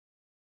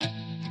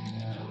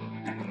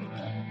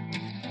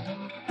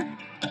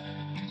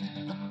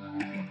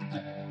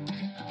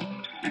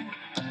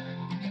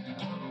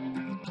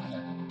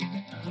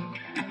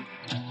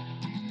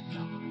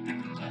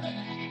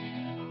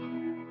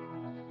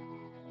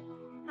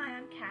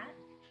Kat.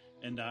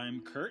 And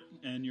I'm Kurt,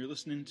 and you're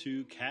listening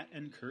to Kat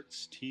and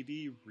Kurt's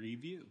TV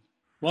Review.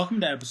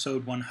 Welcome to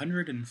episode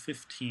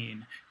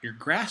 115, Your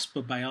Grasp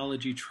of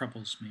Biology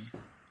Troubles Me.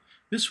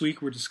 This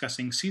week we're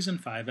discussing Season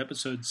 5,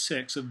 Episode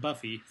 6 of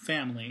Buffy,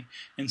 Family,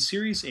 and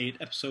Series 8,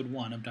 Episode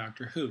 1 of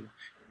Doctor Who,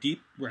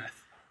 Deep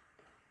Breath.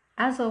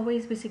 As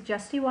always, we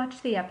suggest you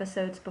watch the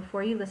episodes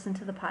before you listen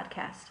to the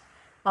podcast.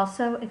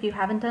 Also, if you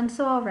haven't done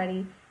so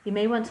already, you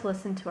may want to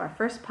listen to our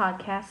first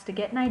podcast to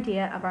get an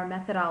idea of our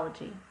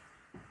methodology.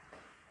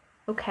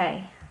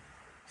 Okay,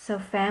 so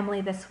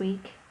Family this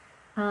week.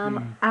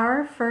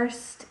 Our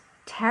first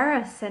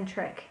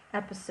Tara-centric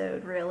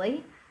episode,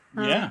 really.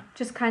 Yeah.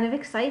 Just kind of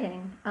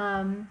exciting.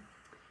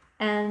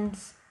 And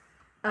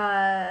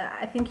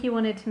I think you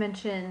wanted to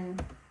mention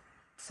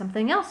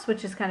something else,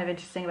 which is kind of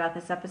interesting about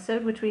this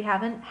episode, which we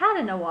haven't had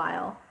in a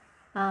while.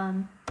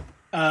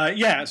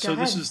 So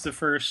this is the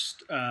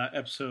first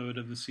episode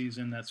of the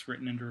season that's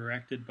written and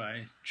directed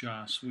by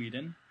Joss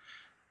Whedon.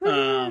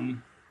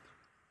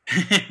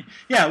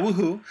 Yeah,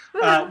 woohoo!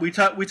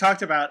 We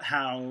talked about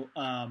how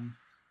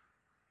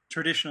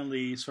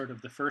traditionally, sort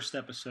of the first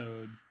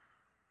episode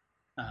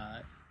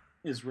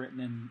is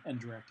written and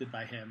directed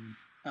by him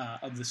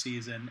of the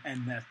season,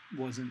 and that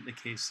wasn't the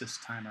case this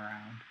time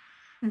around.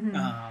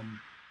 Mm-hmm.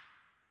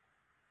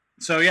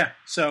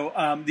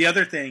 The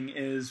other thing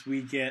is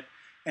we get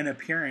an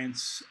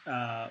appearance,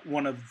 an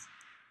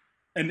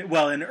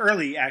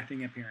early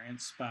acting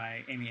appearance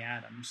by Amy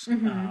Adams,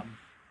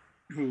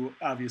 who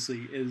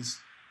obviously is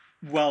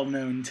well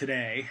known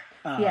today,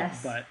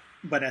 yes.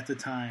 but at the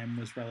time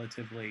was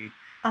relatively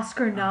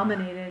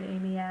Oscar-nominated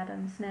Amy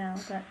Adams now.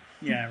 But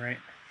yeah, right.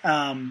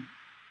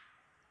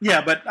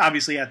 But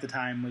obviously at the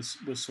time was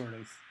sort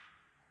of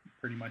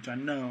pretty much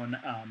unknown,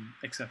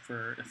 except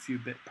for a few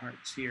bit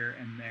parts here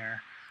and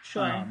there.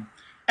 Sure.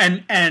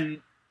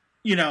 And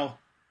you know,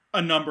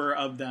 a number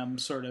of them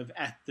sort of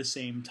at the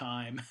same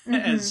time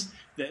as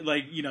that,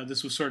 like, you know,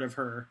 this was sort of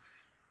her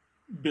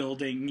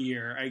building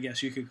year, I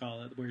guess you could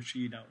call it, where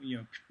she, you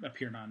know,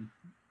 appeared on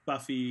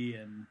Buffy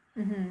and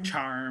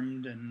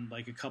Charmed and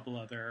like a couple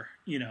other,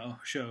 you know,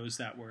 shows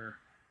that were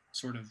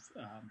sort of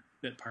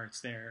bit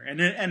parts there, and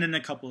in a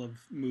couple of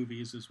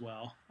movies as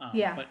well.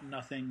 But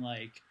nothing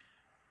like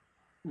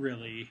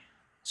really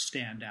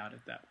stand out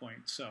at that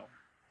point. So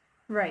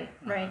right.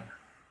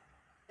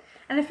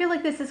 And I feel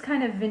like this is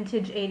kind of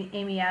vintage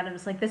Amy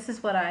Adams. Like, this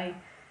is what I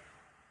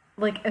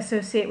like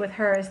associate with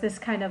her, as this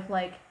kind of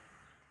like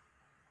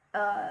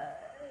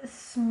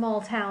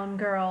small town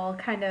girl,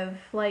 kind of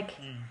like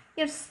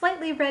you know,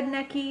 slightly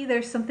rednecky.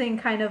 There's something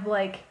kind of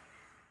like,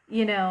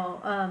 you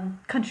know,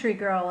 country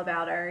girl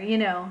about her. You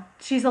know,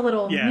 she's a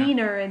little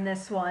meaner in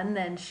this one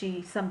than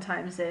she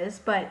sometimes is,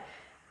 but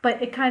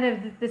it kind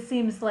of, this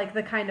seems like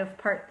the kind of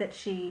part that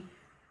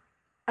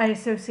I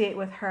associate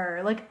with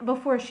her, like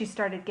before she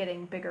started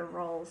getting bigger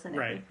roles and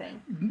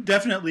everything.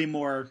 Definitely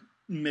more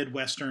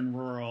Midwestern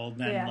rural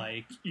than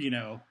like, you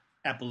know,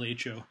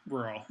 Appalachia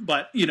rural,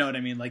 but you know what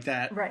I mean, like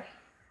that. Right.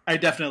 I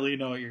definitely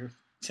know what you're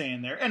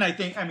saying there, and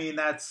I mean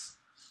that's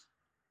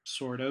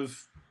sort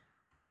of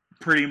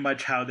pretty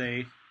much how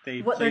they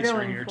place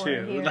her here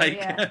too.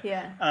 Like,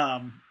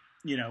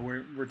 you know,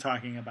 we're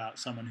talking about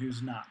someone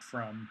who's not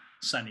from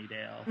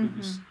Sunnydale,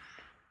 who's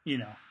you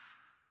know,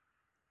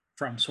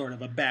 from sort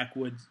of a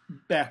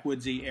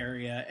backwoodsy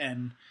area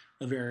and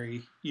a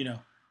very, you know,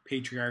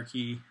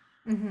 patriarchy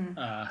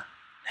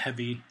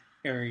heavy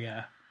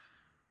area.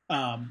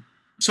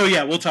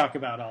 We'll talk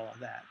about all of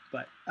that,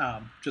 but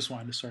just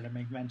wanted to sort of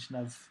make mention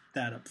of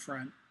that up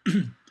front.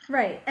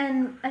 Right,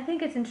 and I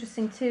think it's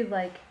interesting too,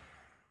 like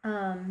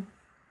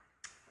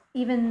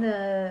even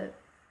the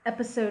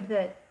episode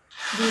that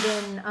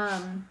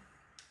Whedon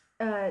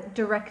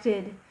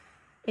directed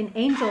in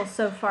Angel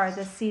so far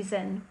this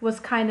season was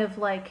kind of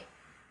like,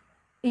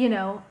 you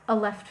know, a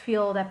left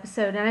field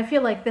episode, and I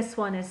feel like this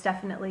one is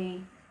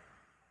definitely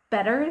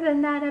better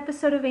than that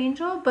episode of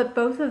Angel, but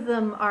both of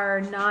them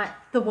are not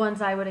the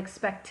ones I would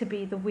expect to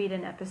be the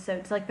Whedon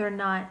episodes. Like, they're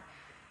not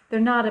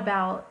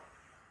about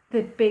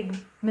the big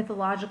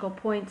mythological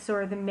points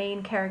or the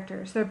main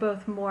characters. They're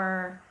both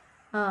more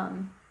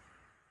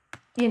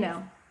you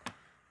know,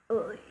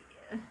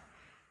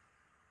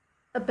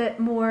 a bit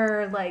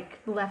more like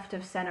left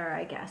of center,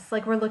 I guess.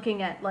 Like, we're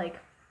looking at, like,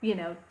 you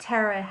know,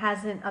 Tara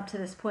hasn't up to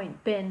this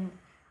point been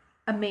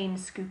a main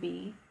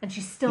Scooby, and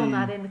she's still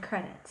not in the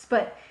credits.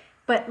 But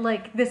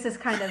like, this is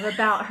kind of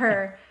about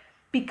her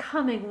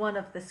becoming one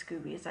of the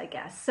Scoobies, I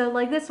guess. So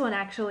like, this one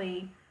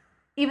actually,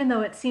 even though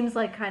it seems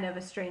like kind of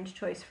a strange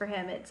choice for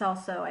him, it's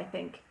also, I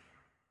think,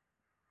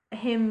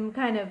 him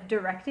kind of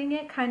directing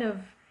it kind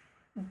of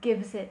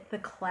gives it the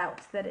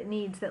clout that it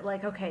needs, that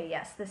like, okay,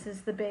 yes, this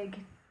is the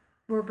big,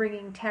 we're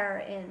bringing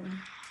Tara in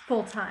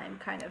full-time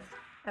kind of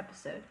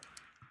episode.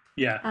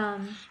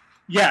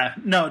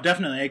 No,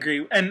 definitely, I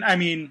agree. And I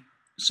mean,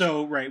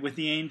 so right, with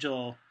the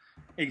Angel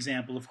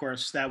example, of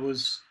course, that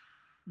was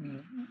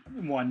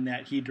one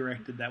that he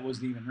directed that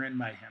wasn't even written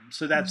by him.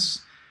 So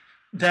that's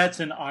that's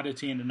an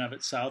oddity in and of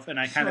itself, and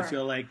I kind of Sure.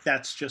 feel like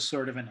that's just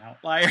sort of an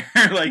outlier.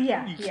 Like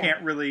Yeah, you yeah.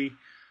 can't really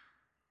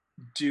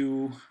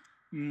do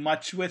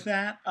much with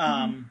that.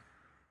 Mm-hmm.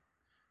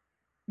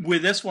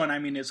 With this one, I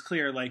mean, it's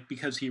clear, like,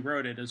 because he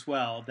wrote it as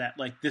well, that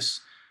like this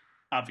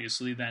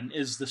obviously then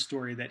is the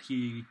story that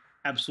he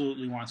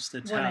absolutely wants to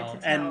Wanted to tell,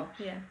 tell,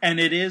 yeah. and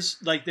it is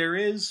like there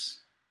is,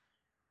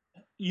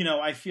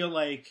 I feel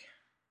like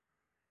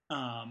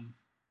um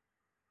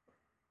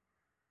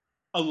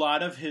a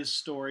lot of his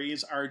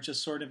stories are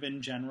just sort of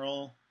in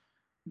general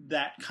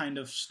that kind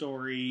of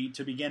story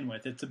to begin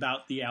with. It's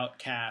about the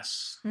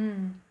outcasts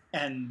Mm.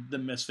 and the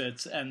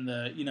misfits and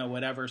the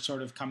whatever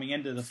sort of coming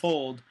into the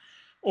fold,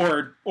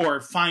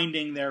 or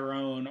finding their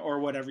own, or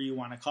whatever you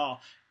want to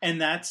call. And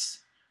that's,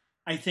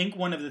 I think,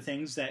 one of the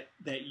things that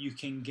you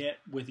can get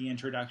with the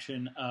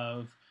introduction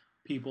of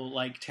people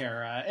like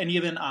Tara and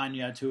even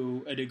Anya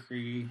to a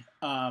degree,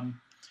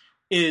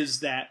 is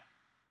that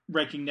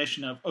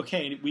recognition of,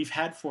 okay, we've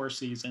had 4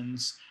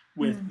 seasons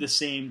with the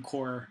same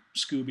core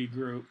Scooby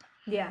group,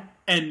 Yeah.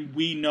 and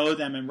we know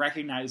them and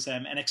recognize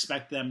them and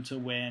expect them to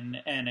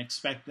win and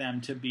expect them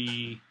to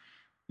be,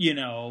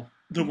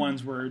 the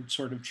ones we're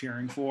sort of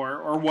cheering for,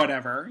 or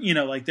whatever.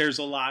 Like there's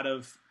a lot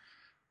of,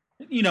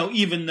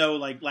 even though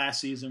like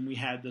last season we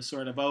had this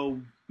sort of,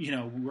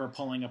 we're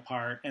pulling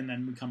apart and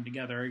then we come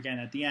together again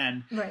at the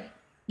end. Right.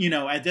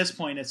 At this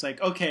point it's like,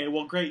 okay,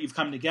 well, great, you've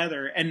come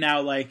together, and now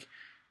like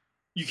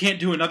you can't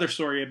do another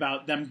story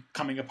about them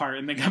coming apart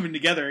and then coming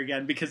together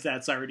again, because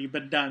that's already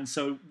been done.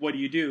 So what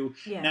do?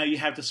 Yeah. Now you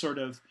have to sort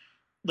of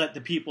let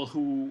the people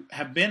who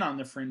have been on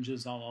the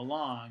fringes all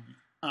along.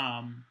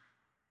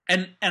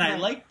 And I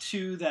like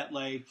too that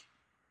like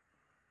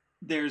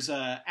there's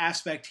a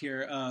aspect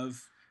here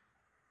of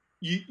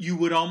you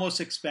would almost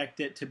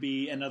expect it to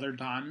be another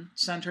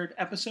Dawn-centered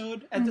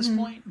episode at this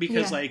point,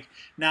 because like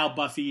now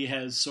Buffy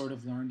has sort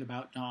of learned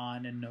about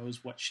Dawn and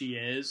knows what she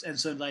is, and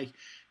so like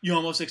you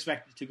almost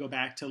expect it to go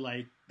back to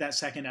like that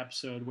second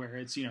episode where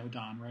it's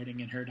Dawn writing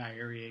in her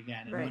diary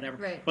again and whatever.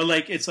 Right. But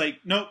like it's like,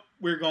 nope,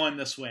 we're going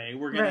this way.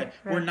 We're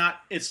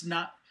not. It's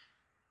not.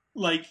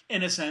 Like,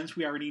 in a sense,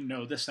 we already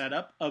know the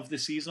setup of the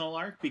seasonal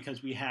arc,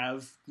 because we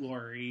have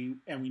Glory,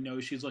 and we know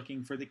she's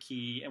looking for the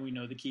key, and we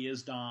know the key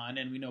is Dawn,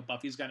 and we know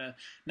Buffy's gonna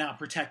now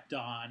protect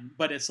Dawn.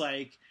 But it's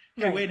like,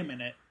 hey, wait a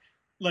minute.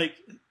 Like,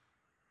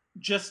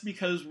 just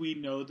because we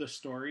know the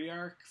story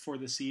arc for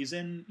the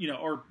season,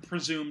 or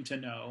presume to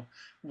know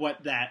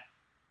what that,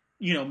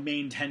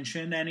 main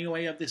tension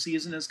anyway of the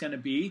season is going to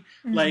be,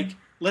 like,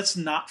 let's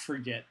not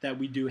forget that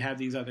we do have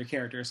these other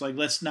characters. Like,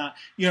 let's not,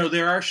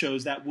 there are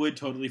shows that would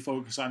totally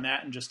focus on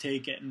that and just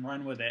take it and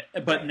run with it.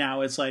 But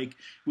now it's like,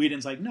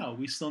 Whedon's like, no,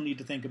 we still need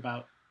to think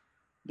about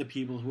the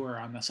people who are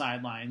on the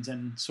sidelines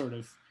and sort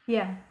of,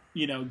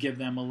 give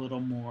them a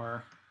little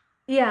more.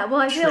 Yeah, well,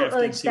 I feel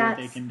like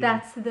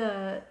that's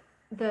the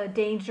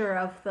danger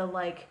of the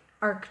like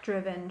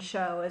arc-driven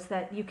show, is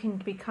that you can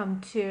become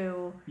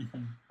too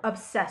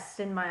obsessed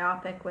and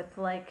myopic with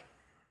like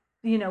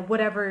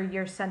whatever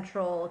your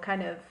central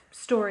kind of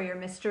story or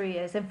mystery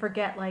is, and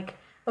forget like,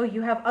 oh,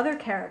 you have other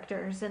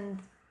characters and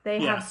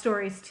they have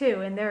stories too,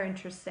 and they're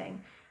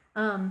interesting,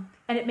 and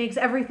it makes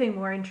everything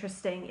more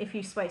interesting if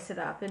you spice it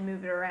up and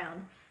move it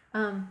around.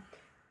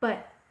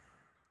 But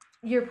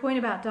your point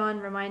about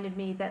Dawn reminded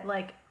me that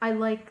like I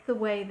like the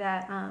way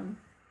that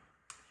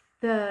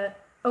the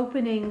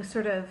opening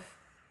sort of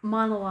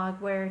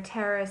monologue where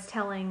Tara is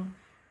telling,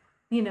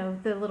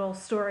 the little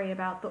story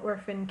about the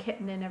orphan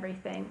kitten and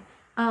everything,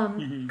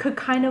 could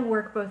kind of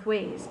work both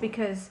ways,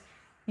 because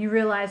you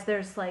realize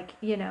there's like,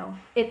 it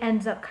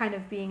ends up kind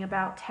of being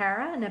about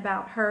Tara and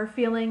about her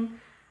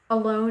feeling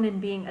alone and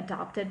being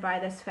adopted by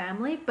this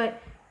family.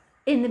 But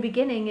in the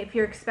beginning, if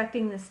you're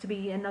expecting this to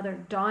be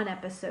another Dawn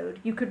episode,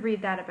 you could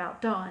read that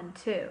about Dawn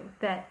too,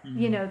 that,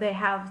 they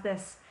have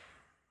this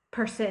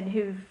person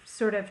who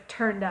sort of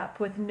turned up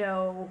with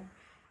no,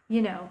 we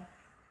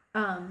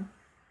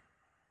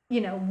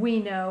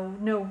know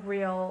no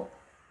real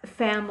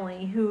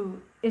family,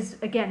 who is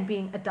again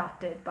being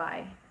adopted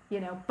by,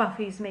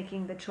 Buffy's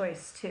making the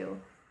choice to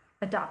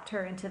adopt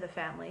her into the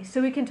family.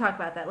 So we can talk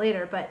about that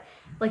later, but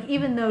like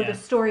even though the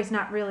story's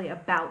not really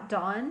about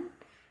Dawn,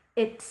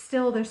 it's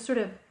still, there's sort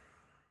of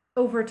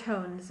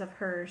overtones of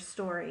her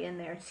story in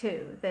there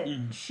too, that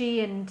she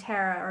and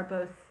Tara are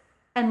both,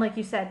 and like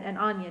you said, and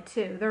Anya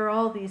too, there are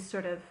all these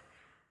sort of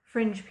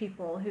fringe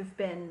people who've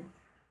been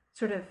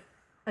sort of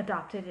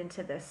adopted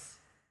into this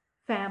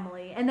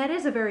family. And that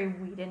is a very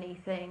Whedon-y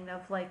thing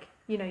of like,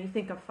 you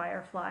think of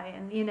Firefly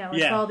and,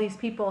 it's all these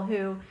people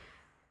who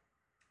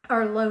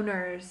are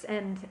loners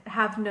and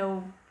have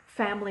no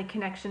family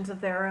connections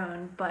of their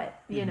own,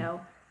 but,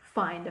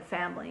 find a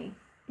family,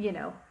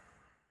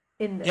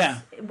 in this,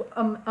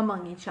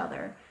 among each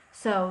other.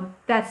 So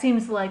that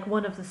seems like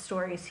one of the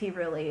stories he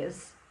really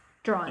is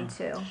drawn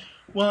to.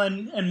 Well,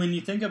 and when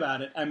you think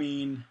about it, I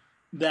mean,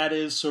 that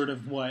is sort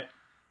of what,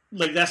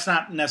 like, that's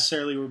not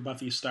necessarily where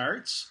Buffy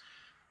starts,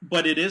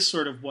 but it is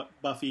sort of what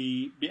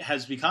Buffy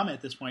has become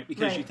at this point,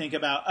 because you think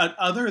about,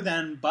 other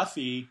than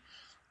Buffy,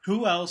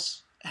 who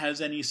else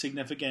has any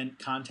significant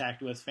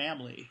contact with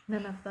family.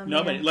 None of them.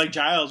 Nobody. Yeah. Like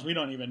Giles, we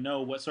don't even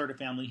know what sort of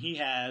family he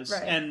has.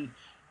 Right. And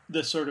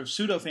the sort of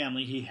pseudo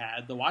family he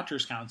had, the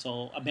Watchers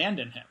Council,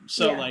 abandoned him.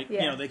 So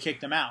they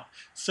kicked him out.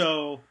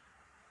 So,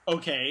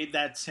 okay,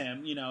 that's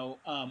him.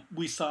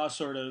 We saw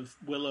sort of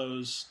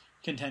Willow's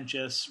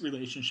contentious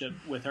relationship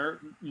with her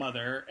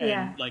mother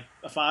and like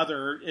a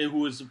father who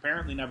was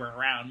apparently never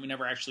around. We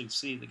never actually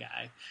see the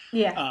guy.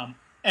 Yeah.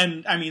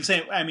 And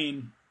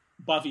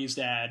Buffy's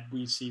dad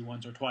we see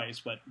once or twice,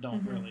 but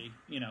don't really,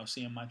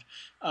 see him much.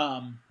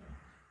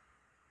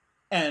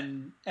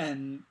 And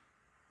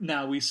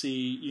now we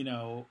see,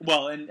 and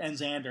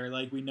Xander,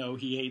 like, we know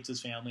he hates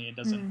his family and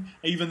doesn't,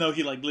 even though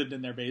he, like, lived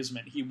in their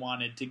basement, he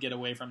wanted to get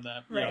away from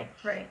them,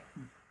 right.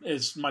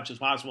 as much as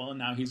possible, and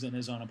now he's in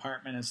his own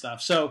apartment and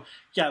stuff. So,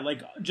 yeah,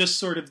 like, just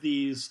sort of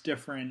these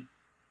different,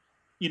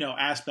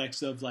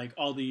 aspects of, like,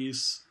 all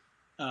these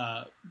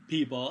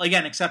people,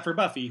 again, except for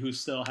Buffy, who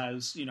still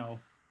has,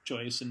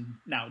 Joyce and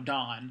now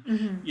Dawn,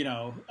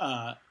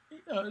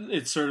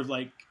 it's sort of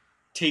like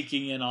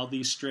taking in all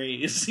these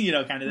strays,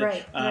 kind of,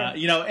 right.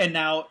 and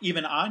now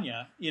even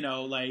Anya,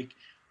 like,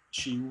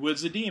 she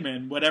was a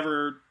demon,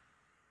 whatever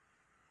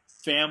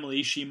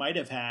family she might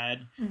have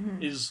had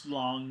is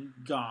long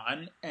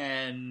gone,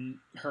 and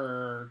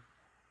her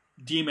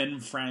demon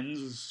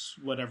friends,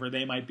 whatever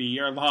they might be,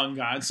 are long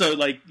gone. So,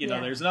 like,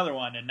 there's another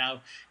one, and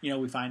now,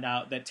 we find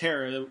out that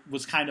Tara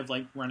was kind of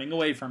like running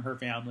away from her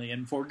family,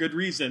 and for good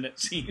reason, it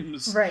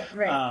seems. Right.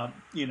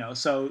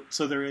 So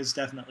there is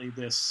definitely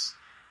this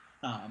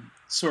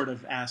sort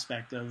of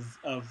aspect of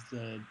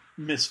the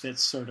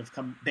misfits sort of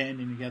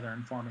banding together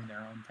and forming their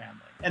own family.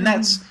 And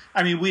that's,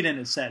 Whedon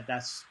has said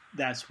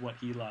that's what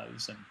he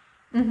loves,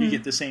 and you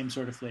get the same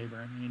sort of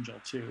flavor in Angel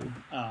too,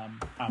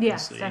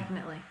 obviously. Yes,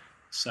 definitely.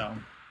 So,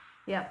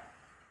 yep.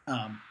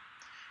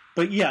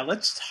 But yeah,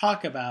 let's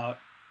talk about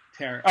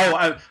Tara.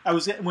 Oh, I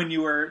was, when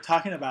you were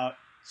talking about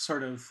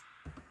sort of,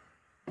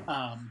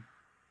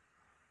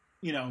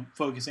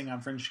 focusing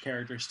on fringe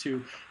characters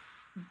too.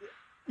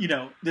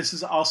 This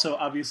is also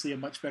obviously a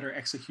much better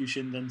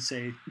execution than,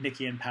 say,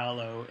 Nikki and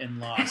Paolo in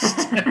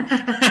Lost.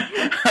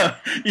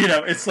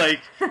 It's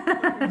like,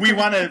 we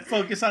want to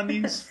focus on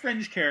these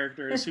fringe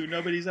characters who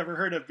nobody's ever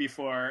heard of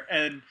before,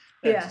 and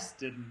that just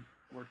didn't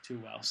work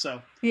too well.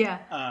 So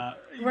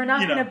we're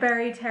not going to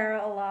bury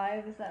Tara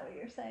alive. Is that what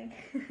you're saying?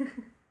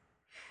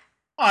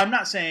 I'm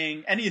not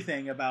saying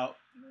anything about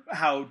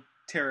how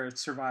Tara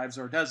survives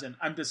or doesn't.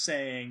 I'm just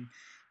saying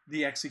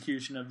the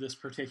execution of this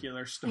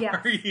particular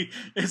story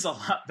is a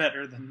lot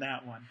better than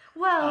that one.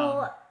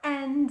 Well,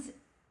 and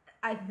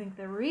I think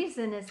the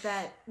reason is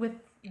that with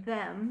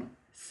them,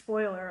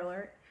 spoiler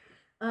alert,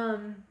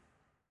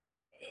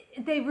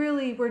 they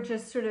really were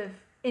just sort of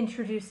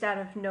introduced out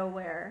of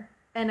nowhere.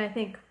 And I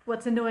think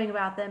what's annoying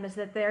about them is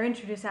that they're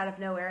introduced out of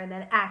nowhere and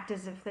then act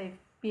as if they've,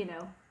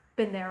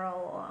 been there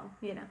all along,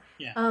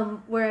 Yeah.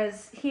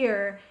 Whereas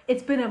here,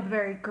 it's been a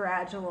very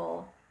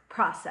gradual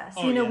process.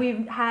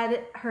 We've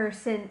had her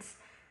since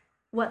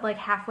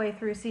halfway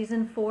through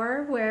season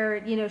 4,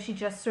 where she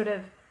just sort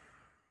of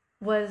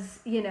was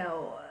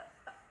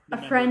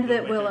a friend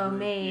that Willow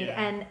made,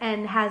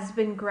 and has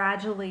been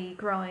gradually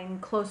growing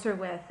closer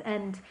with,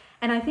 and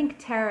I think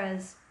Tara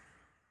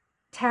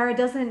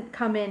doesn't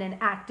come in and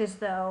act as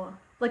though,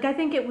 like, I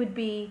think it would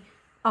be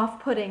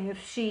off-putting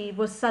if she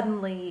was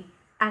suddenly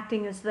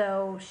acting as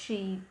though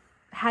she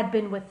had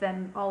been with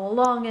them all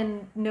along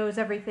and knows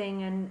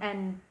everything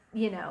and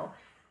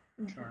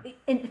Sure.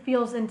 It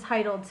feels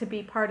entitled to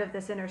be part of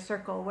this inner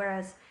circle,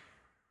 whereas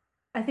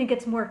I think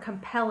it's more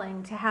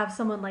compelling to have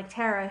someone like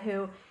Tara,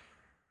 who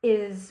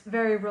is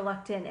very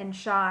reluctant and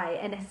shy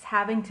and is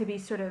having to be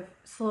sort of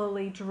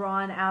slowly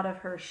drawn out of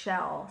her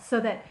shell, so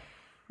that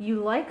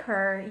you like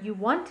her, you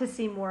want to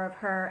see more of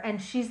her,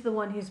 and she's the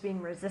one who's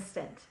being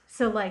resistant.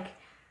 So, like,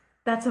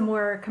 that's a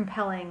more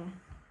compelling,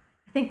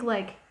 I think,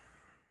 like,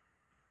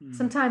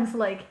 sometimes,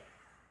 like,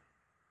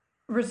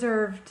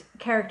 reserved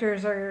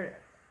characters are,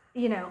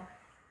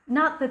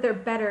 not that they're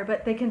better,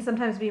 but they can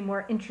sometimes be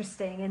more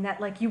interesting in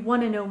that, like, you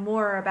want to know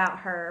more about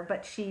her,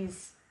 but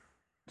she's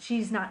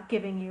not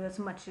giving you as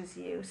much as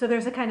you. So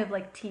there's a kind of,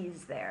 like,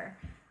 tease there.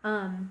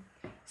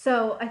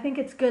 So I think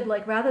it's good,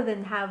 like, rather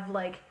than have,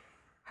 like,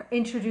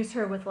 introduce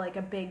her with, like,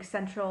 a big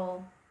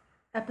central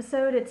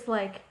episode, it's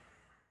like,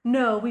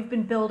 no, we've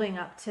been building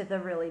up to the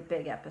really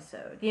big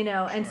episode,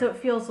 and so it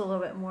feels a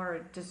little bit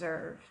more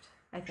deserved,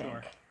 I think.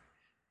 Sure.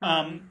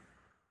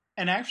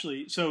 And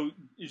actually, so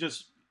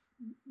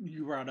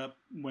you brought up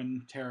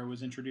when Tara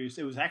was introduced,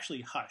 it was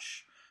actually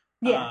Hush.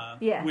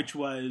 Which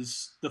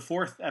was the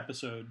 4th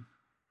episode,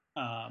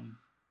 the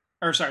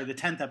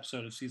 10th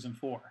episode of season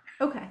 4.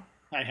 Okay.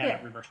 I had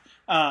it reversed.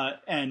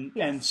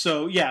 And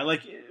so,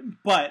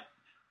 but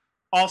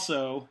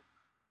also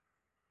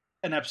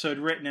an episode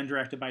written and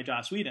directed by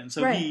Joss Whedon.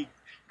 So he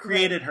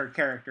created her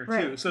character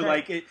too. So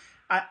like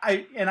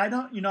I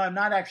don't, I've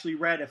not actually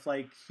read if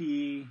like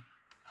he,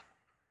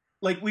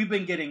 like, we've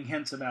been getting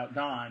hints about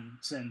Dawn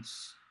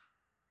since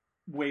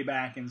way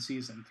back in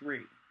season 3.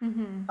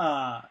 Mm-hmm.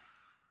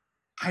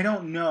 I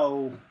don't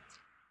know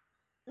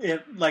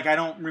I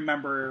don't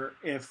remember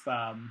if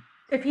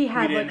he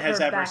had Whedon like her has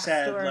ever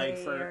said like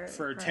backstory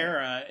for right.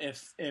 Tara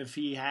if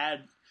he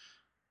had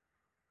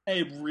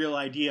a real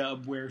idea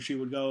of where she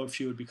would go if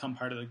she would become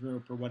part of the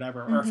group or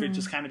whatever, or if it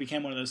just kind of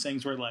became one of those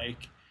things where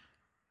like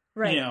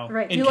right, you know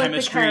right. in You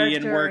chemistry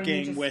like the and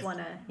working and with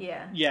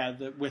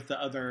with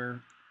the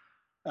other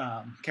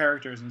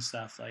characters and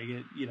stuff, like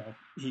it, you know,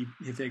 he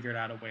figured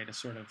out a way to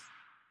sort of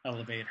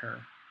elevate her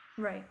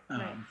right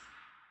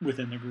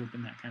within the group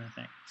and that kind of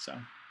thing. So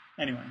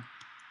anyway,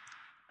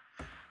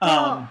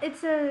 well,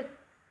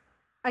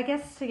 I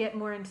guess to get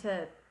more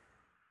into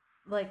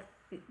like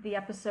the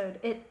episode,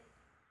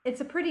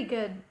 it's a pretty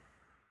good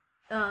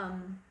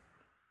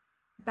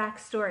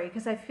backstory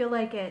because I feel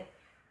like it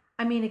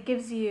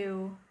gives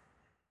you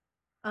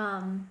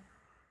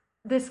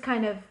this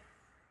kind of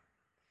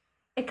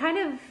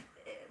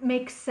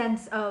makes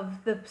sense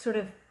of the sort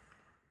of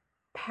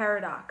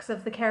paradox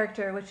of the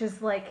character, which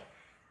is like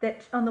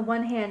that on the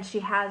one hand she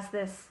has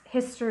this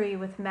history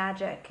with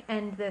magic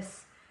and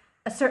this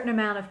a certain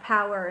amount of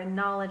power and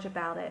knowledge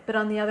about it, but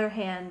on the other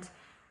hand,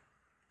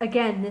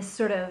 again, this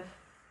sort of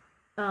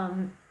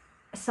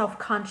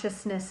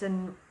self-consciousness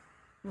and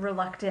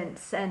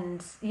reluctance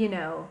and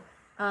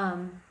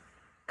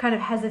kind of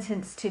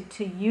hesitance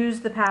to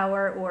use the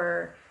power,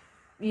 or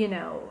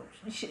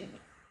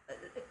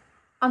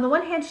on the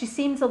one hand she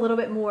seems a little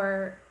bit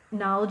more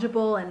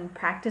knowledgeable and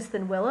practiced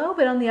than Willow,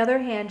 but on the other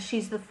hand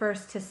she's the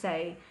first to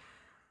say,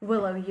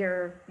 Willow,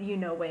 you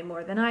know way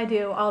more than I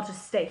do. I'll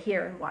just stay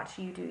here and watch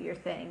you do your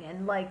thing.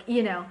 And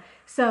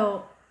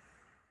so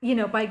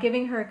by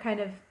giving her kind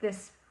of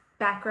this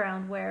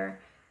background where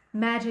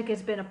magic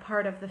has been a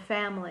part of the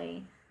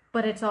family,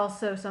 but it's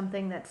also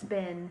something that's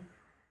been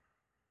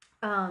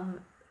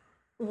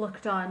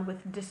looked on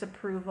with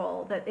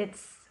disapproval, that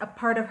it's a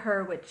part of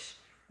her which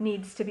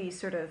needs to be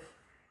sort of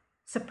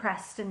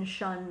suppressed and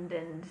shunned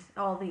and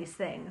all these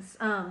things.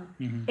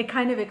 It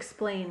kind of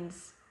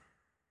explains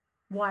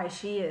why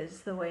she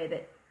is the way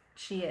that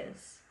she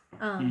is.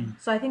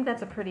 So I think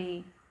that's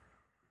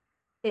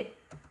it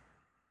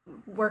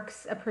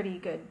works a pretty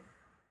good,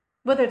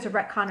 whether it's a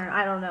retcon or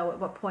I don't know at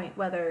what point,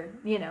 whether,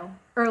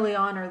 early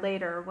on or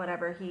later or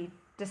whatever, he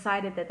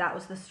decided that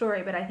was the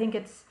story, but I think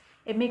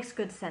it makes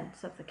good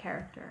sense of the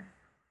character.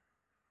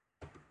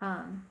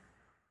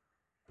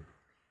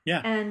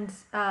 Yeah. And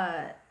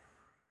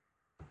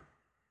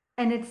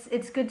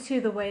it's good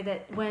too the way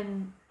that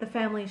when the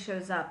family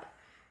shows up,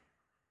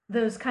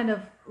 those kind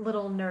of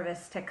little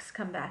nervous tics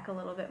come back a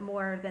little bit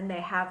more than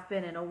they have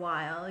been in a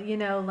while.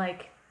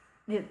 Like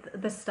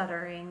the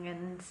stuttering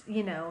and,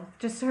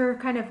 just her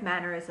kind of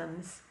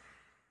mannerisms.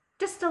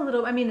 Just a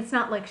little, it's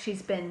not like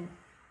she's been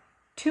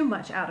too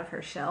much out of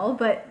her shell,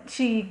 but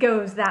she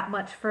goes that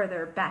much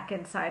further back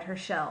inside her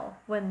shell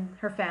when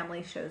her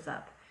family shows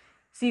up.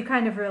 So you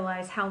kind of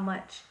realize how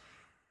much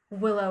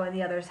Willow and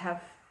the others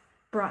have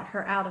brought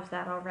her out of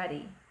that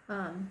already.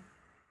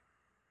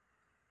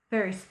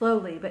 Very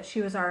slowly, but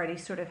she was already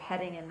sort of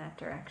heading in that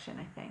direction,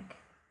 I think.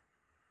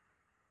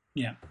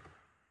 Yeah.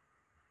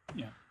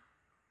 Yeah.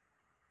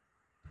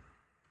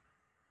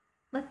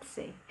 Let's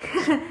see.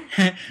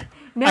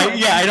 No,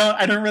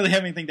 I don't really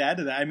have anything to add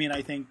to that.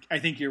 I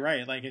think you're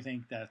right. Like, I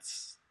think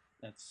that's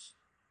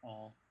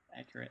all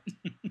accurate.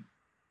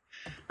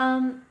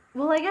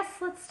 Well, I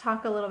guess let's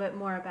talk a little bit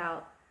more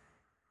about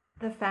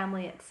the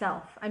family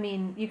itself.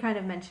 You kind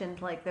of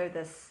mentioned like they're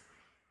this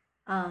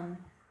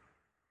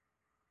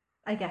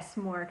I guess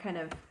more kind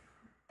of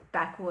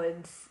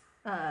backwoods,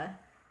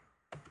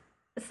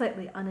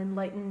 slightly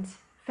unenlightened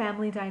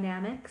family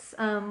dynamics.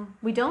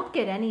 We don't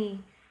get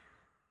any.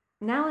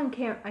 Now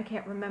I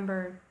can't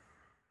remember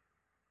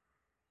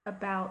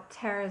about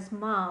Tara's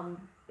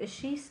mom. Is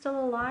she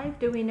still alive?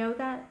 Do we know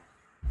that?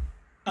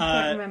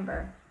 I can't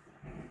remember.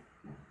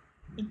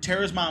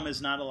 Tara's mom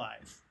is not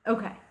alive.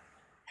 Okay.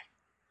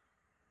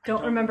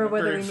 Don't remember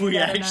whether if we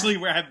actually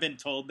have been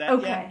told that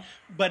yet.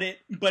 But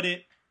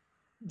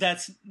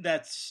that's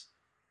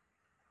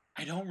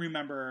I don't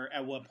remember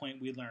at what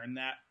point we learned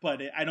that,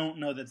 but I don't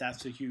know that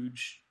that's a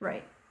huge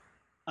right.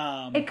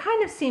 It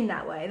kind of seemed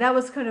that way. That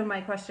was kind of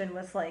my question.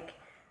 Was like,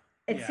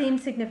 it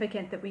seemed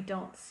significant that we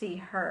don't see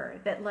her.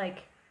 That like,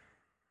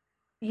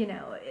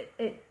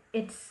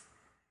 it's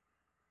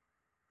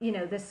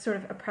this sort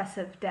of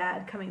oppressive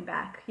dad coming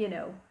back.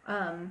 To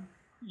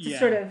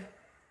sort of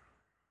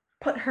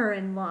put her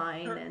in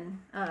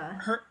line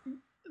her.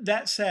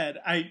 That said,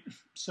 I'm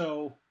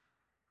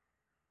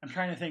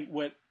trying to think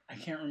I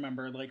can't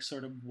remember like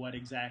sort of what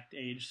exact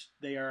age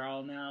they are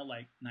all now,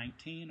 like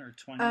 19 or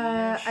 20.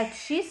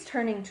 She's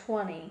turning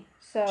 20,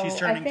 so she's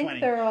turning I think 20.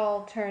 They're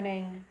all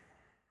turning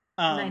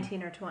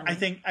 19 or 20. I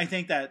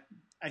think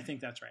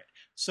that's right.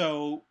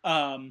 So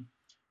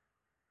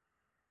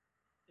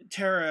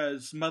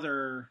Tara's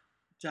mother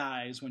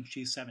dies when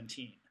she's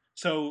 17.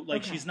 So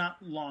like she's not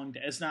long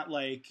dead. It's not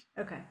like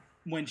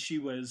when she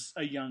was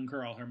a young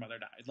girl her mother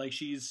died. Like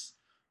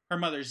her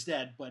mother's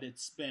dead, but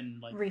it's been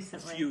like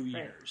recently, a few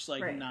years,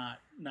 like not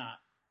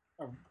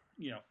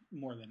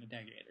more than a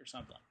decade or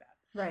something like that.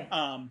 Right.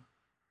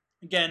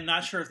 Again,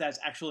 not sure if that's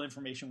actual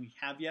information we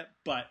have yet,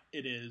 but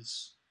it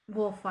is.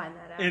 We'll find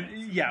that out.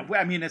 Yeah,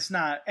 I mean, it's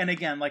not. And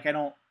again, like I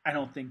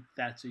don't think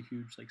that's a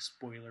huge like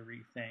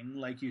spoilery thing.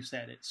 Like you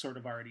said, it sort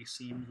of already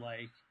seemed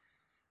like,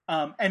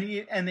 and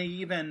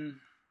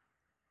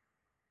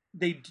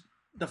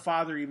the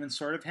father even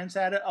sort of hints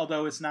at it,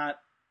 although it's not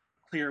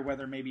clear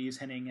whether maybe he's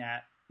hinting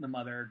at the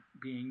mother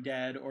being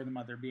dead or the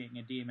mother being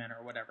a demon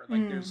or whatever.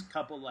 Like there's a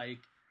couple like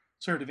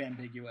sort of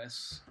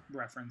ambiguous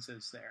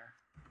references there.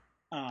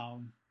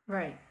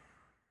 Right.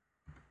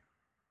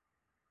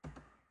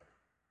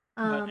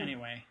 But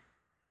anyway.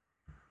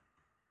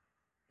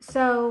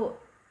 So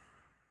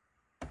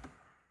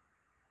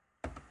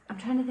I'm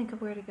trying to think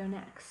of where to go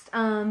next.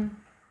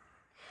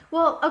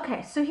 Well,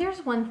 okay, so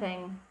here's one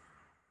thing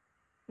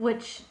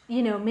which,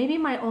 maybe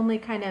my only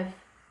kind of,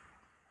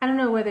 I don't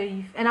know whether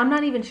you've, and I'm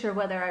not even sure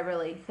whether I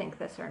really think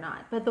this or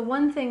not, but the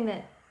one thing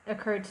that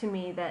occurred to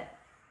me that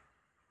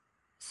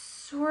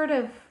sort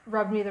of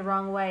rubbed me the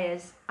wrong way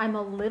is I'm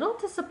a little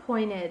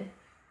disappointed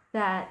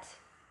that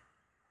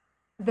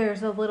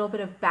there's a little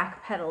bit of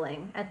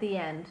backpedaling at the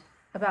end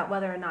about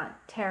whether or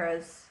not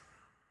Tara's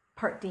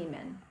part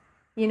demon.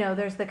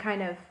 There's the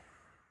kind of,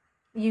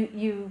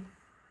 you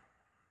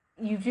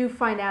do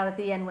find out at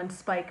the end when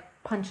Spike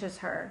punches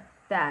her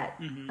that,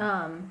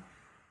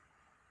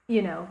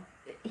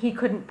 he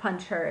couldn't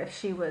punch her if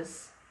she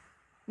was,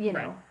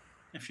 right.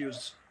 If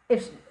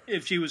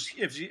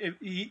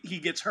he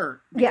gets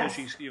hurt because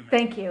she's human.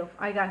 Thank you.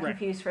 I got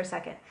confused for a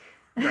second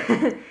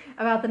right.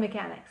 about the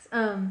mechanics.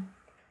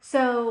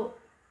 So,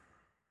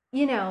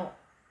 I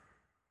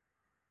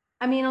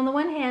mean, on the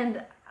one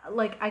hand,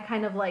 like I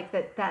kind of like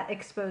that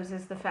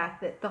exposes the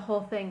fact that the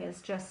whole thing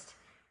is just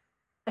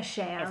a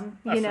sham.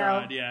 A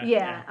fraud,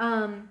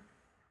 yeah.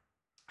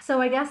 So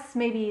I guess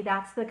maybe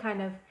that's the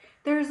kind of,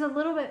 there's a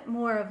little bit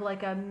more of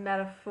like a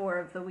metaphor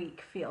of the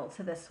week feel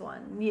to this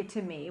one,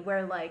 to me,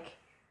 where like,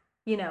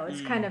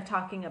 it's kind of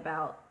talking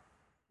about,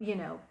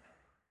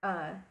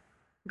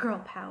 girl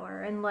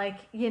power and like,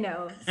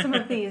 some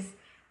of these,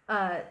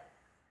 older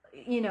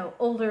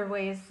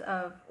ways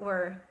of,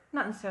 or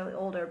not necessarily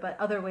older, but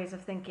other ways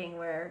of thinking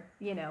where,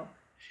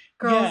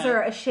 girls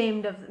are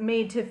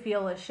made to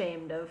feel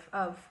ashamed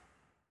of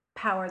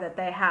power that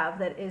they have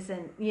that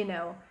isn't,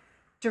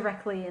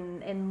 directly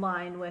in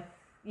line with,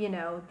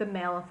 the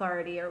male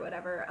authority or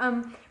whatever.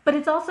 But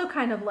it's also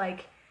kind of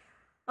like,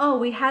 oh,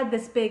 we had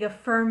this big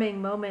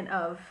affirming moment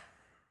of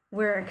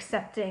we're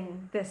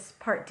accepting this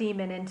part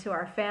demon into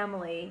our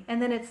family.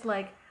 And then it's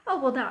like,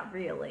 oh, well, not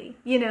really,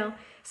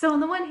 So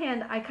on the one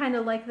hand, I kind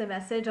of like the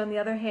message. On the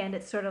other hand,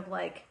 it's sort of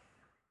like,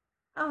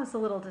 I was a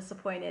little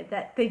disappointed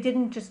that they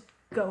didn't just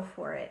go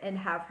for it and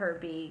have her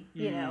be,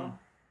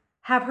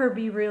 have her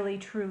be really,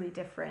 truly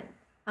different.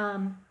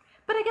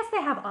 But I guess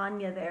they have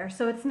Anya there,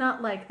 so it's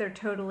not like they're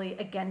totally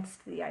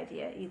against the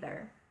idea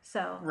either.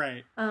 So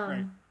right.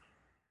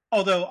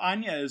 Although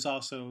Anya is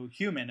also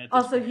human at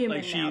this point.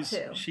 Human now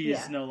too.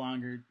 She's no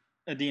longer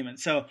a demon.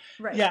 So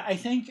yeah, I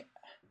think.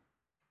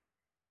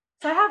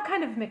 So I have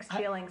kind of mixed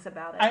feelings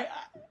about it.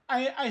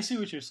 I see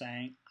what you're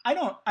saying. I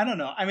don't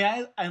know. I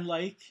mean, I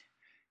like,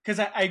 because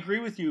I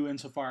agree with you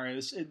insofar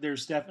as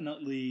there's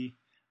definitely,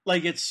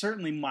 like, it's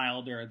certainly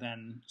milder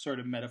than sort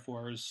of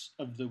metaphors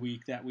of the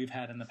week that we've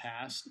had in the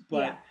past.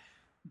 But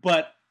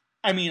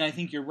I mean, I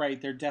think you're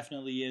right. There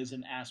definitely is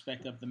an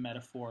aspect of the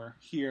metaphor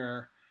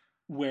here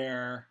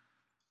where,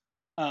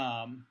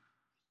 but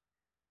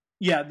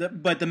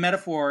the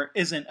metaphor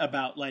isn't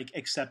about like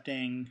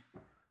accepting.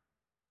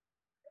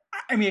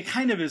 I mean, it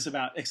kind of is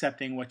about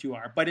accepting what you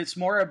are, but it's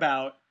more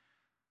about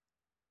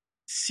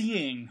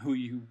seeing who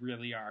you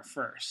really are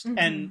first.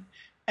 And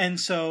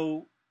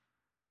so,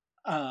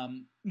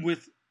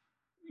 with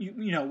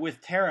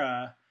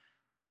Tara,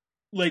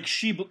 like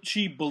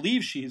she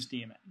believes she's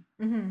demon,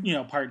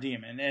 part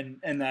demon,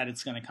 and that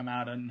it's going to come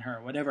out on her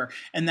or whatever.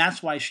 And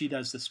that's why she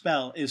does the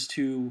spell is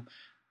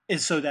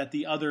so that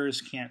the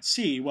others can't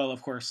see. Well,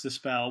 of course, the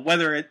spell,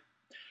 whether it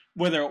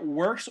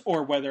works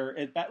or whether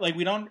it, like,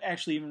 we don't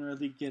actually even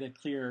really get a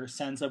clear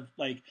sense of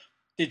like,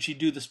 did she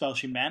do the spell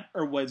she meant,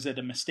 or was it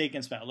a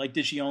mistaken spell? Like,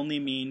 did she only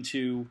mean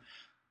to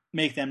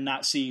make them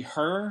not see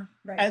her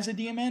as a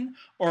demon,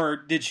 or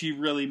did she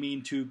really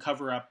mean to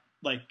cover up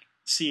like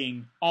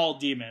seeing all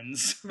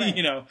demons?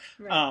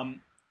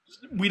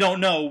 We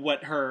don't know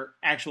what her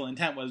actual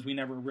intent was. We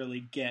never really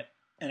get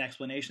an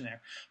explanation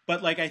there.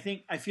 But like, I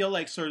feel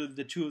like sort of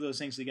the two of those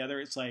things together,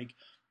 it's like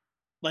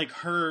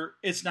her,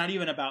 it's not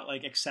even about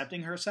like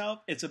accepting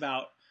herself. It's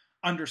about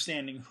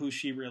understanding who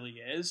she really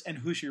is, and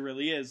who she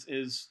really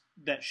is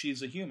that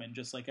she's a human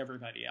just like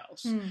everybody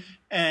else.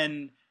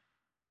 And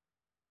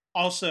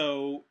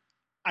also,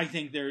 I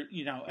think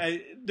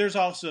there's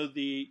also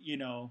the,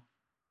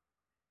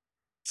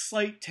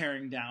 slight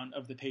tearing down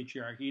of the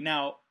patriarchy.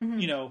 Now,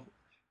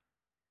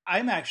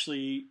 I'm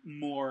actually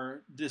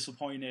more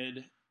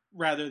disappointed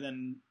rather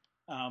than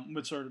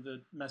with sort of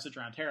the message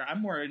around Tara.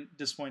 I'm more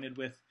disappointed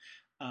with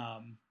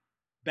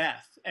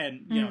Beth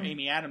and,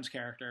 Amy Adams'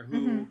 character,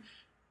 who,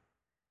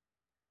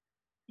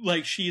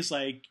 like she's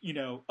like,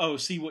 oh,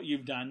 see what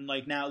you've done,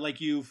 like now, like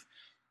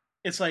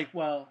it's like,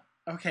 well,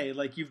 okay,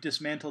 like you've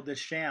dismantled this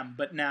sham,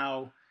 but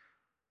now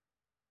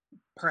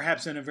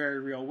perhaps in a very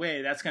real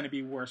way that's going to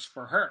be worse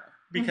for her,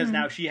 because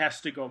now she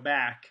has to go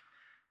back.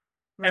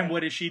 Right. And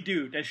what does she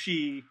do? Does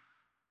she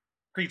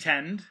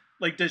pretend?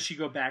 Like, does she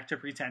go back to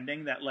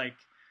pretending that like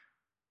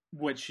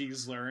what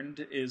she's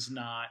learned is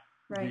not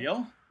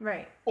real?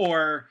 Right.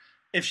 Or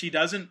if she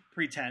doesn't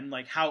pretend,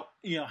 like how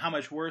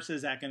much worse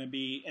is that going to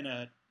be in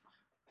a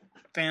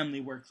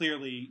family where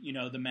clearly,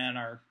 the men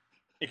are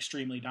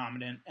extremely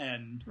dominant,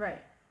 and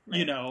right.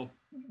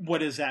 What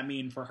does that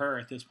mean for her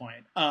at this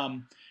point?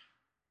 And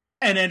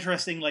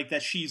interesting, like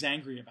that she's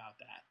angry about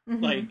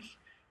that. Like,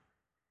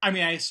 I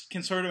mean, I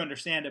can sort of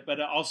understand it, but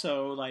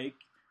also like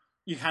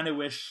you kind of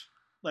wish,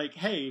 like,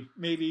 hey,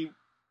 maybe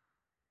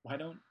why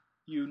don't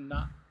you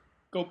not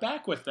go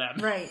back with them?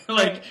 Right.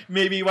 Like, right.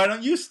 maybe why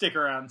don't you stick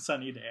around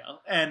Sunnydale?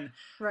 And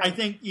right. I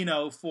think,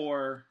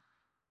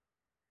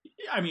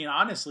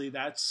 honestly,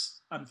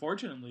 that's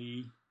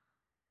unfortunately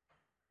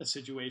a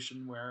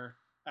situation where,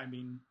 I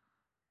mean,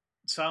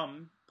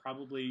 some,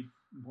 probably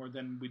more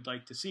than we'd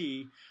like to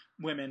see,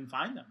 women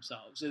find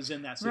themselves is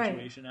in that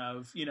situation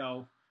of,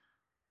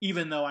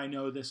 even though I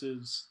know this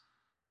is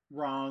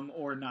wrong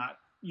or not,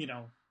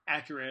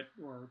 accurate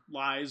or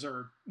lies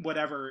or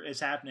whatever is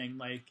happening,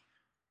 like,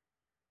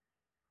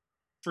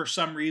 for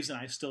some reason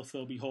I still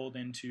feel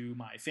beholden to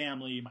my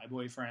family, my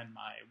boyfriend,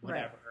 my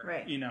whatever,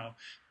 right.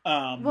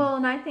 Well,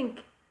 and I think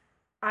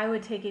I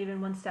would take it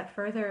even one step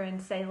further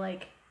and say,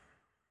 like,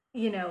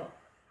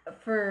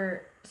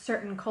 for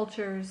certain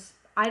cultures,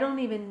 I don't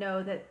even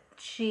know that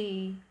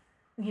she,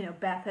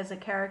 Beth as a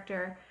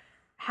character,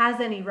 has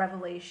any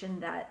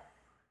revelation that,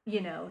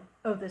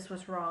 oh, this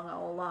was wrong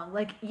all along.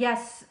 Like,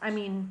 yes, I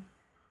mean,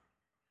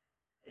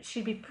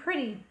 she'd be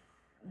pretty,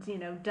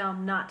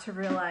 dumb not to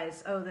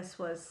realize, oh, this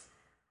was,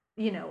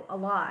 a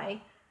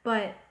lie.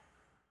 But,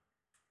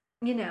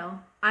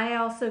 I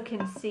also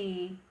can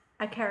see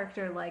a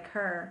character like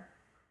her,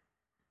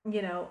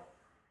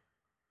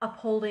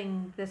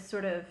 upholding this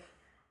sort of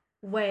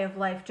way of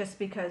life just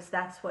because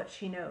that's what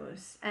she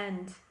knows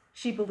and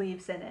she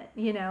believes in it,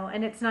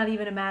 and it's not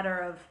even a matter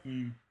of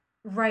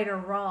right or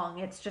wrong.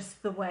 It's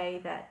just the way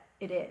that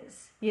it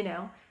is,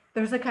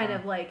 There's a kind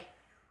of like,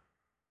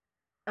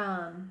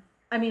 I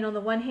mean, on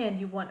the one hand,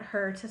 you want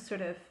her to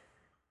sort of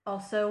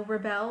also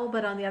rebel,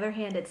 but on the other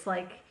hand, it's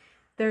like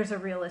there's a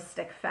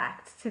realistic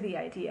fact to the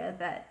idea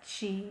that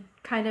she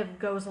kind of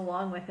goes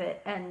along with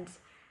it and,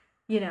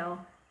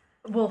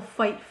 will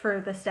fight for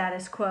the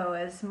status quo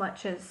as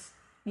much as,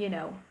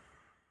 the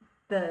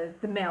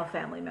male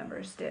family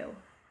members do.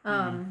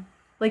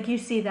 Like you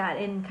see that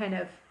in kind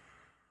of,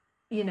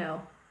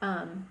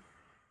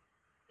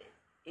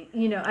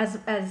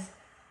 as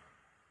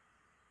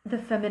the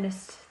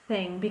feminist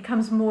thing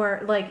becomes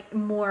more,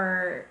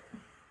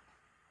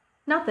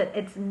 not that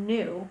it's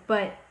new,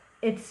 but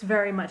it's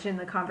very much in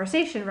the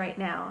conversation right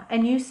now.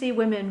 And you see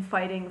women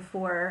fighting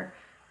for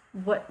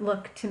what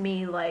look to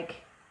me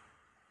like,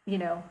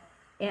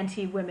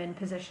 anti-women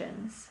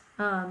positions,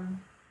 as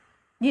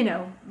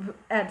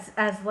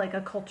like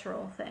a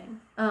cultural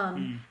thing.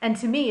 And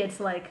to me, it's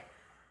like,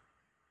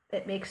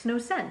 it makes no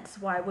sense.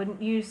 Why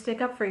wouldn't you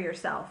stick up for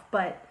yourself?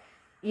 But,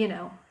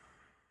 I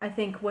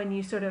think when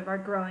you sort of are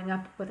growing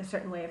up with a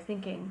certain way of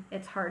thinking,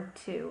 it's hard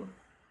to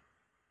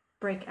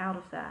break out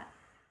of that.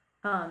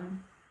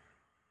 And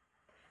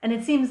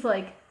it seems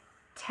like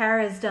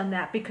Tara's done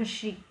that because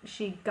she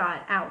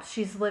got out.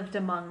 She's lived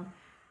among,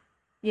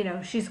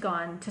 she's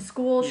gone to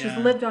school, she's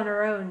lived on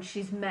her own,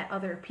 she's met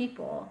other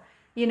people,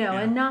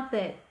 and not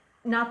that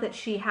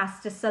she has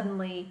to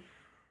suddenly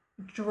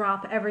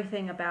drop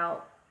everything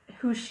about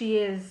who she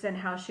is and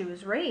how she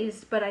was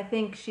raised, but I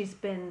think she's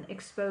been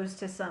exposed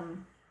to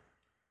some,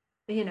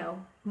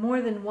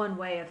 more than one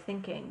way of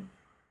thinking,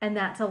 and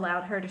that's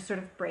allowed her to sort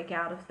of break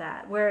out of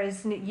that.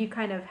 Whereas you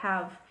kind of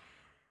have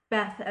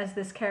Beth as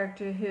this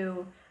character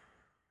who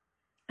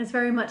is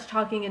very much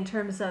talking in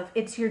terms of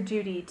it's your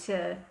duty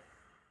to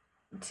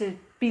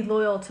be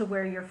loyal to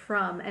where you're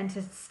from and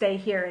to stay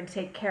here and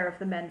take care of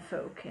the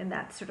menfolk, and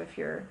that's sort of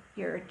your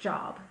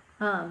job.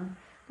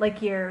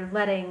 Like you're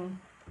letting,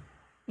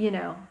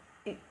 your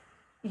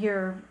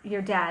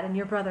dad and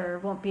your brother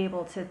won't be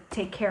able to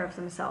take care of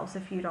themselves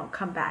if you don't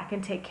come back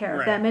and take care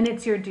of them, and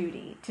it's your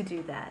duty to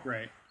do that.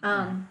 Right.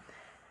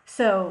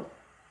 So,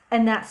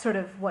 and that's sort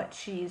of what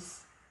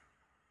she's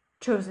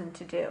chosen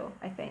to do,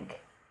 I think.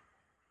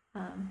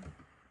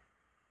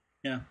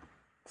 Yeah.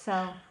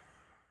 So.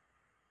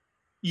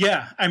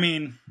 Yeah, I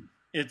mean,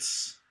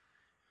 it's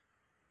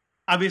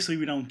obviously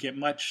we don't get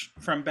much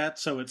from Beth,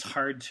 so it's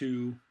hard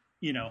to,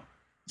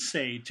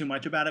 say too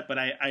much about it, but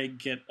I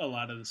get a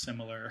lot of the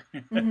similar,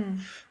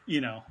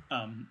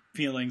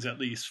 feelings, at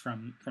least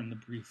from the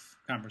brief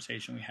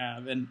conversation we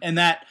have. And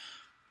that,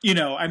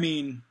 I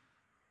mean,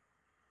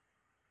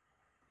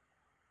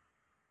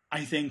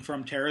 I think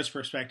from Tara's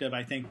perspective,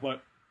 I think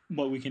what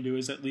we can do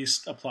is at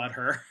least applaud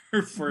her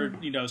for,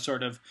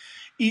 sort of,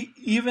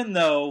 even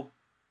though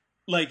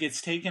like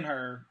it's taken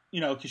her,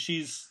 because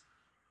she's,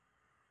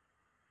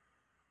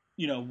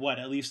 what,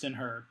 at least in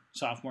her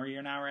sophomore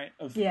year now, right,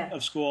 of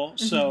school.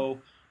 Mm-hmm. So,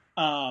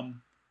 I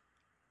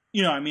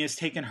mean, it's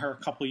taken her a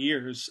couple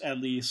years at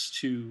least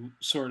to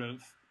sort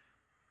of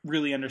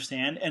really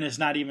understand, and it's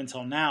not even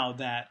until now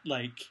that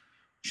like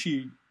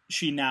she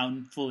now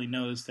fully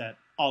knows that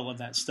all of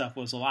that stuff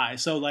was a lie.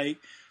 So like,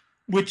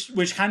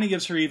 which kind of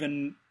gives her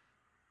even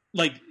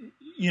like,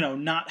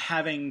 not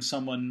having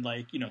someone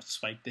like,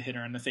 Spike to hit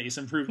her in the face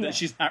and prove that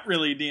she's not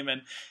really a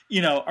demon,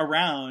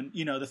 around,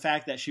 the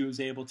fact that she was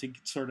able to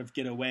sort of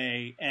get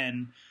away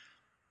and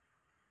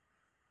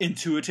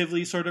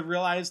intuitively sort of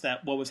realize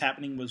that what was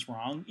happening was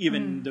wrong,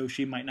 even though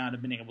she might not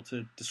have been able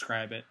to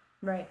describe it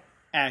right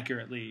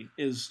accurately,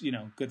 is,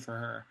 good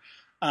for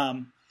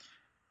her.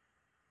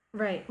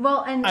 Right.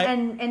 Well,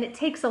 and it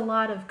takes a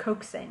lot of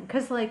coaxing,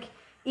 because like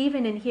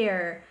even in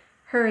here,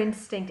 her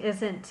instinct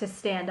isn't to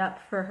stand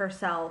up for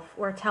herself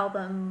or tell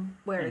them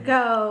where to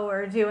go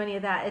or do any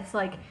of that. It's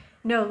like,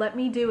 no, let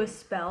me do a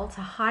spell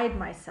to hide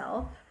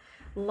myself,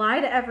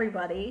 lie to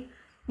everybody,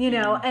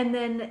 and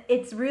then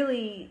it's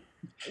really,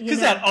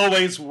 because that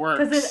always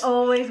works. Because it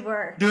always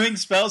works. Doing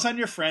spells on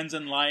your friends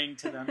and lying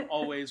to them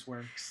always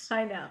works.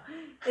 I know.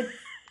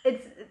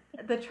 It's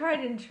the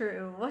tried and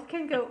true. What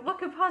could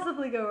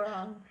possibly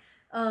go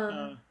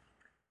wrong?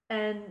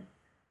 And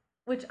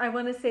which I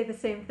want to say the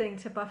same thing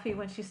to Buffy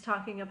when she's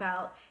talking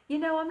about,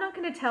 I'm not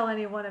going to tell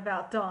anyone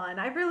about Dawn.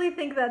 I really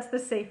think that's the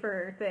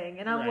safer thing.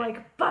 And I'm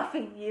like,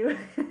 Buffy, you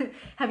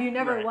have you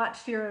never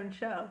watched your own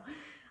show?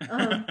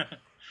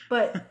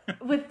 But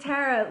with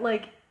Tara,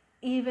 like,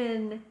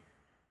 even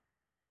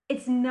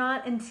it's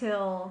not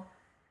until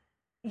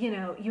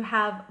you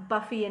have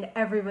Buffy and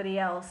everybody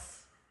else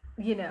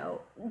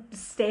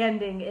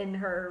standing in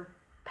her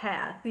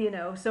path,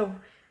 so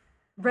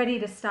ready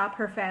to stop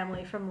her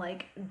family from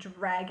like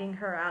dragging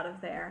her out of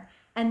there.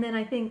 And then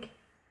I think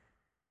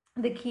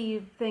the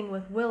key thing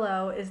with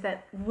Willow is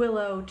that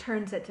Willow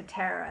turns it to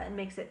Tara and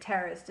makes it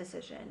Tara's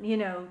decision.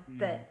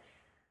 That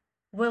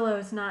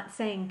Willow's not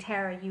saying,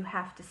 Tara, you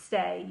have to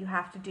stay, you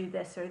have to do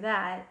this or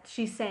that.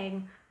 She's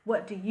saying,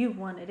 what do you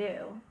want to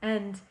do?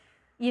 And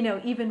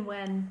even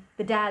when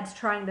the dad's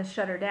trying to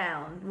shut her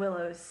down,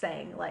 Willow's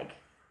saying like,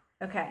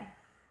 okay,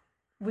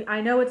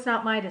 I know it's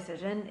not my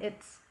decision,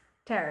 it's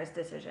Tara's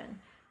decision,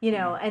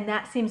 and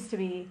that seems to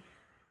be,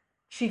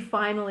 she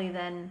finally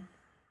then,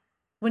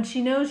 when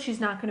she knows she's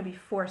not going to be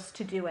forced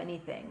to do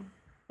anything,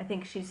 I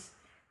think she's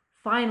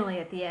finally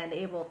at the end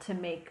able to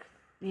make,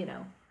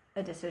 a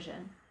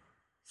decision.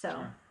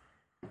 So,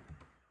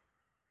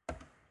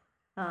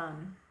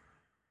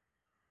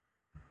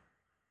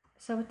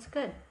 so it's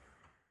good.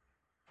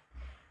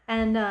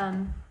 And,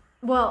 and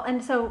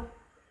so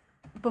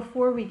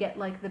before we get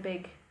like the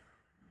big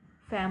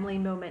family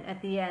moment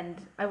at the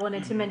end, I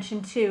wanted to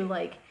mention too,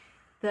 like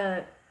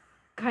the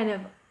kind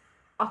of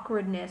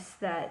awkwardness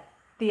that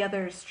the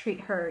others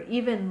treat her,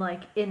 even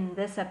like in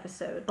this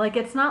episode. Like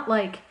it's not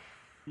like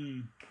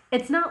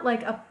until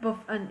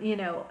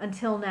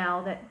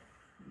now that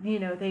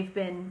they've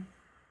been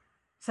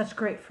such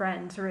great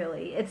friends.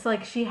 Really, it's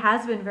like she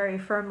has been very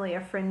firmly a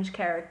fringe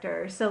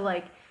character. So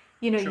like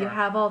you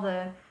have all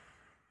the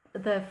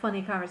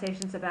funny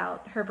conversations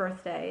about her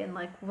birthday and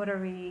like what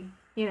are we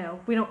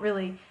don't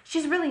really,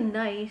 she's really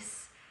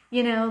nice,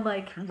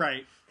 like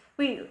right,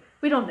 we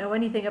don't know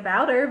anything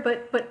about her,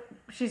 but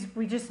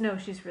we just know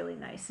she's really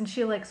nice and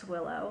she likes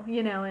Willow,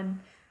 and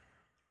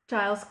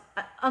Giles,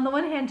 on the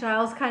one hand,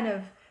 Giles kind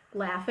of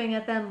laughing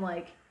at them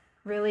like,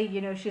 really,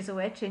 she's a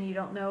witch and you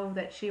don't know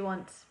that she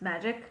wants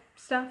magic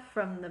stuff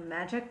from the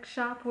magic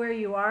shop where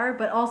you are,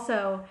 but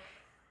also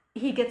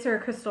he gets her a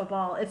crystal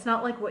ball. It's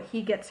not like what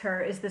he gets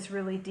her is this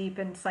really deep,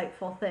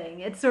 insightful thing.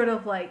 It's sort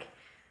of like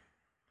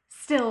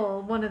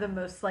still one of the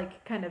most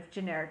like kind of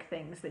generic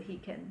things that he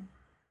can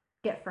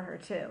get for her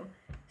too.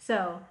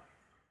 So,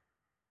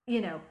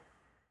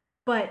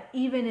 but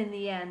even in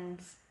the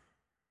end,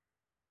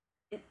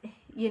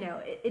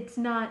 it's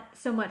not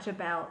so much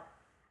about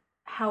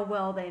how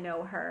well they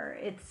know her.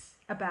 It's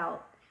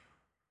about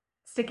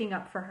sticking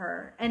up for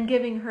her and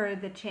giving her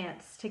the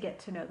chance to get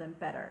to know them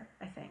better,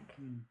 I think.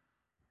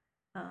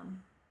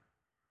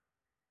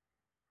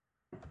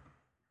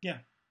 Yeah.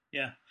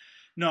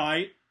 No,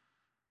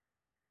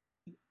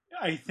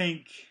 I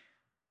think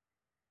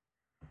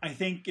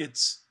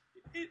it's,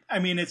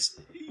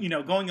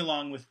 going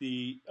along with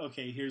the,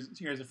 okay,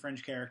 here's a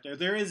French character.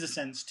 There is a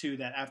sense too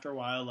that after a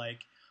while,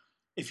 like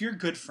if you're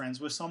good friends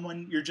with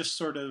someone, you're just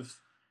sort of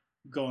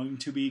going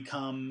to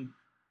become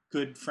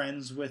good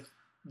friends with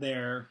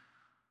their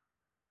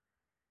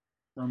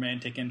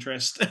romantic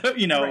interest,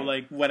 right.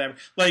 Like whatever,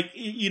 like,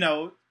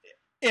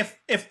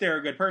 if they're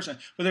a good person.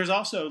 But there's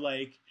also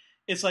like,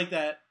 it's like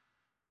that,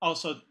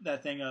 also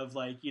that thing of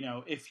like,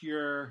 if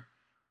your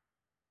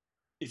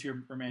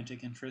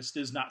romantic interest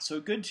is not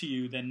so good to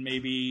you, then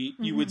maybe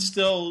you would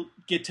still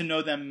get to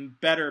know them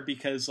better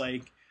because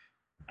like,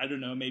 I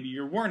don't know, maybe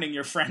you're warning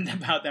your friend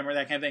about them or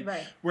that kind of thing.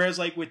 Right. Whereas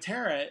like with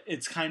Tara,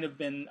 it's kind of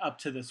been up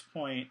to this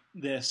point,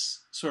 this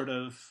sort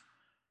of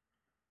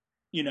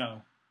you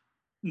know,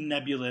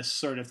 nebulous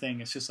sort of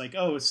thing. It's just like,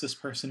 oh, it's this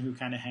person who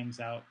kind of hangs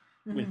out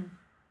with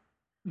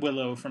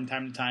Willow from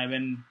time to time,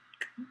 and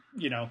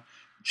you know,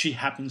 she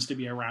happens to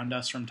be around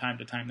us from time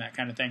to time, that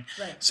kind of thing.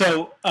 Right.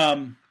 So,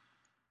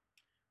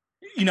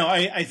 you know,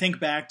 I think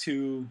back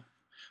to,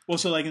 well,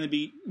 so like in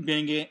the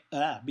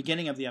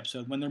beginning of the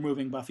episode when they're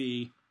moving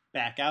Buffy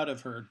back out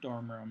of her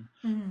dorm room,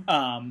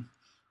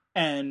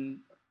 and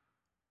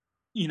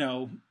you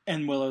know,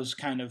 and Willow's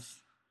kind of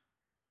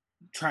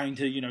trying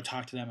to, you know,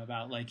 talk to them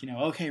about like, you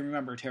know, okay,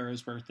 remember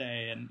Tara's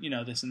birthday and, you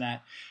know, this and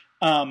that.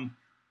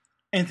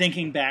 And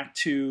thinking back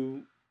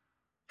to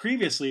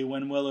previously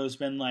when Willow's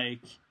been like,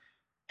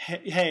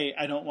 hey,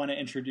 I don't want to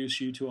introduce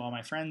you to all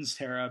my friends,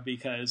 Tara,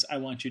 because I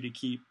want to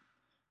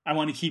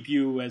keep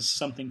you as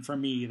something for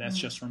me that's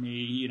just for me,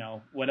 you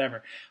know,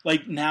 whatever.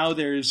 Like now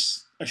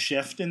there's a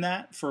shift in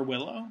that for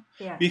Willow.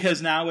 Yeah.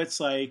 Because now it's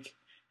like,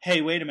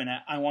 hey, wait a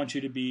minute, I want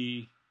you to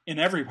be in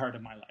every part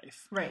of my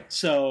life. Right.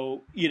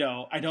 So, you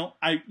know, I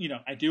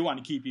do want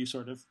to keep you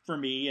sort of for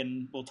me,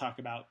 and we'll talk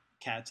about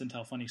cats and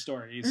tell funny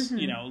stories,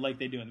 you know, like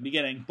they do in the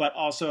beginning, but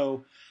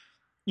also,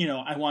 you know,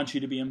 I want you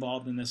to be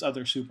involved in this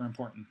other super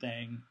important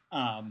thing,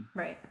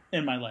 right,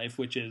 in my life,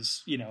 which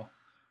is, you know,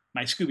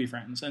 my Scooby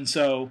friends. And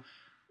so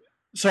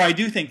I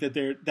do think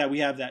that we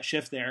have that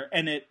shift there,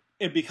 and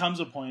it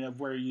becomes a point of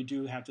where you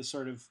do have to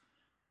sort of,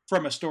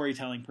 from a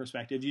storytelling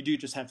perspective, you do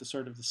just have to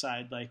sort of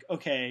decide like,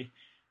 okay,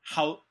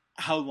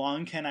 how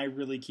long can I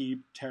really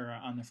keep Tara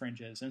on the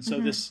fringes? And so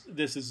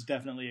this is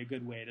definitely a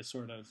good way to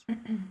sort of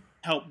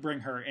help bring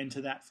her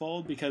into that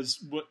fold,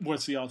 because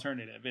what's the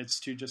alternative? It's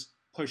to just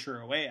push her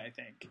away, I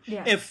think.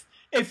 Yeah.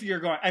 If you're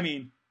going, I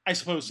mean, I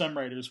suppose some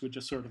writers would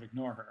just sort of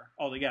ignore her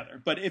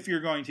altogether. But if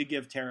you're going to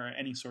give Tara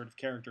any sort of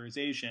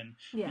characterization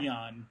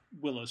beyond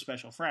Willow's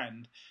special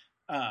friend,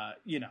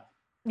 you know,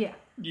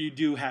 you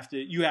do have to,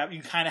 you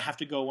kind of have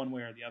to go one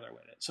way or the other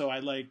with it. So I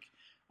like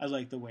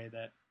the way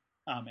that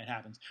it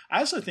happens. I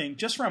also think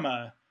just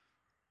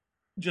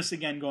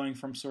again, going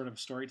from sort of a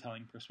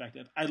storytelling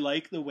perspective, I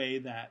like the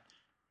way,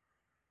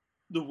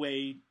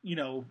 you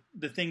know,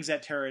 the things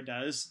that Tara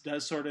does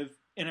sort of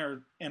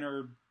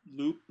interloop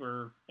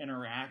or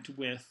interact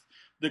with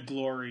the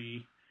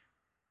Glory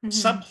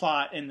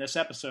subplot in this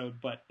episode,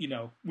 but you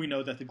know, we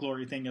know that the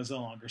Glory thing is no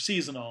longer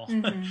seasonal,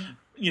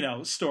 you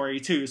know, story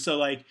too. So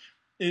like,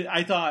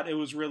 I thought it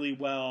was really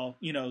well,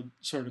 you know,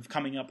 sort of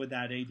coming up with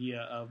that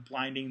idea of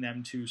blinding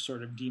them to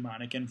sort of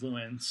demonic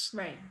influence,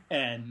 right,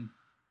 and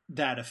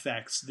that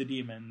affects the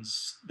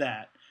demons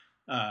that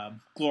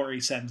Glory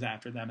sends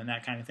after them and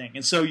that kind of thing.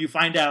 And so you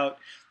find out,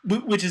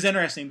 which is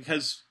interesting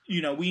because,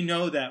 you know, we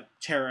know that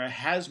Tara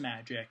has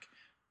magic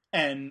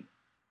and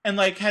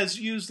like has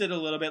used it a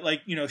little bit,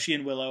 like, you know, she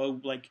and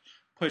Willow like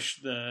push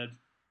the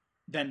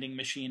vending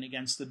machine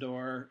against the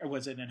door, or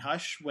was it in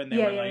Hush when they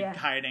were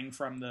hiding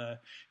from the,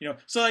 you know,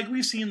 so like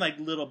we've seen like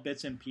little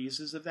bits and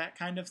pieces of that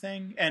kind of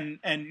thing, and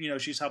you know,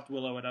 she's helped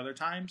Willow at other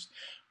times,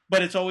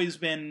 but it's always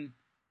been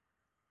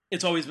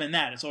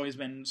that it's always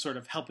been sort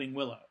of helping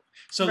Willow.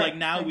 So like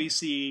now we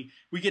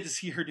get to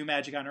see her do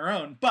magic on her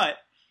own, but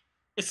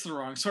it's the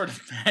wrong sort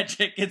of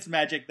magic. It's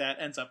magic that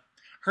ends up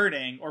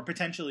hurting or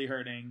potentially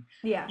hurting,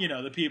 you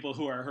know, the people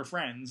who are her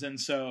friends. And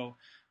so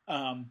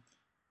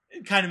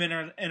kind of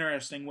an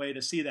interesting way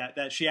to see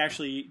that she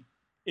actually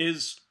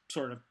is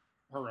sort of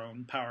her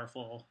own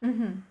powerful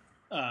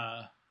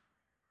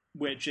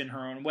witch in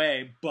her own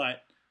way.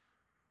 But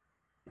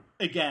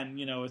again,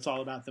 you know, it's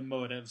all about the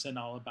motives and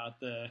all about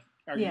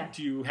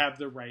do you have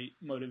the right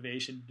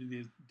motivation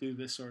to do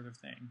this sort of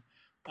thing?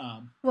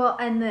 Well,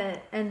 and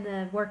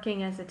the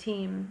working as a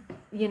team,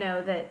 you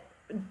know, that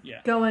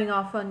going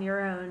off on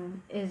your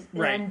own is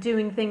and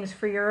doing things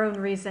for your own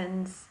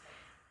reasons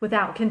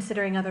without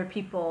considering other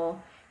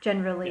people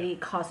generally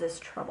causes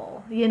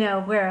trouble, you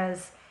know,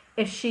 whereas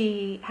if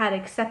she had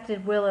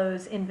accepted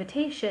Willow's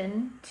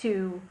invitation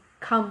to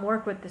come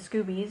work with the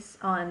Scoobies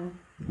on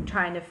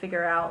trying to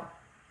figure out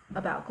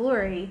about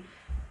Glory,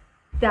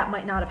 that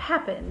might not have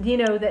happened, you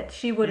know, that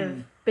she would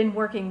have been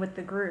working with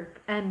the group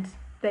and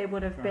they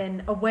would have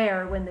been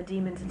aware when the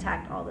demons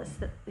attacked all this,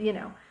 you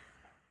know.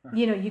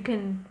 You know, you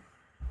can,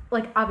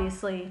 like,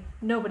 obviously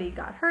nobody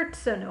got hurt,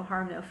 so no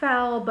harm, no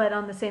foul, but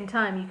on the same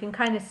time, you can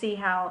kind of see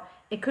how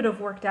it could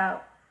have worked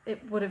out.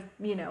 It would have,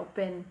 you know,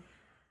 been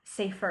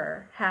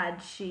safer had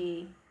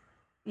she,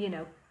 you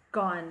know,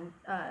 gone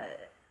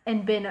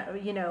and been,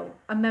 you know,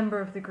 a member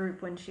of the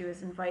group when she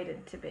was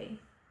invited to be.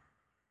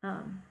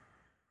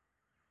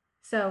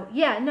 So,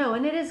 yeah, no,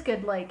 and it is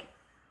good, like,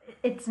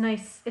 it's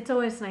nice, it's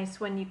always nice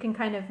when you can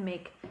kind of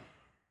make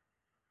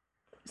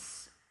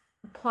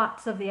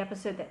plots of the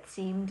episode that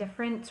seem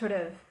different sort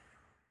of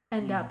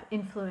end up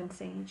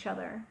influencing each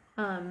other.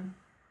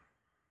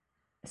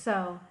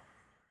 So,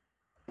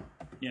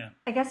 yeah,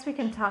 I guess we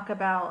can talk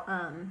about,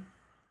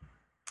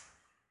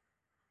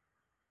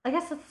 I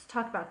guess let's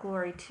talk about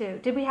Glory too.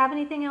 Did we have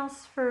anything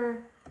else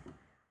for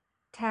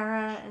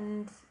Tara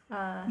and...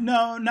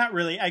 No, not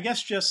really. I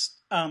guess just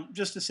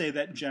to say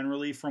that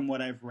generally from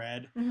what I've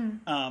read,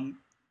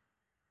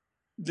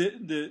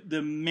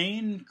 the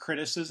main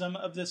criticism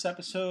of this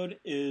episode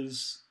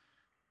is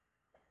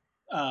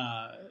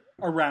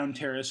around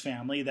Tara's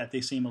family, that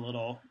they seem a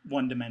little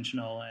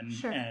one-dimensional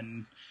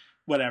and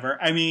whatever.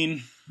 I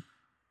mean,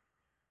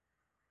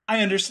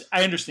 I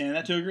understand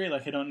that to a degree.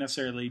 Like, I don't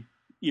necessarily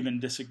even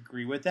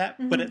disagree with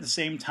that, but at the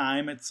same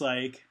time, it's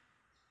like,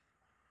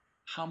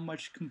 how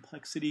much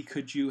complexity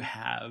could you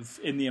have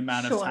in the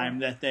amount of time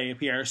that they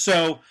appear?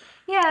 So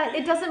yeah,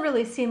 it doesn't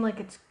really seem like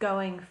it's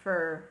going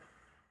for,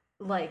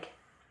 like,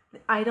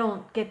 I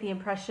don't get the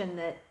impression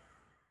that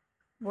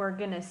we're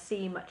gonna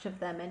see much of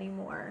them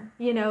anymore.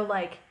 You know,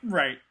 like,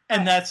 right,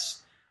 and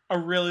that's a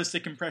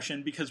realistic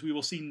impression because we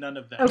will see none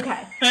of them.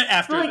 Okay.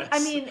 After like, this,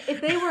 I mean, if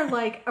they were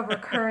like a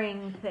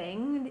recurring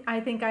thing, I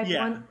think I'd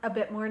want a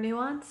bit more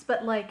nuance.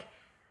 But like,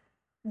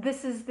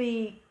 this is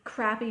the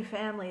crappy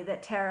family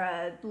that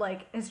Tara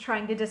like is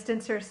trying to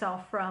distance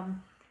herself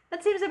from.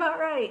 That seems about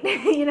right,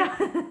 you know.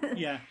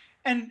 Yeah,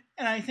 and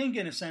I think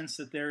in a sense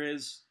that there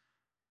is,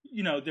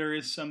 there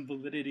is some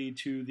validity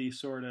to the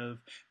sort of,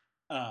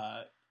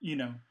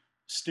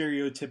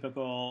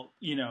 stereotypical,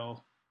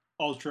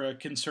 ultra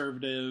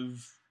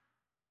conservative,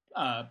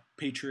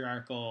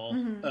 patriarchal,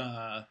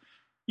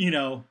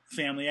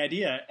 family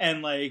idea,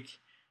 and like,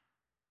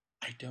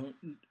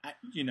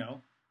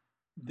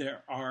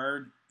 there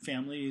are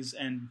families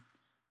and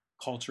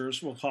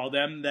cultures, we'll call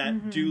them,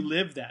 that do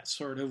live that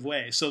sort of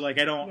way. So like,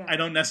 I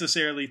don't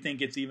necessarily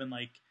think it's even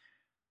like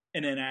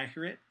an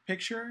inaccurate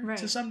picture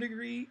to some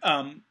degree.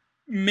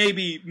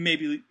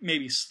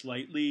 Maybe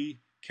slightly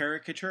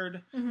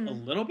caricatured a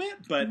little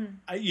bit, but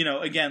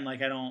again,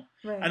 like, I don't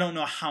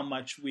know how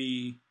much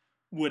we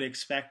would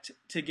expect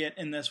to get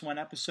in this one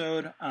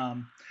episode.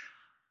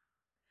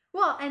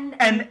 Well,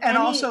 and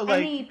also,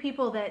 like, any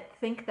people that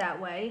think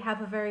that way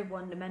have a very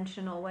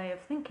one-dimensional way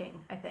of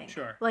thinking, I think.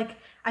 Sure. Like,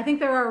 I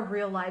think there are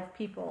real live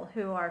people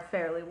who are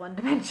fairly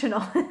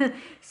one-dimensional.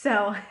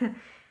 So,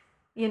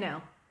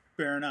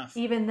 fair enough.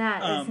 Even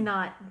that is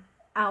not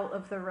out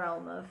of the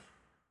realm of,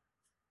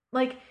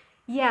 like,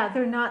 yeah,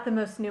 they're not the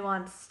most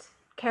nuanced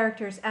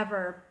characters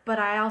ever, but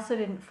I also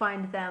didn't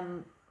find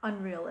them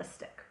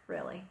unrealistic,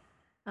 really.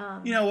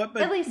 But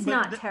at least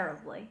not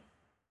terribly.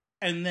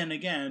 And then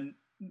again,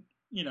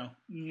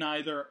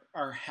 neither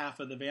are half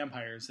of the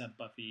vampires that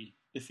Buffy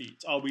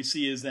defeats. All we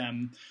see is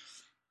them,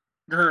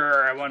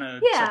 I want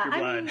to suck your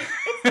blood. I mean,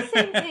 it's the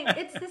same thing.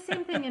 It's the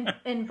same thing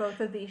in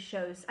both of these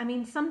shows. I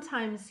mean,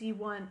 sometimes you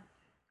want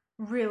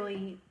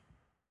really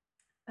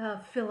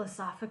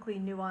philosophically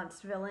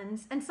nuanced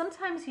villains, and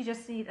sometimes you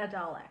just need a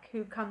Dalek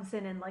who comes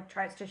in and like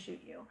tries to shoot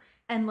you.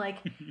 And like,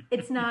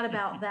 it's not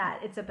about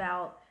that. It's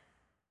about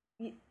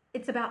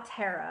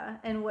Tara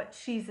and what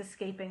she's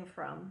escaping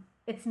from.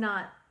 It's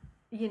not,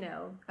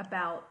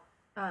 about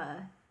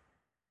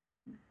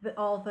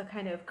all the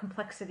kind of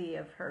complexity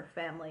of her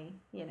family,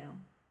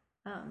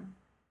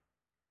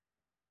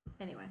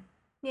 Anyway,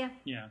 yeah.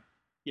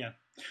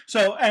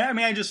 So I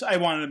mean, I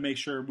wanted to make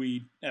sure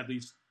we at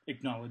least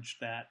acknowledge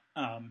that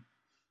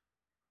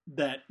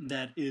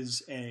that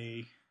is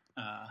a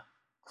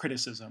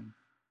criticism,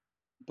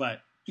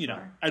 but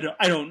I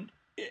don't.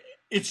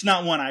 It's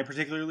not one I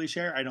particularly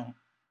share. I don't.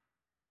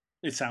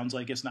 It sounds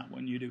like it's not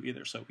one you do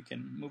either, so we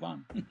can move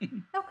on.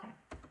 Okay.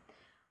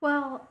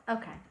 Well,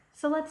 okay.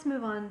 So let's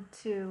move on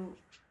to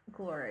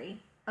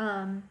Glory.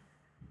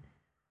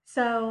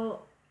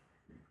 So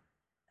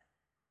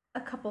a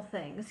couple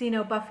things.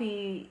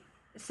 Buffy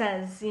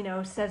says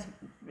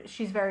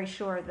she's very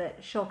sure that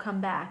she'll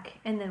come back,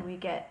 and then we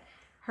get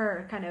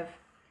her kind of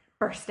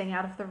bursting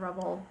out of the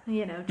rubble,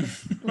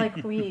 just like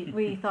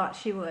we thought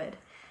she would.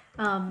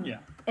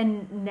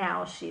 And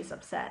now she's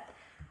upset.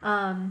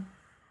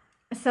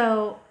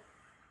 So,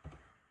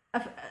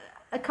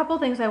 a couple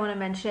things I want to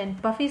mention.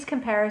 Buffy's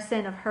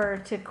comparison of her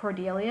to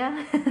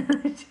Cordelia,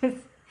 which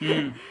is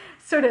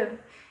sort of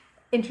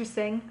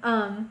interesting.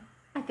 I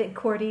think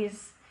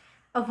Cordy's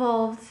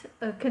evolved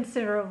a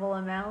considerable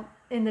amount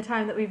in the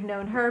time that we've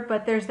known her,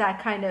 but there's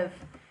that kind of,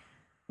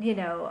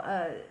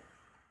 I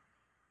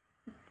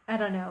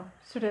don't know,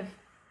 sort of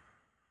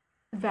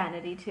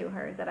vanity to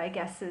her that I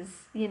guess is,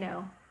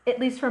 at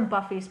least from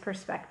Buffy's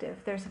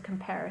perspective, there's a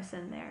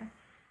comparison there.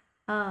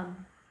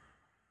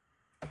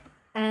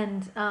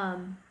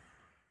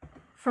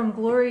 From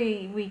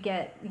Glory, we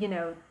get,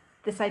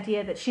 this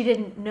idea that she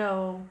didn't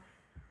know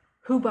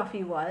who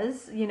Buffy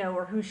was,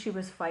 or who she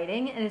was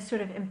fighting, and is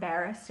sort of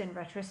embarrassed in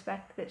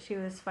retrospect that she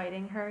was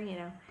fighting her,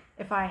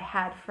 if I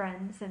had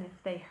friends and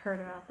if they heard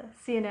about this,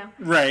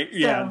 Right,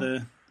 yeah.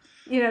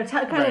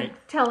 Kind of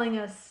telling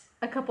us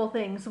a couple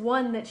things.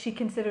 One, that she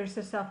considers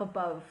herself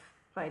above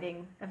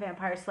fighting a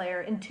vampire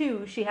slayer, and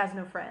two, she has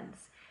no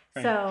friends.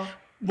 Right. So...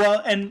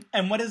 Well, and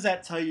what does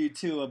that tell you,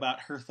 too,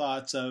 about her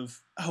thoughts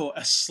of,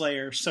 a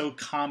slayer, so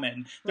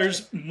common?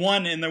 There's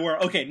one in the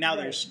world. Okay, now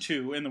there's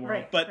two in the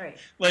world. But,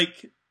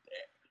 like,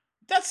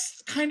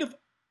 that's kind of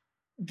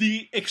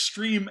the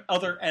extreme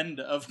other end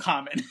of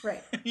common.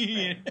 Right.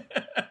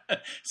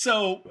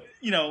 So,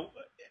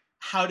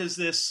 how does,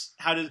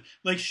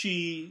 like,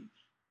 she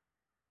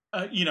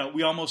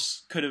we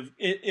almost could have,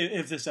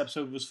 if this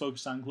episode was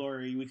focused on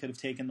Glory, we could have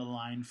taken the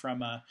line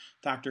from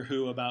Doctor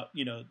Who about,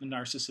 the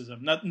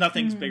narcissism.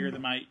 Nothing's bigger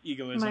than my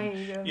egoism. My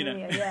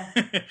egomania, yeah.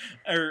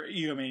 Or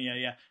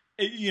egomania,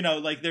 yeah.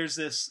 Like there's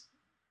this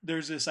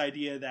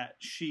idea that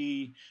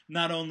she,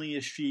 not only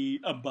is she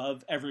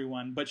above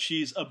everyone, but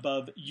she's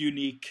above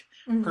unique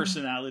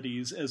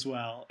personalities as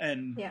well.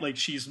 And like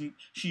she's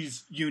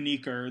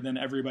uniquer than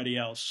everybody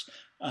else.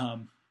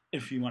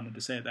 If you wanted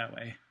to say it that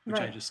way, which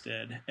I just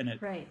did, and it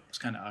was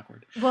kind of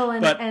awkward. Well,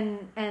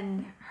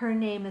 and her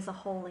name is a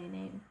holy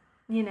name.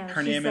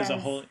 Her name is a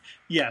holy.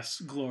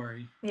 Yes,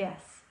 Glory.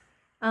 Yes,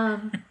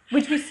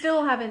 which we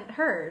still haven't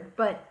heard,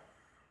 but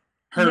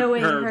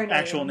knowing her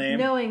actual name,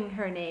 knowing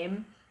her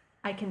name,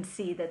 I can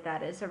see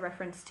that is a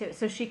reference to it.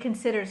 So she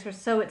considers her.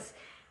 So it's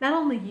not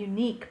only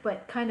unique,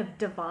 but kind of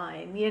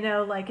divine.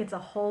 Like it's a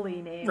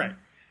holy name, right?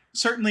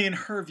 Certainly in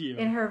her view.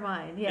 In her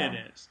mind, yeah. It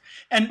is.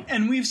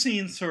 And we've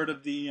seen sort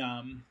of the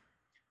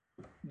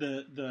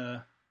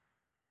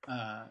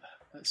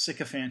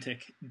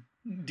sycophantic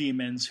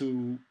demons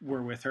who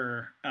were with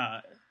her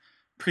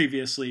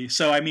previously.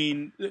 So, I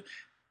mean,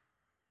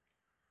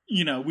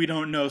 we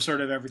don't know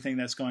sort of everything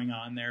that's going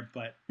on there,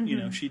 but,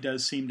 she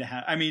does seem to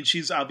have... I mean,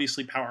 she's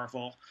obviously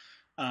powerful.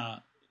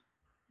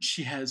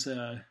 She has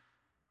a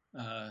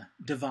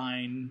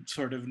divine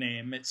sort of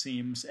name, it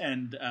seems,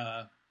 and...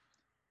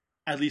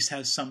 at least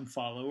has some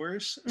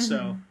followers.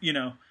 So,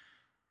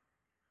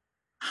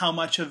 how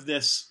much of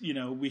this,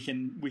 we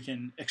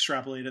can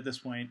extrapolate at this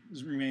point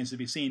remains to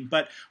be seen.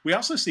 But we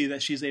also see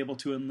that she's able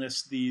to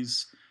enlist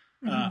these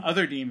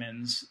other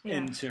demons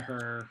into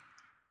her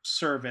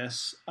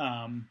service.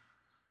 And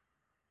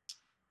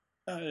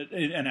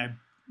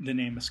the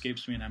name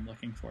escapes me and I'm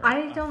looking for it.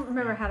 I don't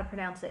remember how to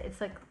pronounce it. It's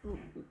like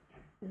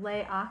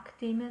Leak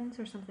demons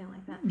or something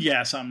like that.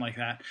 Yeah, something like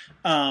that.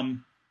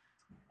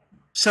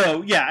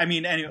 So yeah, I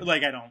mean,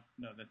 like I don't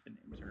know that the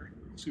names are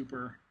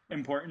super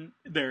important.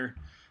 They're,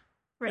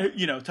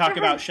 talk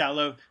about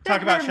shallow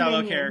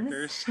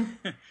characters.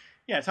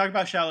 Yeah, talk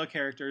about shallow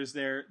characters.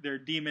 They're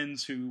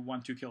demons who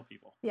want to kill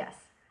people. Yes.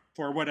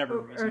 For whatever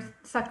reason. Or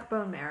suck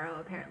bone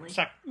marrow, apparently.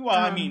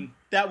 I mean,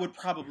 that would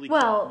probably.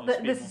 Well,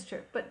 this is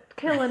true, but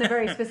kill in a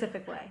very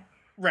specific way.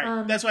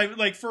 Right. That's why,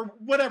 like, for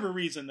whatever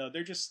reason, though,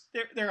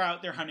 they're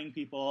out there hunting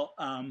people.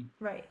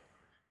 Right.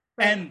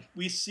 And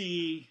we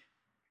see.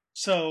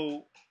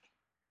 So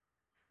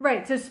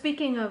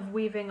speaking of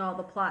weaving all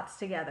the plots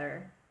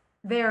together,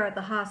 they're at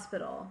the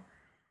hospital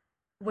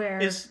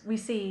where we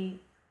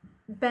see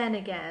Ben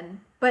again,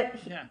 but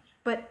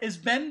is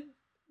Ben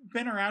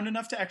been around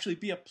enough to actually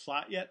be a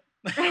plot yet?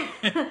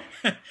 The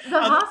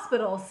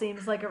hospital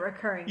seems like a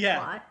recurring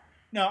plot.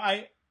 No,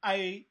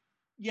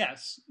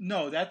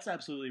 no, that's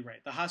absolutely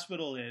right. The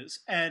hospital is,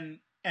 and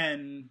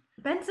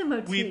Ben's a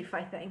motif,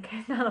 I think,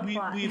 not a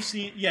plot. We've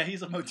seen,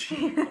 he's a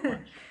motif.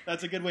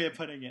 That's a good way of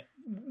putting it.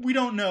 We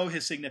don't know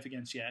his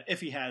significance yet,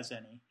 if he has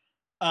any,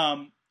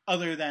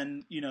 other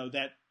than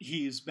that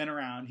he's been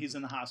around. He's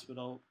in the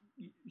hospital.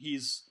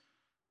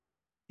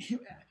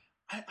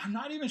 I'm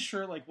not even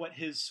sure like what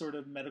his sort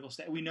of medical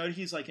status. We know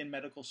he's like in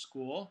medical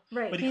school,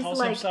 right? But he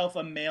calls himself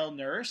a male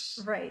nurse,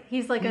 right?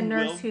 He's like a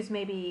nurse who's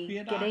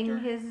maybe getting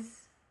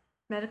his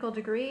medical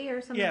degree or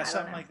something. Yeah,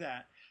 something like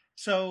that.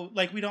 So,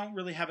 like, we don't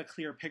really have a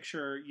clear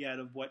picture yet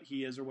of what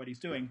he is or what he's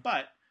doing,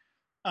 but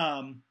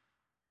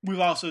we've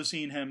also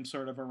seen him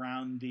sort of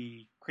around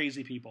the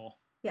crazy people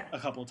a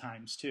couple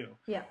times, too.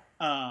 Yeah.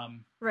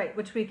 Right,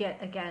 which we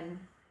get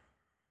again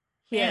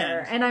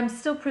here. And I'm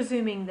still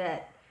presuming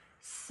that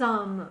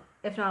some,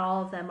 if not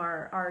all of them,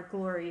 are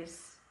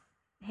Glory's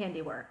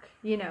handiwork,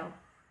 just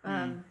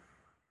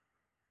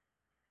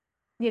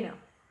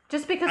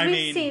because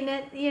we've seen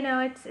it,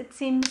 it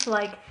seems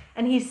like,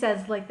 and he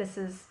says, like, this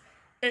is...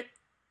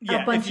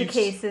 a bunch of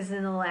cases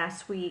in the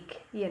last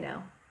week,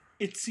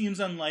 It seems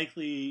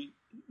unlikely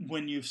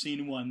when you've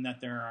seen one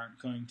that there aren't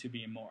going to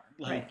be more.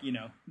 Like,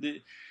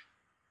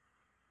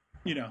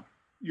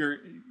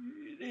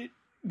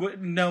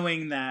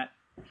 knowing that.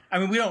 I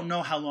mean, we don't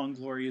know how long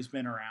Glory has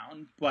been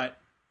around, but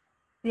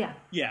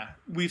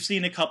we've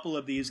seen a couple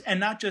of these, and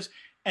not just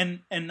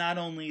and not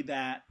only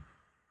that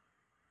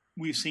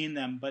we've seen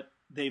them, but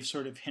they've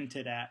sort of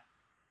hinted at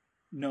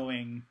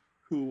knowing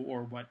who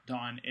or what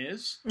Dawn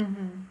is.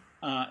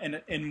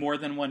 In more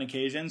than one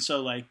occasion.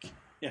 So, like,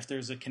 if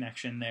there's a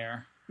connection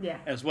there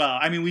as well.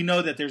 I mean, we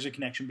know that there's a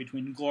connection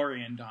between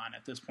Glory and Dawn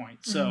at this point.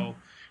 So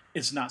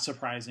it's not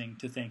surprising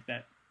to think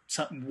that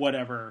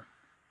whatever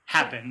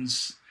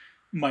happens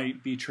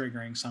might be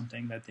triggering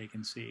something that they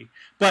can see.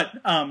 But,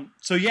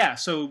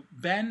 so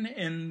Ben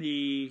in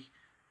the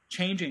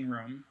changing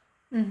room,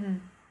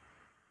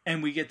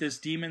 and we get this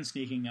demon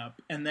sneaking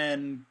up, and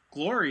then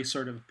Glory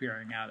sort of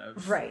appearing out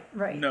of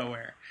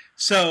nowhere.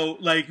 So,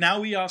 like,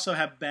 now we also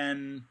have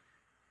Ben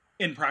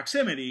in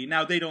proximity.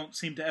 Now, they don't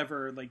seem to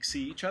ever, like,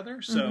 see each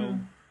other, so,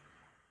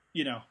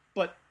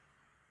 but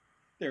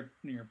they're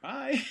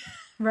nearby.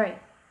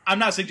 Right. I'm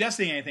not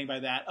suggesting anything by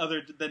that,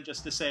 other than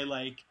just to say,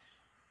 like,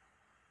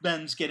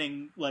 Ben's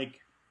getting, like,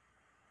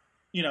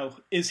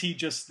 is he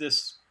just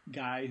this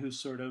guy who's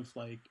sort of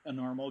like a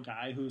normal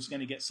guy who's going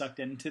to get sucked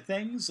into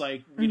things.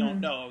 Like we don't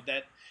know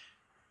that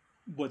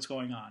what's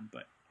going on,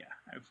 but yeah,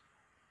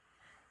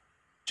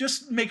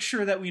 just make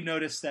sure that we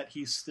notice that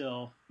he's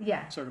still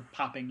sort of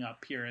popping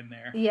up here and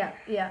there. Yeah,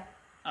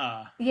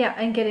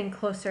 and getting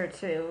closer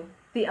to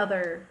the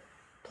other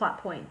plot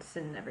points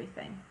and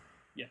everything.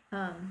 Yeah.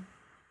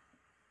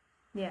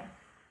 Yeah.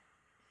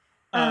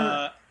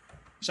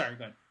 Sorry,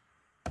 go ahead.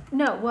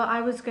 No, well,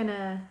 I was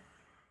gonna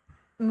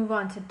move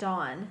on to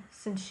Dawn,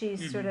 since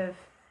she's sort of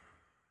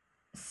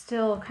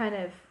still kind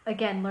of,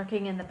 again,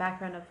 lurking in the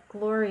background of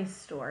Glory's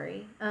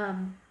story.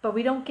 But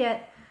we don't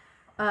get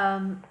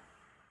a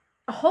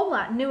whole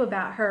lot new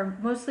about her.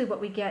 Mostly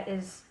what we get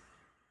is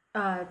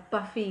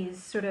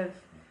Buffy's sort of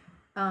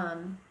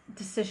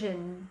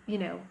decision,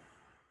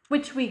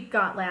 which we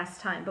got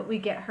last time, but we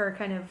get her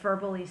kind of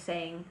verbally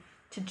saying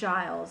to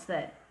Giles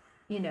that,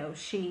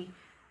 she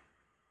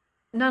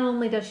not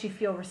only does she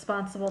feel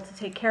responsible to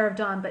take care of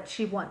Dawn, but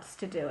she wants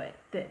to do it.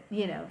 That,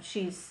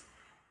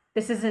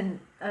 this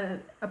isn't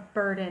a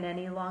burden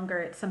any longer.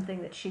 It's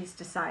something that she's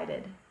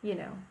decided,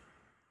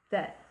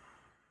 that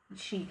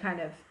she kind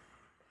of,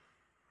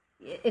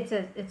 it's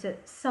a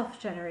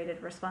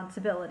self-generated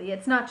responsibility.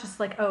 It's not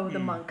just like, oh, the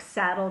monk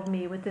saddled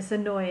me with this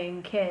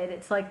annoying kid.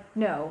 It's like,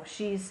 no,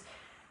 she's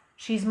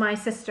my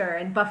sister,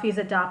 and Buffy's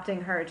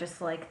adopting her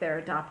just like they're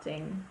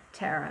adopting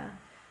Tara.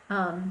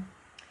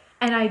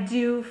 And I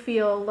do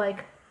feel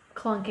like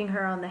clunking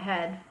her on the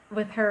head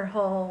with her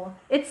whole,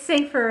 it's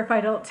safer if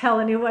I don't tell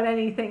anyone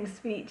anything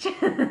speech.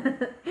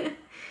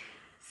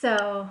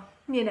 So,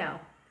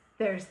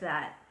 there's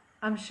that.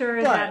 I'm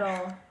sure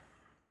that'll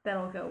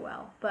go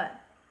well. But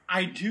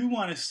I do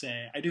want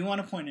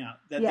to point out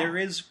that there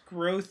is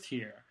growth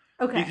here.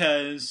 Okay.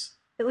 Because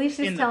at least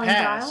she's telling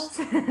Giles.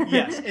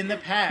 Yes, in the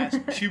past,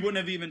 she wouldn't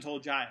have even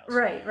told Giles.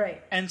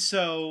 Right. And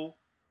so,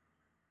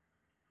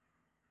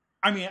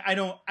 I mean, I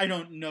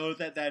don't know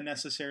that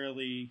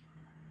necessarily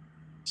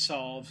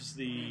solves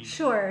the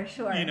sure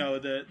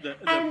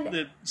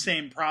the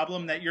same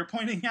problem that you're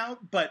pointing out,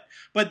 but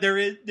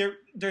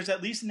there's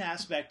at least an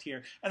aspect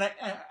here, and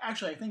I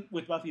think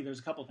with Buffy there's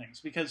a couple things,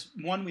 because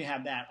one, we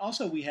have that,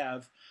 also we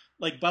have,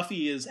 like,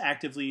 Buffy is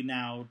actively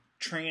now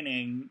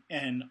training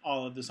and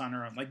all of this on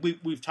her own. Like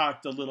we've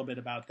talked a little bit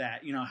about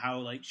that, how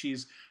like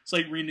it's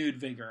like renewed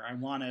vigor. I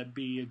want to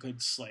be a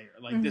good Slayer.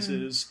 Like this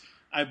is,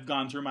 I've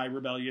gone through my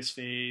rebellious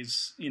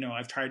phase.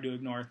 I've tried to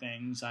ignore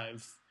things.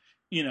 I've,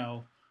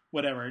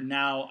 whatever.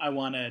 Now I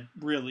want to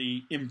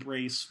really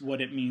embrace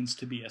what it means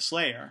to be a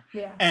Slayer.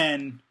 Yeah.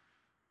 And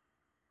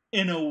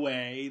in a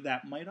way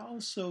that might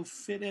also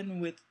fit in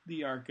with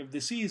the arc of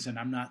the season.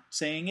 I'm not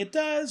saying it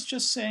does,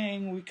 just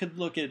saying we could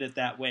look at it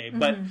that way.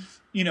 But,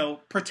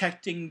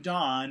 protecting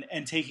Dawn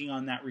and taking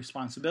on that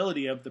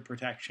responsibility of the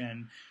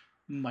protection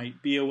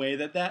might be a way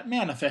that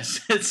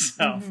manifests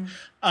itself.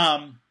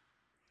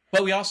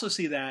 But we also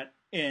see that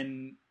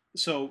in,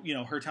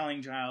 her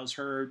telling Giles,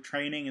 her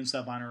training and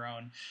stuff on her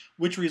own,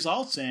 which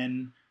results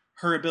in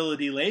her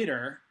ability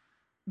later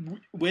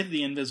with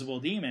the invisible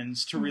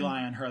demons to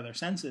rely on her other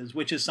senses,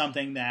 which is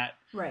something that,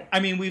 I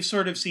mean, we've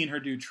sort of seen her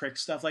do trick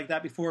stuff like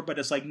that before, but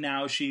it's like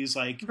now she's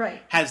like,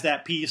 has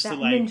that piece that to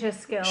like ninja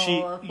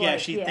skill.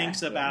 She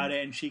thinks about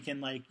it, and she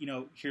can like,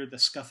 hear the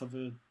scuff of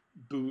a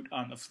boot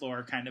on the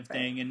floor kind of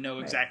thing, and know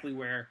exactly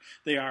where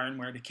they are and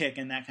where to kick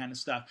and that kind of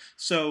stuff.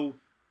 So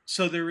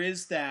there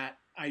is that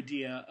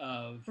idea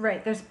of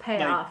there's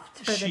payoff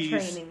for the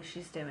training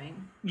she's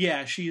doing.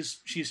 Yeah, she's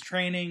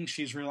training,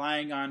 she's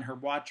relying on her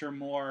watcher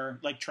more,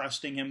 like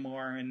trusting him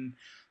more, and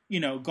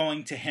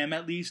going to him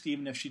at least,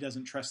 even if she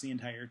doesn't trust the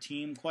entire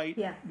team quite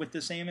with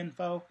the same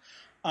info.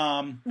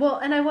 Well,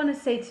 and I want to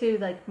say too,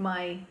 like,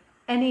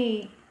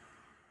 any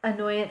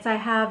annoyance I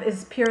have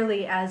is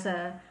purely as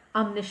a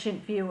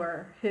omniscient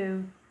viewer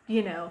who,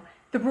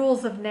 the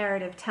rules of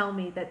narrative tell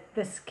me that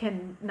this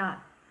can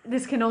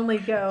only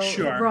go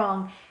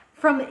wrong.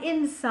 From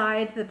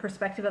inside the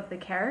perspective of the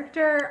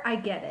character, I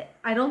get it.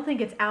 I don't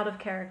think it's out of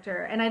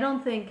character, and I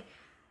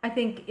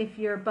think if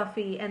you're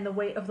Buffy and the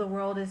weight of the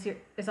world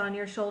is on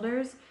your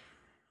shoulders,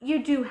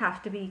 you do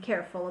have to be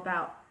careful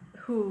about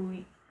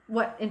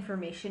what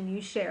information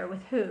you share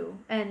with who.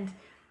 And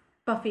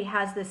Buffy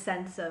has this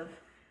sense of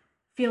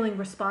feeling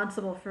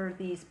responsible for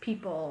these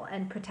people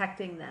and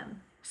protecting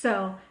them.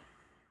 So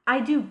I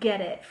do get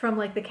it from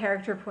like the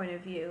character point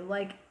of view.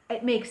 Like,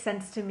 it makes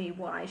sense to me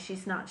why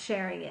she's not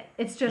sharing it.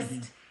 It's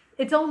just,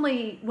 it's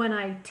only when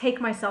I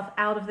take myself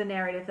out of the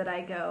narrative that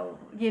I go,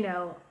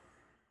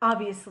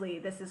 obviously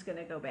this is going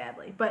to go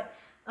badly. But,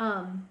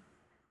 I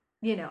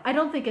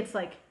don't think it's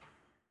like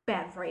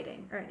bad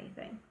writing or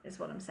anything, is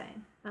what I'm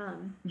saying.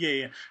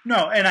 Yeah.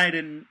 No, and I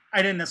didn't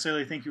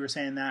necessarily think you were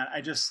saying that. I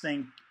just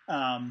think,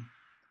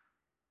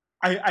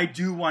 I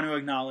do want to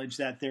acknowledge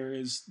that there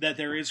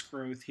is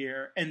growth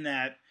here, and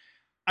that,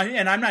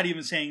 and I'm not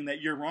even saying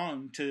that you're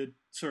wrong to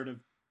sort of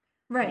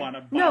want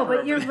to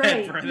but you're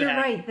right. You're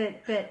right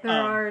that there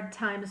are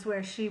times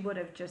where she would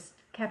have just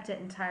kept it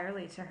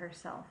entirely to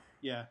herself.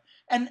 Yeah,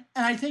 and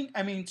I think,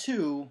 I mean,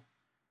 too,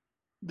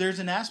 there's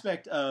an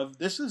aspect of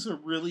this is a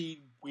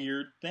really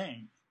weird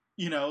thing.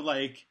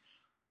 Like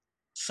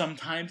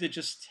sometimes it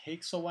just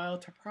takes a while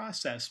to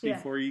process Yeah.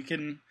 before you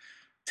can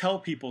tell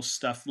people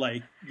stuff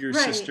like your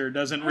Right. sister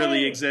doesn't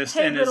really Hey, exist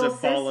hey, and is a little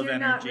ball sis, of you're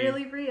not energy.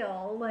 really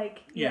real.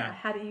 Like, yeah, Yeah,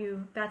 how do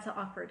you, that's an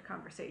awkward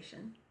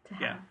conversation to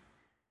yeah. have.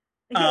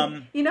 Again,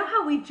 Um, you know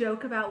how we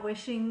joke about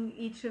wishing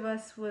each of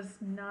us was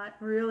not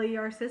really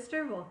our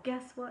sister? Well,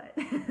 guess what?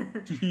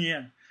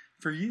 yeah.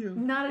 For you,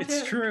 Not a it's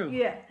joke. true.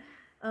 Yeah.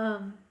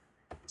 Um,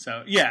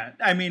 So yeah,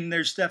 I mean,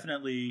 there's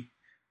definitely.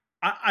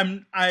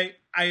 I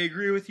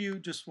agree with you.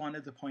 Just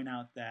wanted to point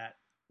out that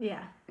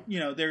yeah.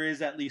 there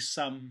is at least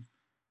some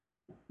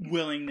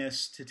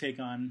willingness to take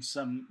on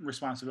some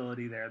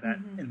responsibility there that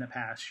Mm-hmm. in the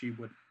past she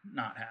would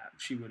not have.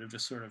 She would have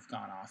just sort of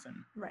gone off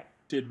and Right.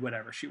 did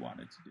whatever she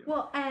wanted to do.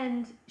 Well,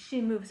 and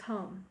she moves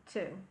home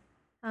too.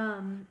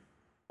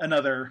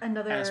 Another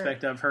Another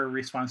aspect of her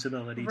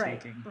responsibility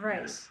right, taking.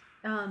 right. Yes.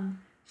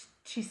 Um,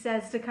 she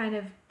says to kind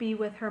of be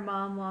with her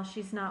mom while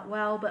she's not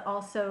well, but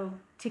also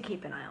to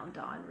keep an eye on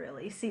Dawn.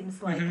 Really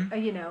seems like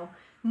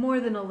more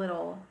than a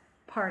little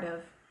part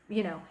of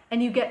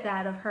and you get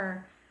that of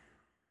her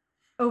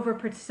over.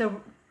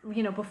 So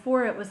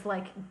before it was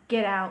like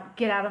get out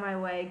of my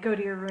way, go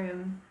to your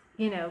room,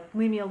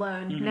 leave me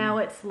alone. Mm-hmm. Now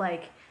it's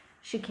like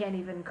she can't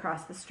even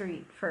cross the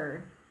street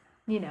for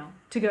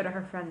to go to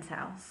her friend's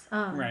house.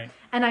 Right.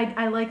 And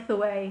I like the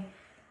way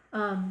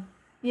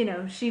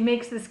she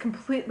makes this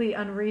completely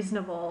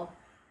unreasonable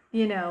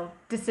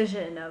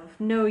decision of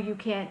no, you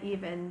can't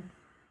even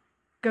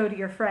go to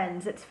your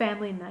friends, it's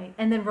family night,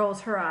 and then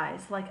rolls her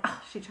eyes like,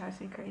 oh, she drives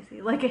me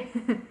crazy, like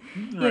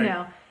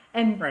Right.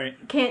 and Right.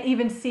 can't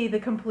even see the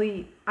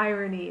complete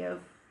irony of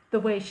the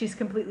way she's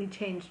completely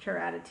changed her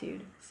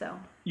attitude. So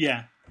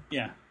Yeah.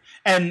 Yeah.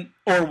 And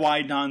or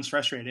why Dawn's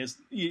frustrated is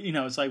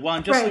it's like, well,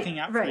 I'm just Right, looking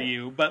out for right.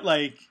 you, but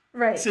like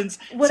right, since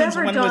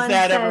whatever when Dawn was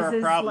that says ever a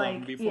is problem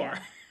like before? yeah,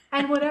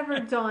 and whatever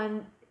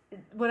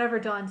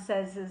Dawn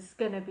says is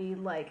gonna be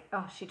like,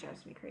 oh, she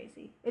drives me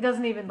crazy. It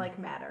doesn't even like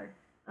matter.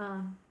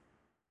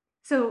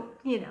 So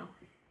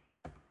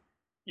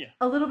Yeah.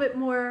 a little bit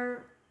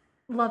more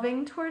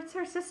loving towards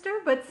her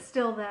sister, but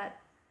still that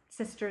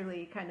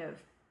sisterly kind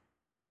of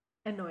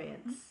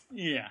annoyance.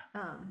 Yeah.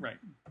 Right.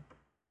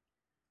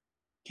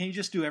 Can you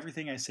just do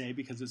everything I say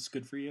because it's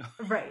good for you?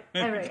 Right,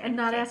 right, and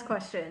not ask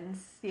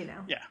questions.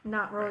 Yeah.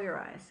 Not roll your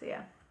eyes.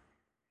 Yeah.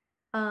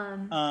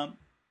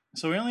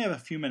 So we only have a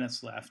few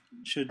minutes left.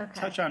 Should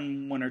touch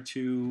on one or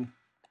two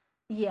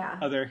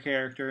other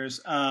characters.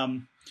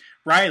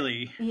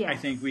 Riley, yes. I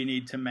think we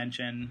need to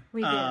mention.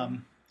 We do.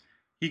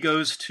 He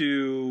goes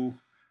to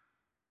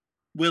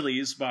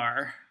Willie's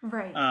bar.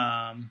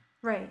 Right.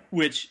 Right.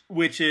 Which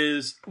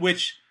is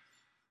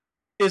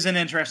an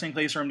interesting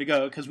place for him to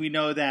go because we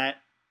know that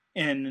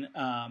in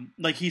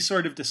like he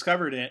sort of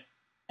discovered it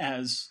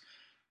as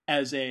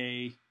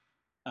a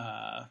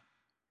not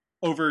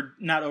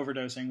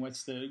overdosing.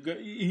 What's the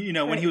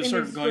when he was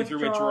sort of going through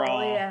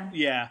withdrawal?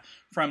 Yeah,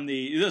 from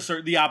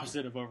the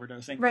opposite of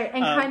overdosing. Right,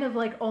 and kind of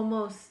like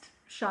almost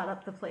shot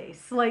up the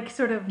place, like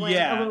sort of went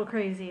a little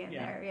crazy in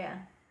there. Yeah.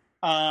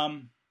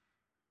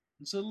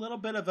 It's a little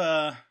bit of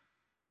a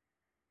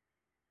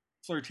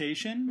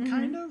flirtation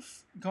kind of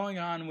going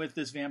on with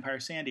this vampire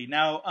Sandy.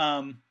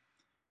 Now,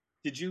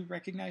 did you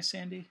recognize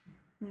Sandy?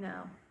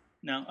 No.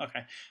 No?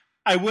 Okay.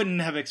 I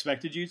wouldn't have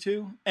expected you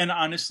to. And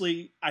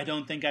honestly, I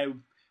don't think I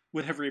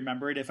would have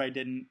remembered if I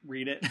didn't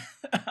read it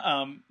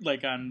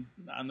like on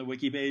the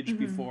wiki page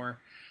before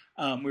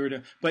we were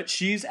doing. But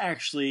she's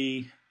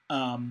actually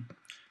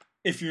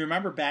if you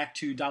remember back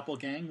to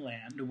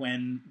Doppelgangland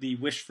when the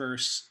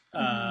Wishverse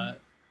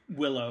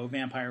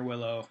Vampire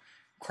Willow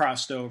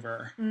crossed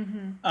over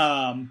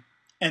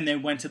and they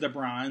went to the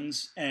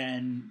Bronze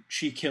and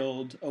she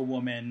killed a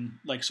woman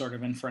like sort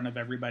of in front of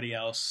everybody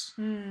else,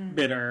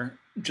 bitter,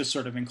 just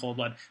sort of in cold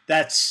blood.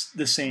 That's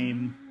the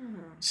same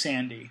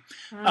Sandy.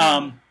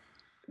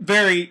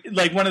 Very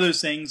like one of those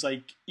things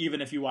like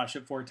even if you watch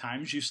it 4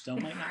 times you still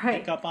might not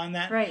pick up on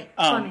that. Right.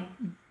 Funny.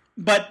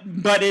 But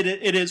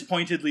it is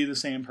pointedly the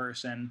same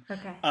person.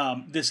 Okay.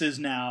 This is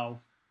now,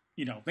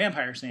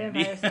 Vampire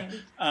Sandy. Vampire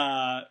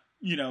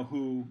Sandy.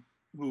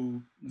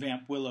 Who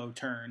Vamp Willow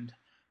turned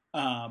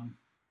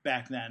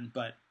back then.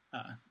 But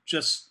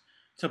just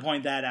to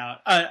point that out,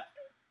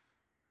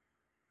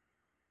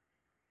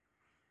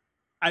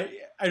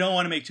 I don't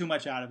want to make too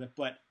much out of it,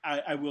 but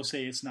I will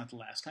say it's not the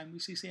last time we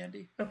see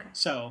Sandy. Okay.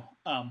 So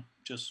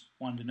just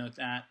wanted to note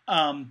that.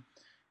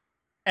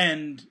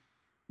 And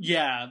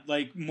yeah,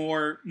 like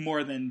more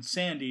than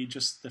Sandy,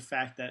 just the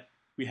fact that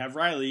we have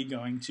Riley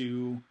going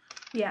to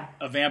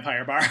a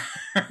vampire bar.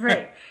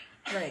 Right.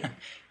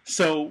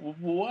 So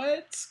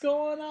what's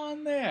going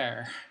on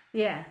there?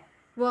 Yeah.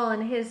 Well,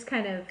 and his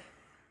kind of,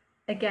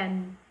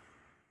 again,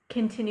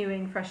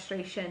 continuing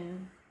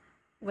frustration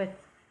with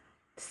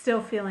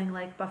still feeling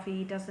like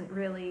Buffy doesn't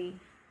really,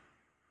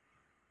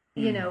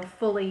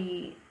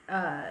 fully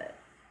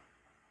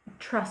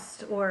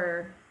trust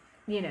or,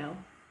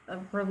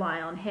 rely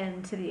on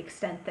him to the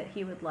extent that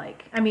he would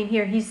like. I mean,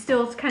 here he's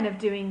still kind of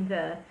doing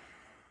the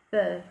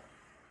the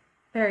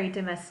very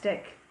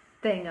domestic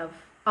thing of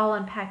I'll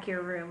unpack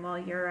your room while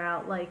you're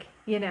out, like,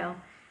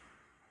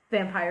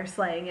 vampire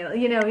slaying.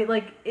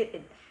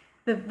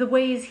 The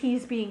ways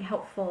he's being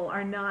helpful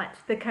are not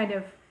the kind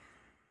of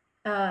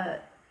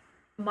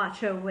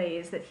macho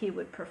ways that he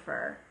would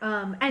prefer.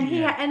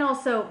 And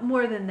also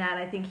more than that,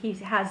 I think he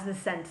has the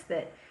sense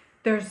that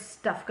there's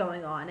stuff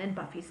going on and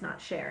Buffy's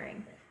not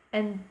sharing,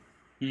 and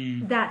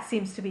that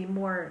seems to be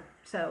more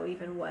so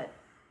even what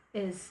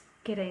is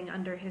getting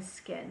under his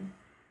skin.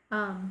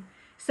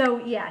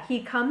 So yeah,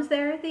 he comes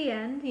there at the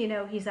end.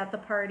 He's at the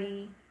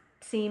party.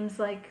 Seems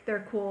like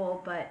they're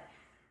cool, but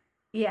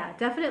yeah,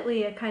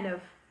 definitely a kind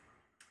of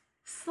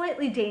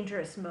slightly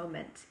dangerous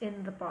moment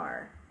in the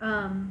bar.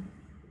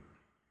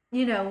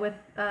 With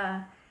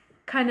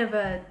kind of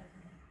a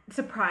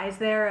surprise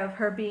there of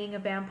her being a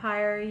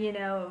vampire,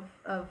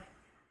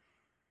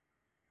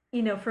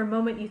 for a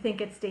moment you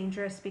think it's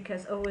dangerous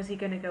because, oh, is he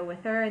going to go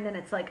with her? And then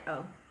it's like,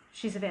 oh,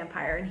 she's a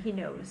vampire and he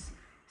knows.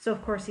 So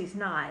of course he's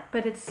not.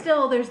 But it's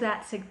still, there's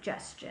that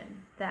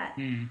suggestion that,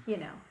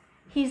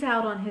 he's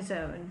out on his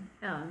own,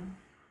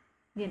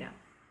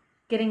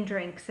 getting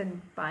drinks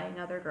and buying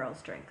other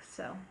girls drinks.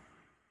 So,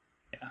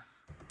 yeah.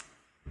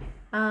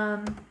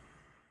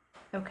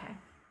 Okay.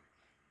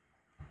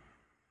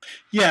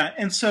 Yeah,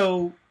 and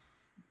so,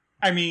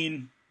 I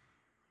mean,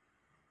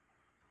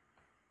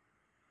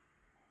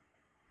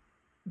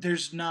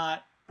 there's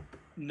not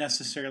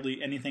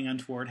necessarily anything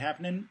untoward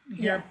happening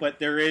here, but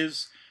there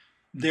is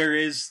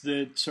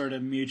the sort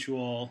of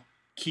mutual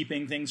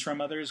keeping things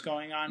from others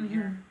going on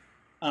here.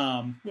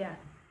 Yeah.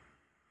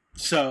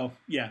 So,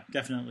 yeah,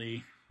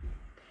 definitely.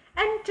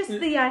 And just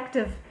the act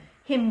of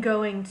him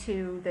going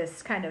to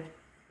this kind of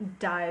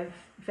dive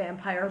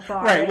vampire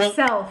bar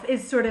itself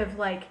is sort of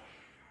like,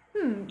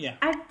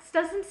 it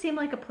doesn't seem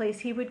like a place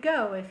he would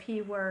go if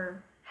he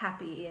were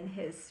happy in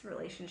his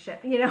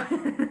relationship,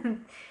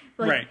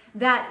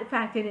 That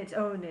fact in its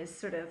own is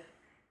sort of,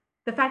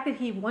 the fact that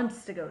he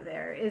wants to go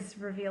there is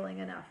revealing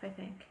enough, I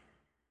think.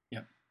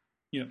 Yep.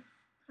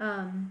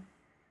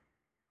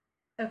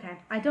 Okay,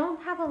 I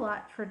don't have a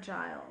lot for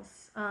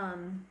Giles,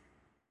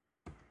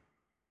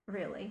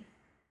 really.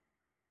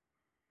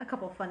 A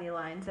couple funny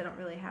lines. I don't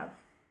really have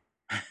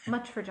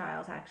much for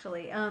Giles,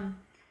 actually.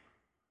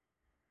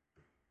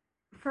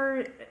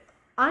 For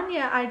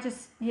Anya, I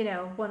just,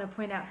 want to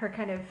point out her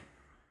kind of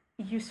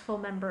useful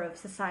member of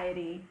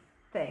society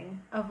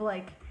thing of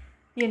like,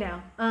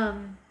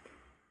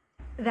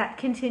 that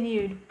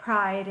continued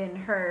pride in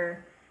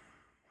her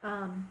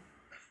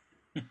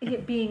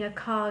it being a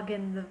cog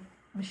in the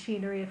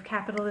machinery of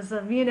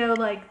capitalism,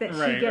 that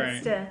she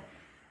gets to,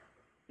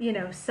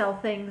 sell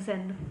things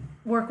and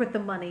work with the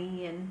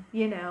money and,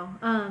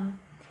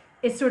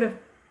 is sort of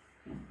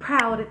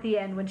proud at the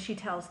end when she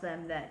tells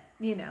them that,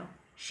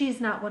 she's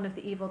not one of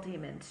the evil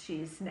demons.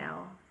 She's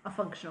now a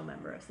functional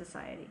member of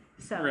society.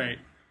 So, right.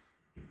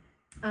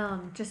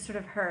 Just sort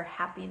of her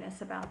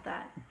happiness about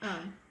that.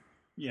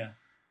 Yeah.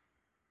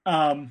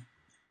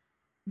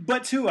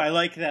 But too, I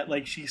like that,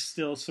 like, she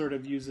still sort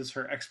of uses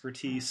her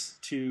expertise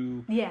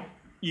to,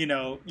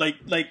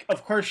 like,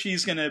 of course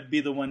she's going to be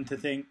the one to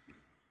think,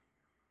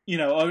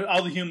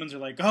 all the humans are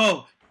like,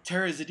 oh,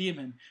 Tara's a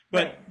demon.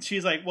 But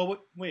she's like, well,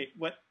 wait,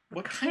 what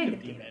kind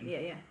of demon?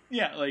 Yeah.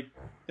 Yeah, like,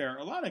 there are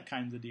a lot of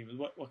kinds of demons.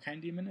 What kind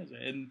of demon is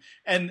it?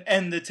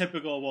 And the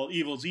typical, well,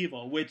 evil's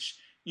evil, which,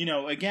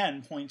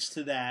 again, points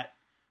to that,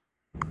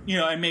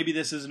 and maybe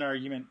this is an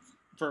argument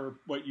for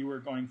what you were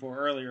going for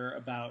earlier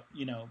about,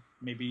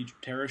 maybe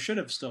Tara should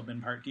have still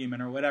been part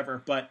demon or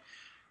whatever, but,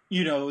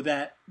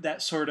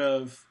 that sort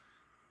of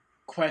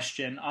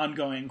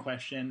ongoing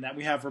question that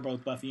we have for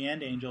both Buffy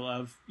and Angel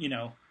of,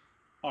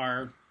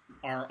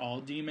 are all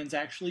demons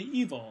actually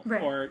evil?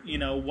 Right. Or,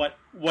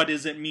 what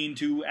does it mean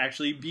to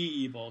actually be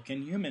evil?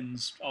 Can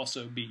humans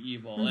also be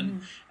evil?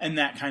 And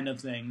that kind of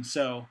thing.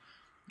 So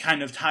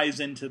kind of ties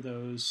into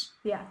those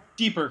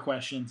deeper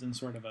questions in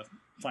sort of a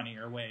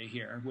funnier way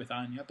here with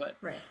Anya. But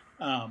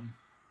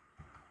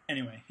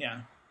anyway,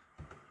 yeah.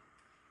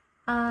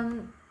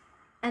 And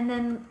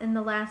then in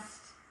the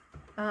last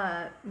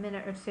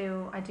minute or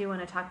two, I do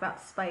want to talk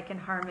about Spike and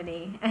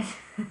Harmony.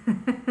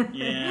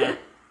 Yeah.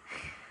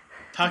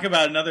 Talk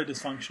about another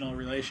dysfunctional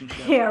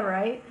relationship. Yeah,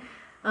 right?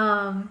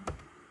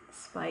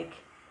 Spike.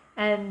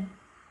 And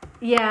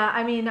yeah,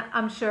 I mean,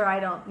 I'm sure I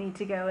don't need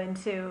to go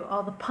into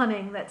all the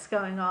punning that's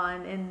going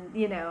on and,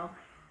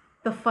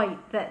 the fight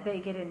that they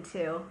get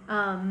into.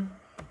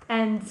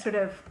 And sort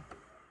of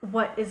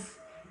what is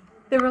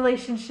the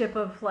relationship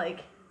of,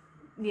 like,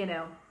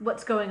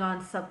 what's going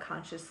on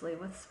subconsciously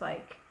with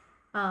Spike.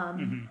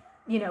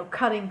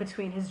 Cutting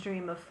between his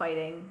dream of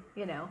fighting,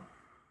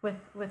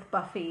 with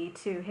Buffy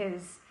to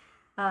his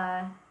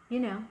other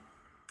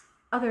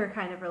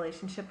kind of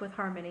relationship with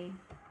Harmony.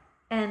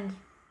 And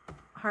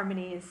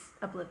Harmony is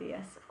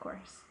oblivious, of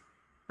course.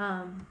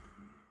 And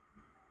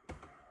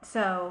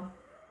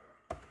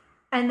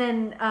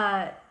then,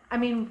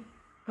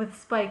 with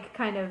Spike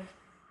kind of,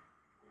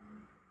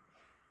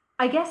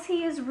 I guess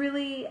he is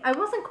really, I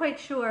wasn't quite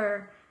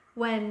sure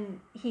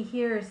when he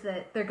hears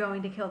that they're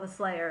going to kill the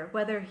Slayer,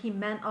 whether he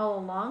meant all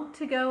along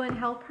to go and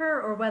help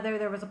her, or whether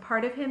there was a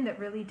part of him that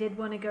really did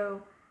want to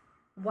go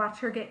watch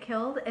her get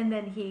killed, and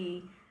then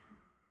he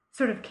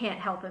sort of can't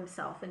help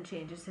himself and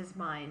changes his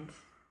mind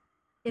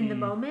in the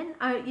moment.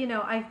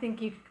 I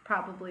think you could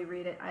probably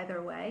read it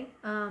either way.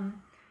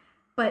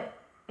 But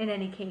in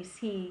any case,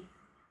 he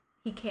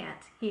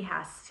can't. He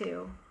has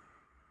to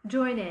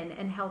join in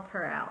and help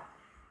her out.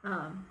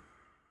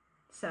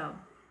 So.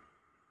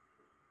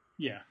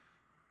 Yeah.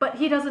 But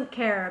he doesn't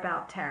care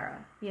about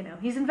Tara.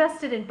 He's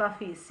invested in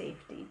Buffy's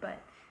safety, but,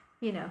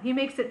 he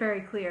makes it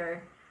very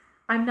clear,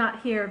 I'm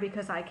not here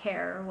because I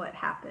care what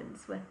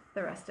happens with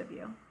the rest of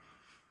you.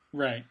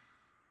 Right.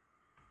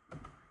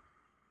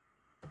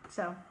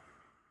 So,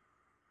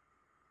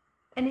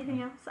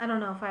 anything else? I don't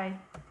know if I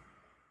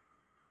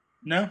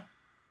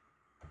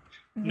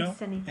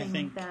missed anything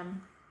with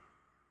them.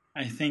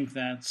 I think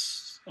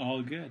that's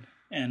all good,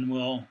 and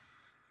we'll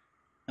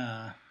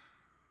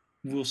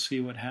see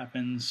what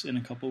happens in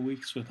a couple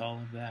weeks with all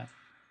of that.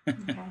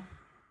 Okay.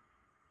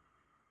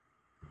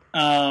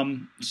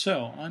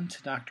 So on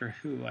to Doctor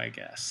Who, I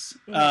guess.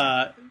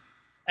 Yeah.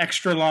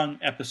 Extra long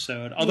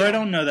episode, although I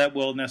don't know that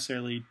we'll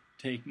necessarily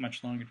take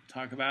much longer to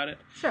talk about it.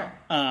 Sure.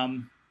 I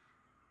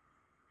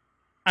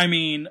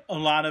mean, a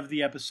lot of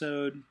the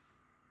episode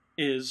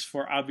is,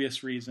 for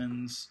obvious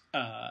reasons,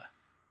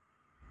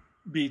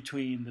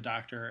 between the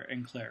Doctor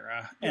and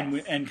Clara, and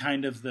yes. and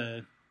kind of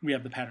we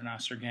have the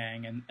Paternoster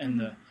gang and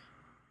the,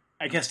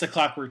 I guess, the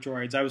Clockwork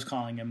Droids. I was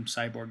calling him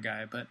Cyborg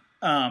Guy, but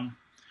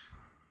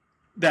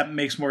that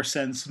makes more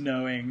sense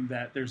knowing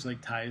that there's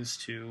like ties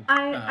to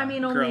I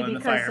mean only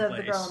because of the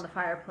Fireplace. Girl in the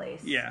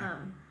Fireplace. Yeah.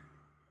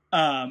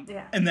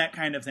 Yeah. And that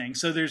kind of thing.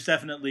 So there's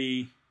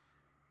definitely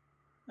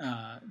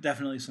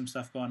some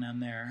stuff going on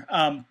there.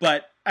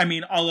 But I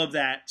mean, all of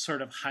that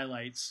sort of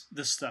highlights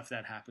the stuff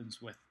that happens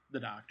with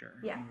the Doctor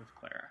and with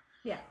Clara.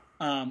 Yeah.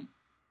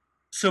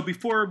 So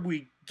before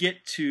we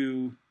get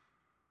to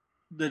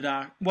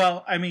the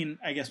well, I mean,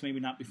 I guess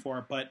maybe not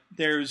before, but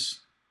there's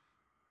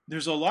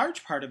a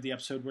large part of the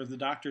episode where the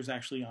Doctor's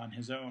actually on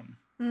his own.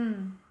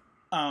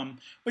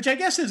 Which I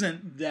guess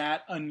isn't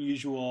that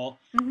unusual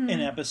in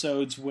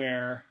episodes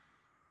where,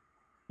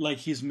 like,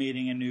 he's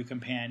meeting a new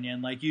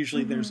companion. Like,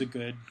 usually there's a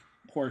good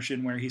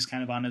portion where he's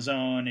kind of on his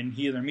own and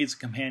he either meets a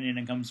companion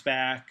and comes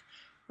back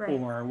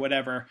or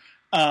whatever.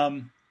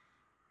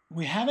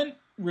 We haven't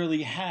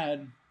really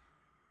had...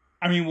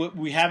 I mean,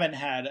 we haven't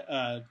had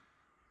a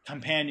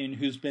companion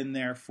who's been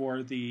there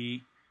for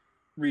the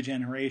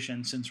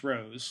regeneration since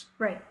Rose.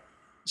 Right.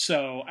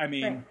 So, I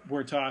mean,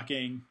 we're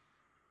talking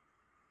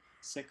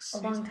 6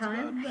 a long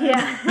time. Ago,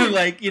 yeah.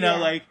 Like,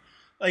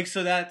 like,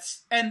 so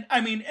that's, and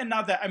I mean, and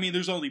not that, I mean,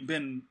 there's only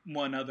been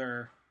one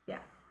other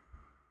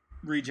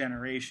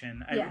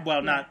regeneration.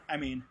 Not, I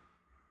mean,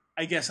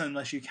 I guess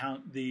unless you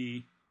count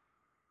the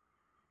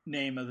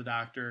name of the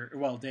Doctor,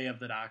 well, Day of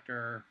the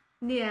Doctor.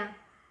 Yeah.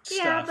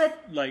 Stuff, but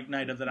like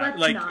Night of the Doctor,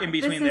 like not. In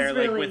between there,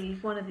 really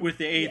like with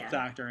the Eighth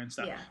Doctor and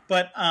stuff. Yeah.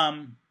 But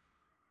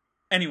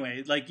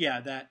anyway, like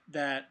that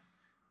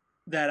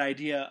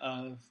idea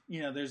of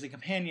there's a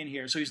companion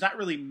here, so he's not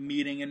really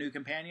meeting a new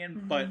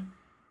companion, but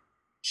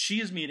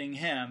she's meeting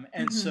him,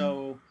 and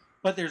so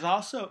but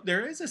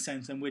there is a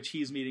sense in which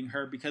he's meeting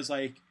her because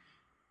like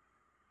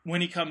when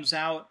he comes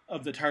out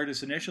of the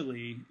TARDIS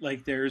initially,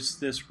 like there's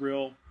this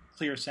real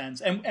clear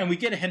sense, and we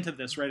get a hint of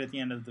this right at the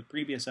end of the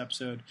previous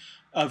episode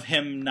of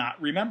him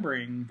not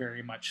remembering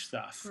very much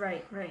stuff.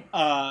 Right.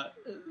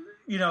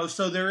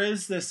 So there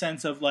is this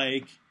sense of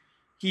like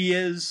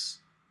it's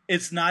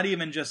not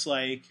even just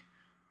like,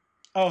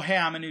 oh, hey,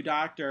 I'm a new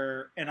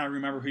Doctor and I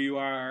remember who you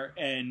are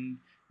and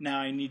now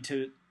I need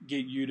to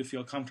get you to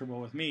feel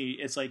comfortable with me.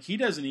 It's like he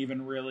doesn't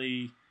even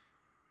really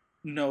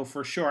know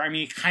for sure. I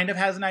mean, he kind of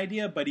has an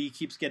idea, but he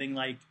keeps getting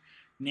like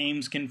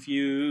names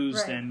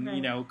confused and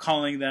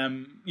calling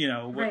them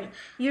right.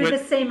 You're the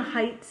same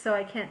height, so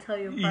I can't tell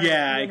you apart.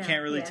 I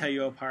can't really tell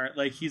you apart.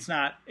 Like he's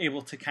not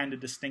able to kind of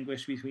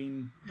distinguish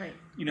between the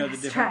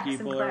different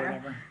people or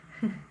whatever.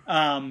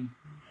 And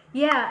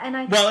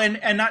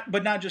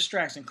not just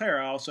Strax and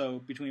Clara, also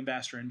between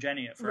Baxter and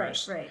Jenny at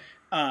first. Right.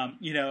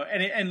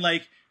 And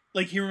like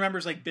he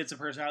remembers like bits of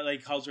personality.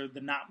 Like calls her the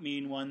not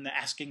mean one, the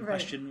asking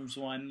questions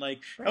one.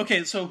 Like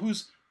okay, so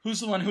who's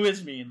the one who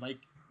is mean? Like,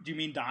 do you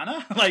mean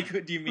Donna? Like,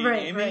 do you mean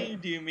Amy? Right.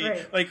 Do you mean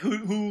like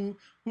who?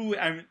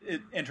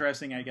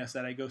 Interesting, I guess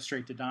that I go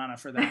straight to Donna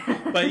for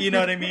that. But you know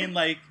what I mean?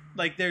 Like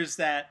there's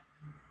that.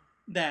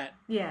 That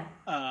he.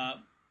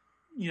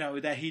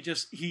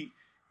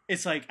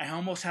 It's like I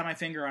almost have my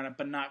finger on it,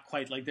 but not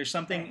quite. Like there's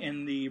something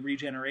in the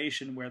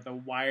regeneration where the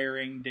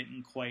wiring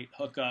didn't quite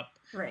hook up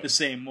the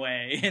same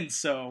way, and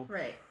so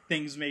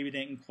things maybe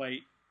didn't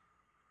quite,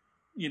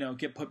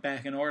 get put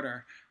back in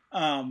order.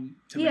 Which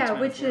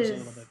is a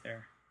little bit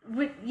there.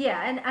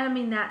 And I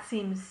mean that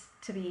seems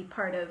to be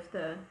part of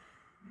the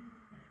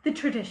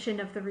tradition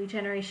of the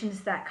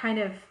regenerations, that kind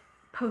of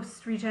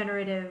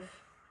post-regenerative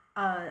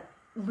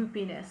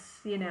loopiness,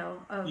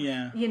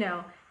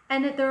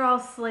 and they're all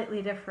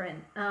slightly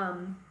different.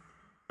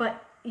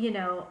 But you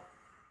know,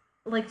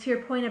 like to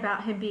your point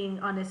about him being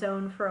on his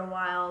own for a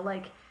while,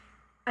 like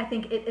I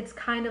think it's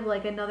kind of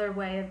like another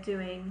way of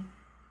doing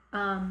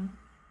um,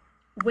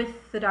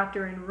 with the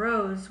Doctor and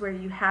Rose, where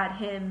you had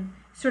him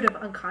sort of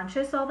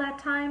unconscious all that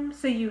time,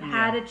 so you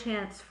had Yeah. a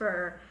chance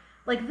for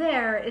like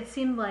there. It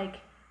seemed like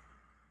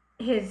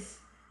his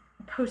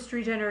post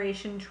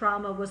regeneration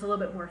trauma was a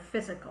little bit more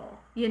physical,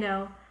 you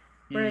know,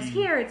 whereas Mm.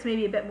 here it's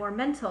maybe a bit more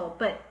mental,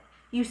 but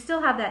you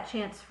still have that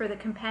chance for the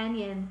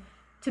companion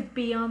to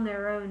be on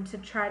their own to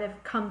try to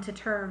come to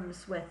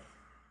terms with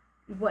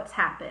what's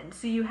happened.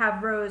 So you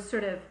have Rose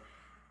sort of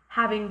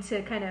having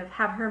to kind of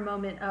have her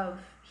moment of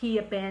he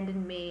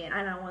abandoned me and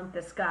I don't want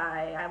this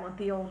guy, I want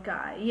the old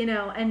guy, you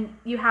know, and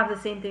you have the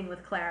same thing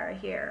with Clara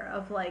here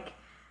of like,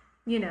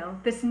 you know,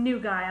 this new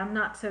guy, I'm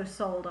not so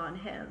sold on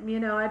him, you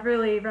know, I'd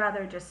really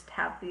rather just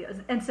have the,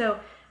 and so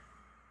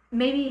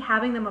maybe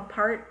having them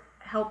apart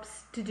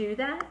helps to do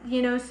that,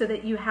 you know, so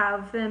that you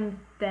have them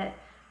that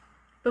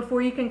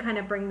before you can kind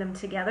of bring them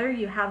together,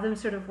 you have them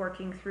sort of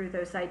working through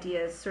those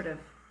ideas sort of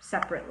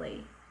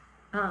separately.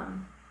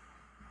 Um,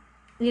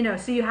 you know,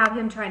 so you have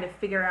him trying to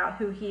figure out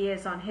who he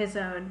is on his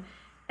own,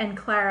 and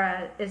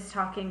Clara is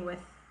talking with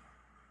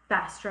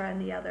Bastra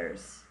and the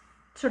others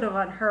sort of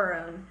on her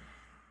own,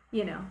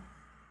 you know.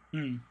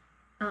 Mm.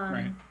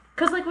 Right.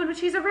 Because like when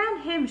she's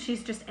around him,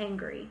 she's just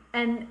angry,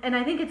 and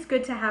I think it's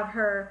good to have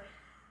her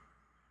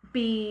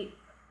be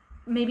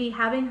maybe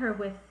having her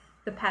with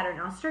the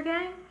Paternoster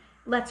gang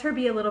lets her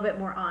be a little bit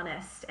more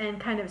honest and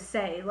kind of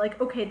say like,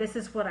 okay, this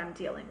is what I'm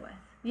dealing with,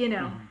 you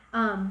know.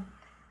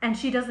 And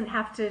she doesn't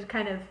have to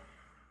kind of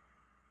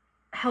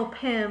help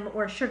him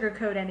or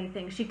sugarcoat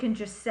anything. She can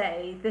just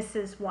say, this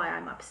is why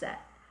I'm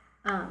upset.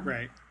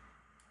 Right.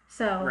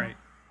 So, Right.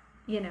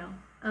 you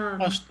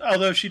know.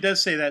 Although she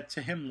does say that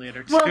to him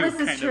later too. Well, this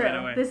is kind true. of in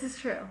a way. This is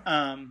true.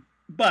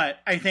 But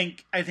I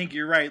think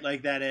you're right.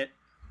 Like that,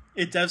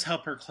 it does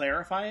help her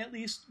clarify at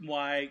least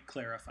why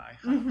clarify.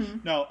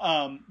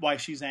 No, why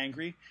she's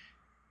angry.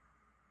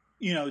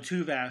 You know,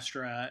 to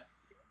Vastra,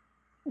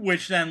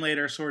 which then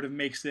later sort of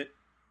makes it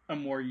a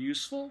more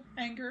useful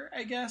anger,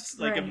 I guess,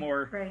 like a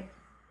more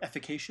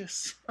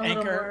efficacious a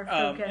anger, little more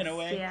focused, in a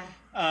way.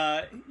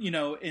 Yeah. You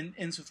know,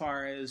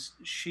 insofar as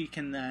she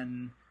can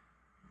then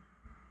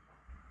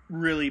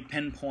really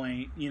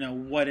pinpoint, you know,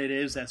 what it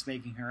is that's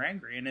making her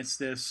angry, and it's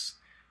this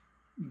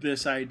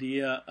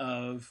idea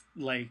of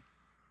like,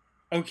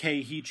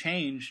 okay, he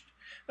changed,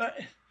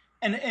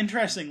 and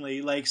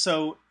interestingly, like,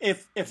 so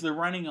if the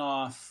running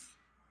off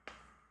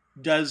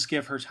does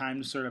give her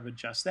time to sort of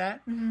adjust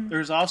that,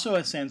 there's also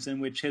a sense in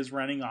which his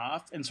running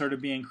off and sort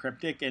of being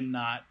cryptic and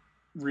not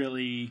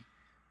really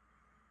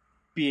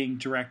being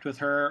direct with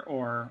her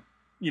or,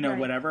 you know,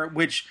 whatever,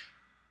 which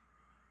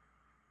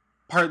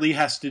partly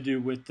has to do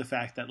with the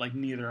fact that like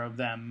neither of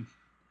them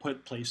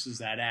put places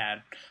that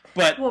ad,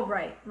 but well,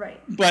 right.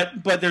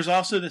 But there's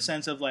also the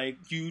sense of like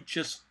you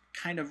just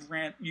kind of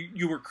ran,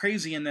 you were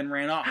crazy and then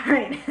ran off,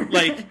 right?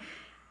 Like,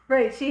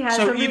 right. She has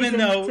so a reason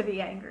to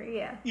be angry,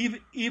 yeah.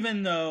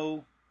 Even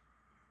though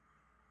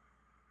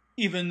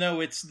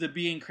it's the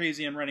being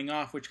crazy and running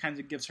off, which kind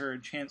of gives her a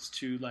chance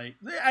to like,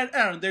 I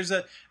don't know. There's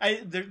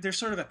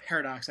sort of a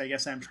paradox, I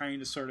guess I'm trying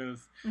to sort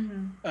of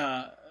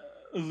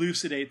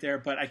elucidate there,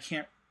 but I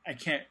can't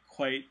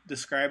quite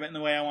describe it in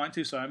the way I want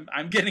to, so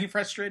I'm getting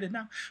frustrated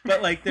now.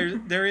 But like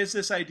there is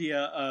this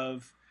idea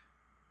of,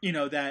 you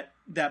know, that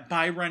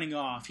by running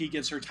off he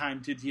gives her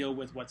time to deal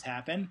with what's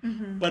happened,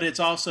 but it's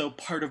also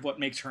part of what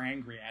makes her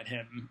angry at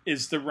him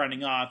is the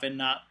running off and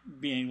not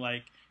being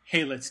like,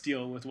 hey, let's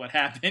deal with what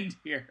happened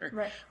here.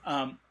 Right.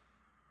 And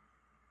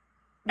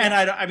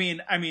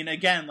I mean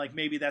again, like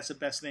maybe that's the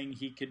best thing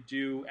he could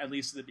do, at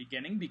least at the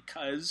beginning,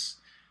 because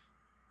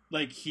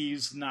like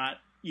he's not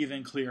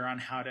even clear on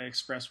how to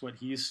express what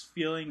he's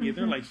feeling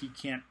either. Like he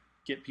can't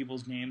get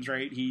people's names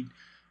right. He,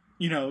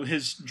 you know,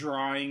 his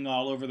drawing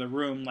all over the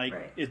room,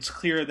 like it's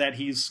clear that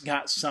he's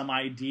got some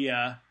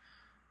idea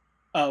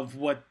of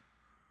what,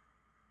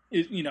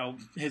 you know,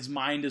 his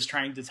mind is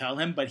trying to tell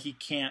him, but he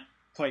can't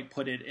quite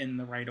put it in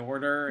the right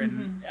order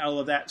and all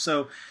of that.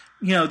 So,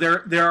 you know,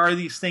 there are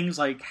these things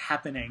like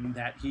happening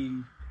that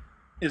he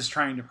is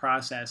trying to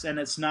process, and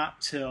it's not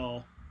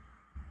till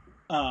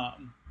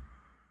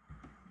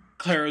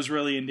Clara's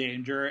really in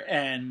danger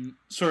and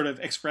sort of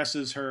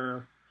expresses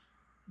her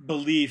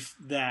belief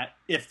that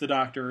if the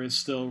Doctor is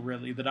still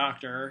really the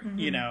Doctor,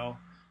 you know,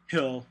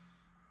 he'll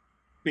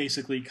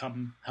basically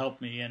come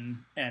help me, and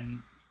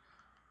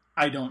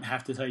I don't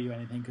have to tell you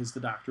anything because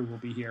the Doctor will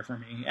be here for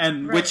me,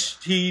 and which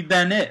he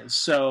then is.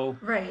 So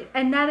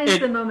and that is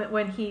the moment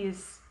when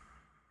he's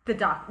the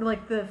Doctor,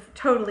 like the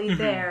totally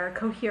there,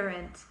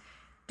 coherent,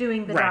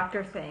 doing the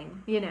Doctor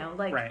thing. You know,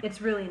 like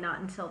it's really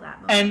not until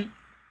that moment.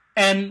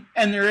 And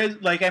there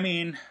is, like, I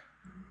mean,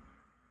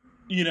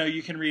 you know,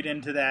 you can read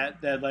into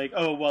that like,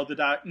 oh, well,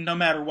 no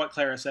matter what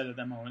Clara said at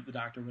that moment, the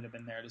Doctor would have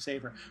been there to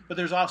save her. But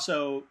there's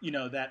also, you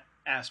know, that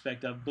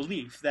aspect of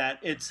belief that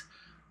it's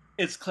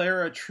it's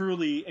Clara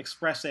truly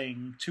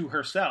expressing to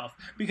herself,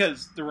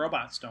 because the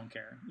robots don't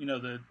care.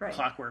 The Right.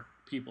 clockwork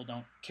people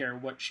don't care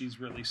what she's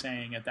really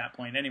saying at that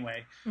point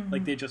anyway. Mm-hmm.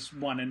 Like, they just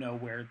want to know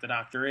where the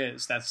doctor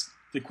is. That's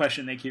the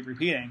question they keep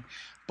repeating.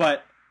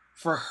 But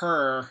for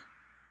her,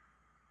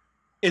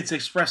 it's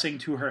expressing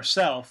to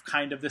herself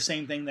kind of the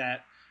same thing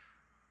that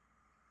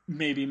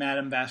maybe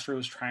Madame Vastra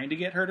was trying to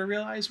get her to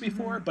realize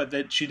before, Mm-hmm. but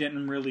that she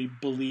didn't really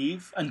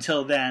believe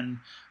until then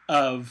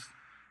of,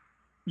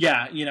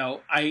 yeah,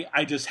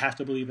 I just have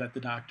to believe that the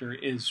doctor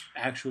is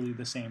actually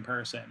the same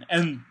person.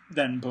 And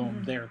then, boom,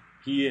 Mm-hmm. there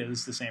he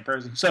is, the same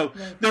person. So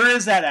Right. there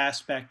is that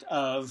aspect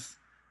of,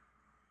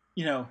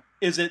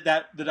 is it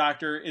that the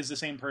doctor is the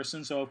same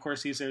person, so of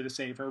course he's there to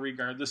save her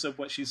regardless of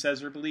what she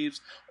says or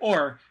believes?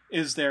 Or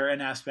is there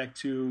an aspect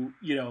to,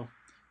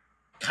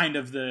 kind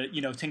of the,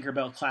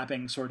 Tinkerbell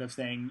clapping sort of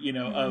thing,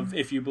 Mm-hmm. of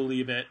if you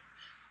believe it,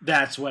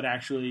 that's what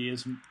actually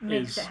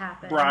Makes is it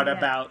happen, brought yeah.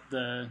 about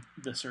the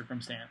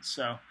circumstance.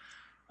 So,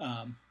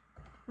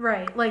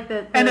 Right, like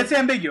and it's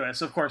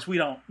ambiguous, of course. We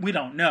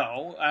don't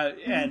know,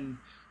 Mm-hmm. and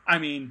I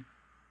mean,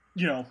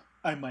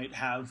 I might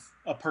have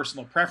a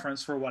personal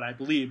preference for what I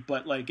believe,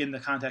 but like in the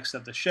context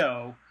of the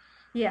show,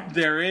 yeah,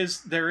 there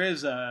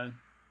is a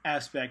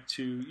aspect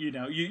to,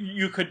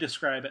 you could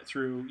describe it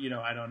through,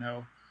 I don't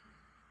know,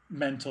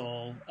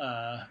 mental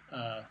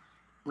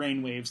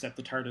brainwaves that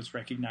the TARDIS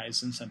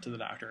recognized and sent to the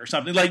doctor or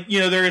something. Like,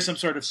 there is some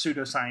sort of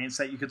pseudoscience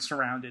that you could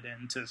surround it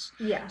in to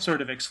yeah,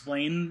 sort of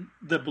explain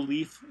the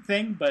belief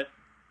thing, but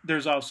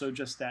there's also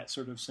just that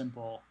sort of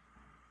simple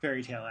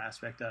fairy tale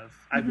aspect of,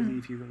 I Mm-hmm.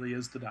 believe he really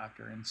is the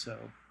doctor, and so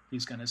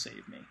he's going to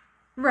save me.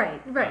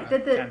 right.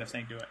 That Kind of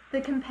thing to it.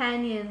 the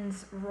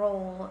companion's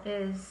role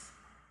is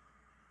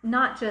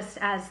not just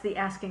as the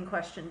asking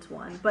questions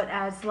one, but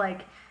as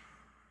like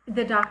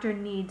the doctor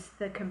needs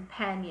the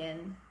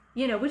companion,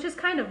 which is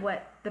kind of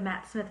what the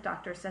Matt Smith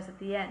doctor says at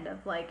the end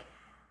of like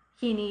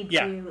he needs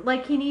Yeah. you,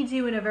 like he needs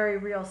you in a very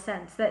real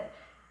sense, that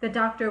the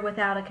doctor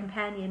without a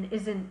companion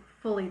isn't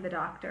fully the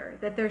doctor,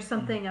 that there's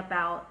something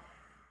about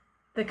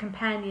the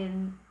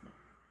companion,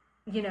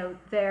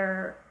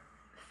 their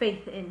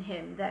faith in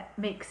him that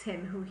makes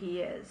him who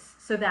he is.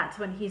 So that's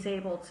when he's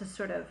able to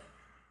sort of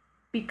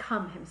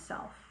become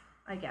himself,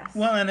 I guess.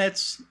 Well, and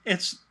it's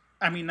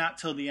I mean, not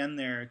till the end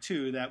there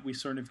too that we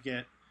sort of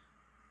get,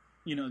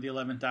 the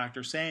 11th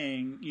Doctor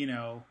saying,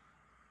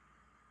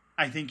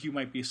 I think you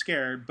might be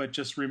scared, but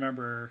just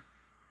remember,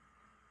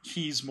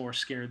 he's more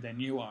scared than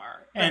you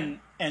are, Right.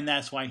 and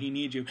that's why he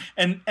needs you.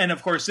 And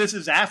of course, this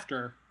is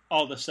after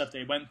all the stuff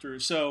they went through,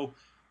 so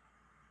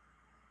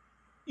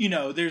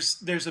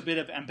there's a bit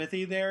of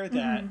empathy there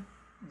that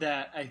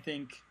that I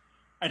think,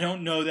 I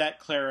don't know that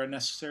Clara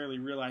necessarily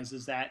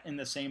realizes that in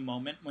the same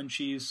moment when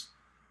she's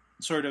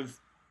sort of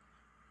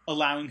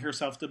allowing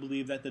herself to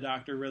believe that the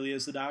doctor really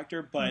is the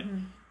doctor, but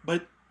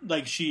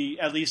like she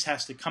at least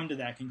has to come to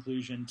that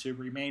conclusion to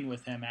remain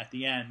with him at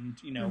the end,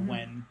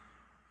 when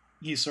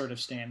he's sort of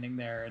standing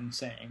there and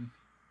saying,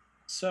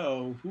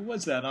 so who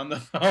was that on the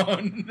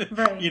phone?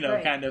 Right,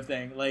 right. Kind of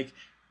thing. Like,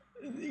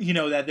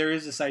 that there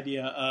is this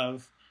idea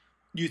of,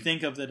 you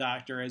think of the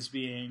doctor as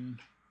being,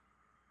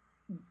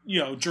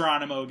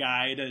 Geronimo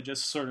guy to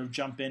just sort of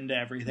jump into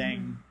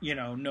everything,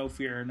 no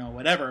fear, no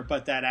whatever,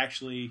 but that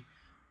actually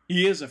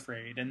he is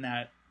afraid, and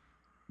that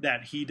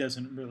he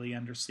doesn't really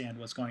understand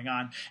what's going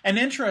on. And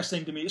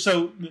interesting to me,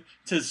 so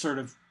to sort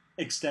of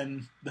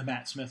extend the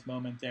Matt Smith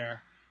moment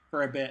there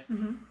for a bit,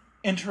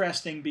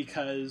 interesting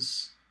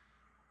because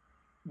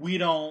we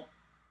don't,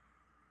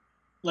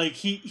 like,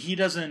 he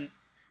doesn't,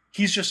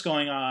 he's just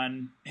going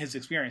on his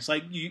experience.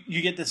 Like,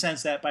 you get the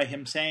sense that by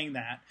him saying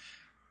that,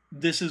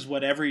 this is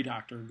what every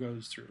doctor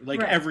goes through. Like,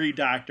 Right. every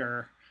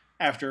doctor,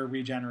 after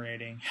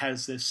regenerating,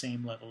 has this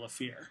same level of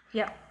fear.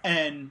 Yeah.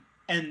 And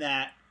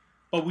that,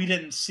 but we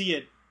didn't see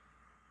it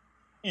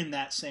in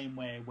that same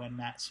way when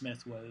Matt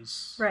Smith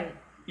was, Right.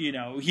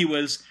 he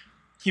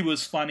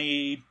was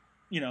funny,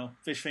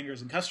 fish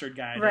fingers and custard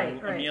guy to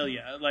Right, right.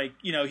 Amelia. Like,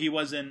 he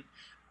wasn't,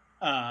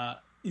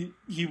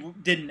 he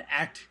didn't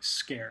act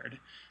scared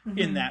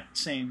in that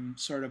same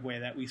sort of way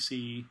that we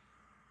see,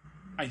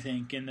 I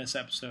think, in this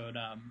episode,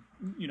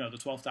 the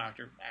 12th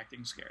Doctor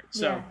acting scared.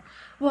 So, yeah.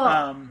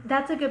 Well,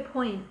 that's a good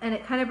point, and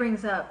it kind of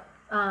brings up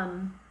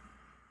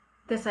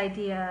this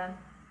idea.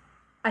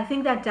 I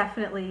think that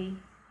definitely,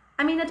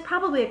 I mean, it's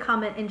probably a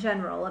comment in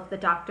general of the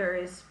Doctor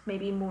is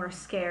maybe more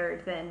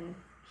scared than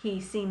he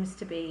seems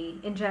to be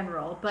in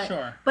general, but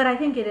Sure. but I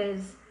think it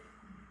is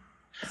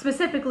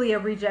specifically a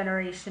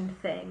regeneration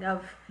thing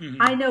of,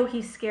 I know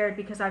he's scared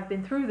because I've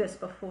been through this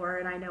before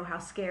and I know how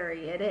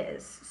scary it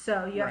is.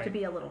 So you have to Right.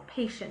 be a little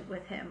patient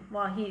with him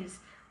while he's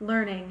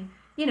learning,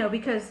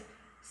 because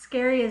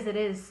scary as it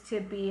is to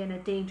be in a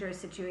dangerous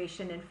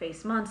situation and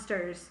face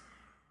monsters,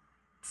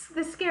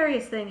 the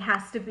scariest thing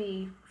has to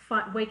be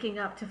waking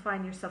up to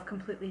find yourself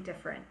completely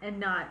different and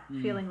not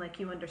feeling like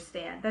you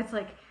understand. That's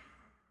like,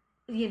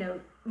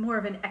 more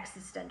of an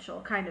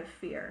existential kind of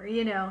fear,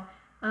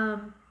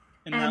 and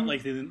not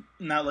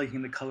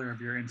liking the color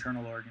of your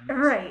internal organs.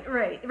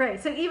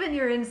 Right. So even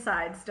your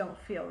insides don't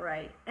feel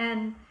right.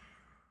 And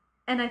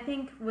And I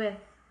think with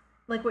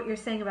like what you're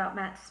saying about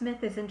Matt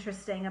Smith is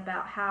interesting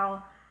about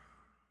how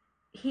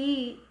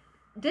he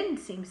didn't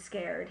seem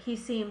scared. He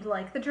seemed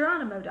like the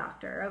Geronimo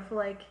doctor of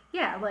like,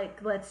 yeah, like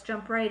let's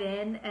jump right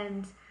in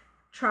and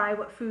try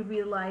what food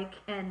we like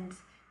and,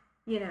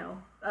 you know,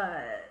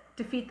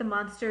 defeat the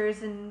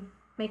monsters and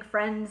make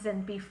friends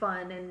and be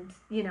fun and,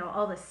 you know,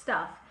 all this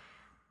stuff.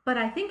 But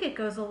I think it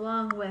goes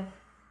along with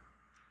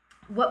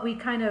what we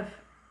kind of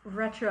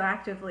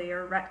retroactively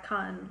or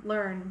retcon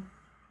learn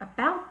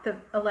about the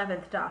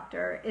 11th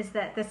Doctor is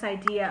that this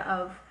idea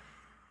of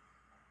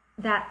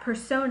that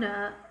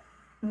persona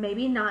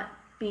maybe not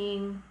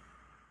being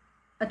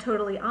a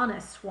totally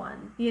honest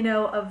one, you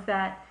know, of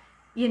that,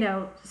 you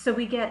know, so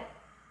we get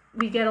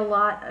a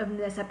lot of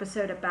this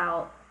episode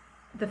about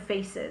the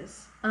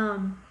faces.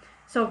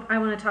 So I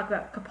want to talk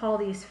about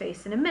Capaldi's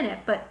face in a minute,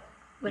 but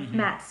with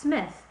Matt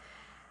Smith,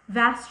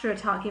 Vastra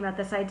talking about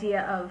this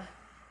idea of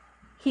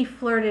he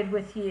flirted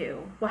with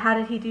you. Well, how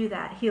did he do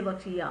that? He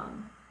looked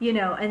young, you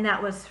know, and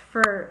that was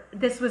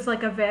this was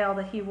like a veil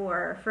that he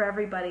wore for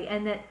everybody.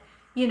 And that,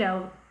 you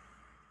know,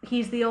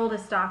 he's the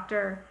oldest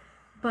Doctor,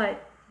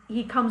 but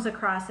he comes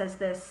across as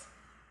this,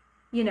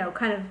 you know,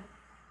 kind of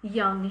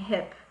young,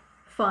 hip,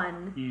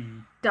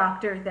 fun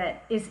Doctor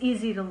that is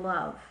easy to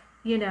love,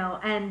 you know,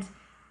 and,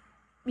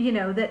 you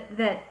know,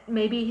 that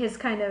maybe his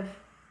kind of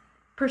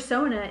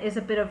persona is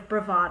a bit of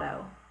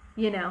bravado,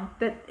 you know,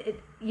 that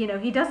it, you know,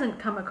 he doesn't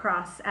come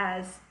across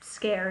as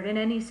scared in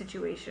any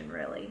situation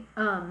really.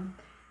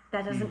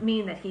 That doesn't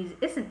mean that he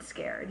isn't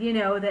scared, you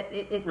know, that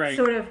it's right.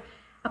 Sort of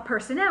a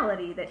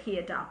personality that he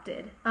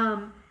adopted.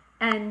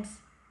 And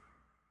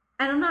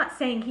I'm not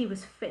saying he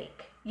was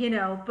fake, you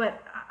know,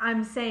 but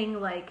I'm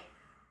saying like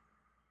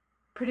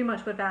pretty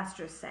much what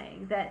Vastra's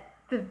saying, that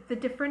the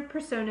different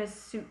personas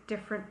suit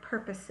different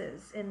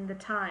purposes in the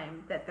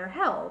time that they're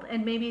held.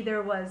 And maybe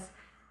there was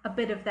a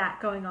bit of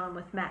that going on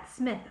with Matt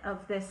Smith,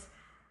 of this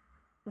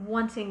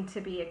wanting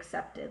to be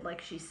accepted, like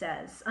she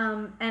says.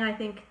 And I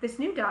think this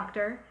new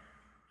Doctor,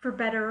 for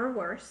better or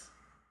worse,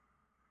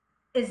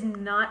 is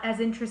not as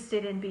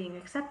interested in being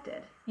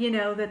accepted. You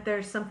know, that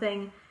there's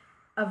something,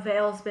 a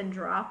veil's been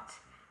dropped.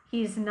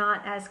 He's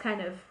not as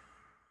kind of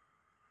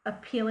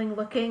appealing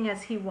looking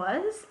as he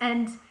was.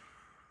 And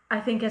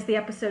I think as the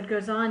episode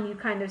goes on, you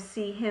kind of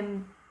see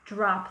him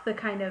drop the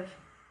kind of,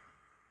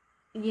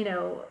 you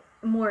know,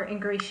 more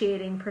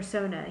ingratiating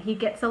persona. He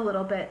gets a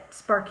little bit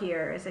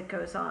sparkier as it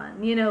goes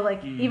on. You know,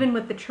 like even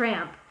with the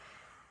tramp,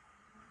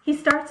 he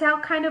starts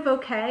out kind of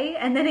okay,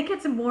 and then it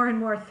gets more and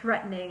more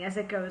threatening as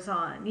it goes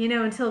on. You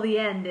know, until the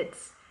end,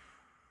 it's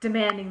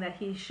demanding that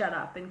he shut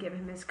up and give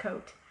him his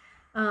coat.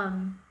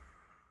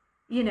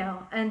 You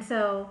know, and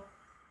so,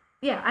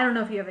 yeah, I don't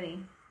know if you have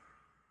any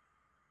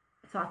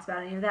thoughts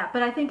about any of that,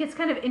 but I think it's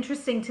kind of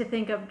interesting to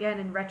think of, again,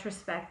 in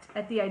retrospect,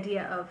 at the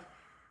idea of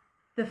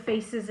the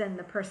faces and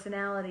the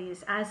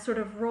personalities as sort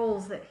of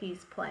roles that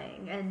he's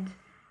playing, and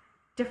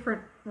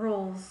different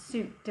roles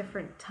suit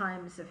different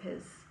times of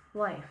his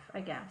life, I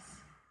guess.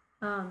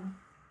 And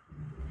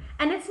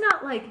it's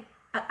not like,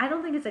 I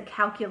don't think it's a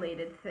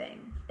calculated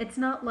thing. It's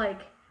not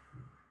like,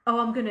 oh,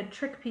 I'm going to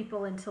trick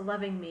people into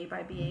loving me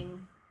by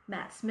being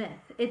Matt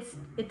Smith.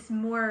 It's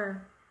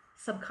more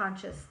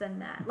subconscious than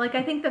that. Like,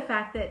 I think the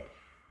fact that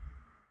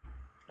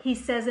he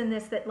says in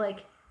this that,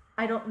 like,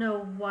 I don't know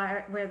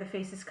where the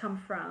faces come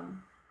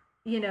from.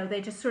 You know,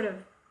 they just sort of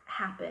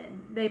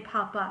happen. They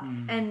pop up.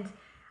 And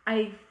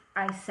I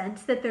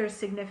sense that there's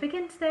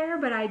significance there,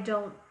 but I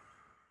don't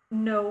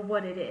know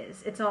what it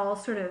is. It's all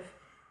sort of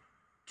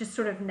just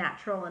sort of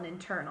natural and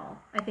internal.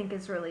 I think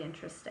is really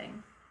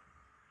interesting.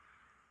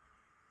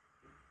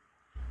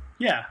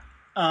 Yeah.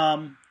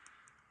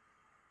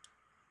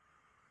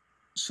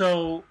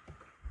 So,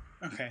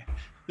 okay.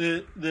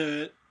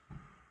 The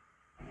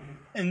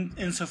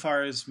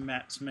insofar as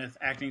Matt Smith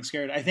acting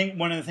scared, I think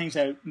one of the things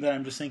that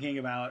I'm just thinking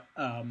about,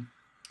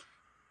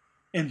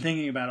 in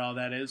thinking about all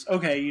that is,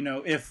 okay, you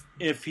know,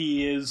 if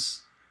he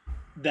is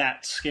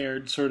that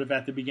scared sort of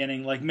at the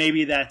beginning, like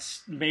maybe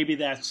that's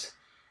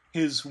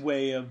his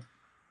way of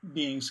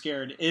being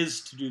scared,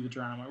 is to do the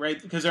drama,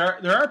 right? Because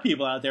there are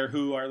people out there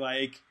who are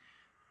like,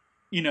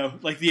 you know,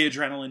 like the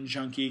adrenaline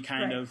junkie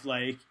kind of,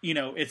 like, you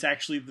know, it's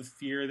actually the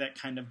fear that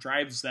kind of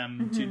drives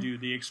them to do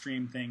the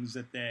extreme things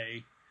that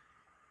they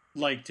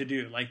like to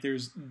do. Like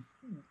there's,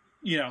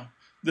 you know,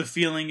 the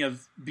feeling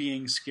of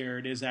being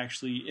scared is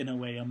actually in a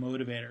way a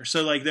motivator.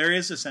 So like there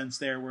is a sense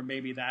there where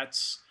maybe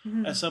that's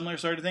a similar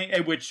sort of thing,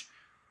 which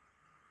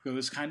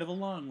goes kind of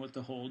along with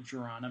the whole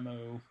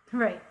Geronimo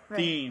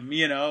theme,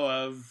 you know,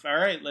 of, all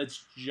right,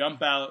 let's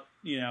jump out,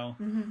 you know,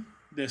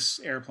 this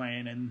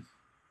airplane and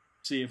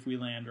see if we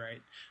land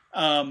right.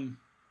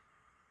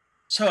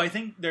 So I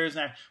think there's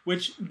that,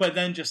 but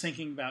then just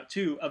thinking about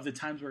too, of the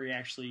times where he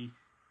actually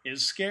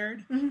is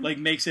scared, like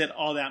makes it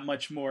all that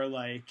much more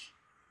like,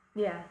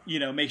 you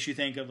know, makes you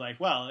think of like,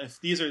 well,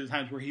 if these are the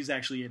times where he's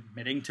actually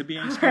admitting to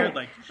being scared,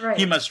 like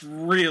he must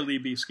really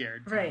be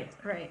scared.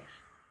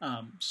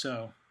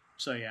 So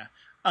yeah.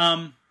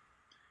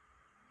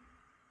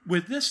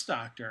 With this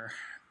Doctor,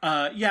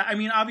 I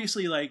mean,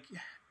 obviously, like,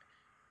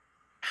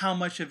 how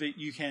much of it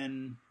you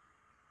can,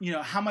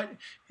 how much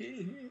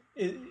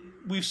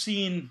we've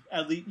seen,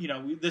 at least,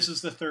 this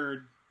is the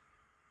third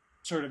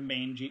sort of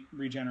main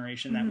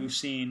regeneration that we've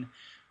seen.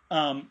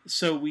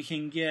 So we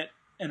can get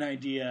an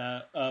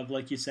idea of,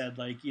 like you said,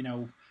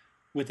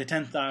 with the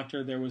 10th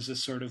Doctor, there was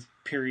this sort of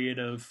period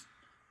of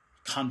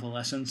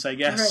convalescence, I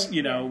guess,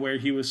 where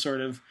he was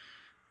sort of,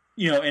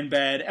 in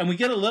bed. And we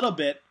get a little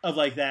bit of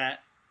like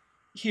that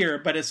here,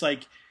 but it's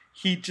like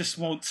he just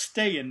won't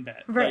stay in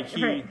bed. Right,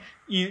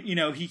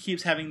 he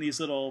keeps having these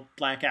little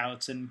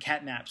blackouts and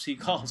catnaps, he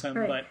calls them,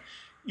 but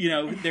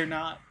they're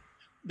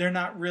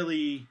not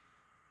really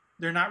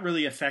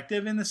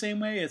effective in the same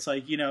way. It's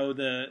like,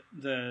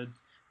 the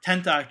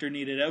 10th Doctor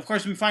needed, of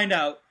course we find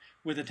out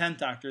with the 10th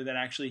Doctor that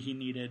actually he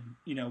needed,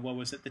 what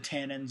was it, the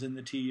tannins in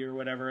the tea or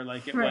whatever,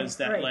 like it was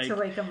that like to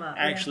wake him up,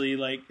 actually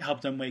like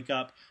helped him wake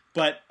up.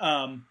 But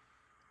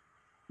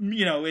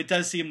it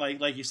does seem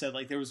like you said,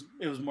 like it was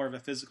more of a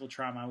physical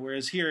trauma,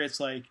 whereas here it's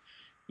like,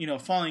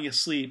 falling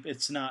asleep,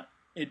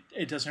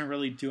 it doesn't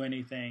really do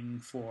anything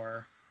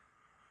for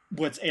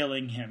what's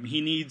ailing him.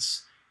 He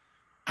needs,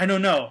 I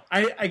don't know,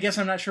 I guess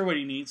I'm not sure what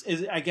he needs.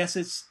 I guess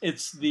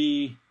it's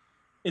the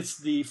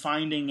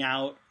finding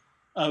out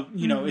of,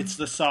 it's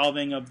the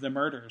solving of the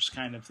murders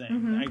kind of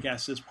thing, I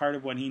guess, is part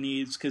of what he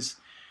needs. Because,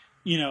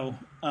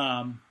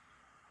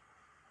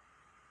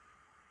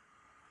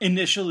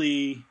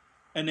 initially,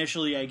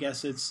 I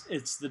guess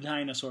it's the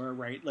dinosaur,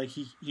 right? Like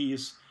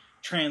he's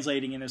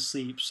translating in his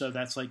sleep, so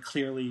that's like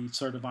clearly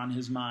sort of on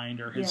his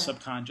mind or his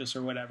subconscious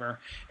or whatever.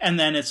 And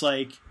then it's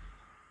like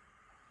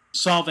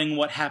solving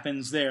what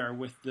happens there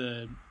with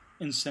the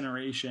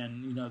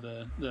incineration,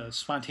 the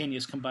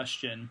spontaneous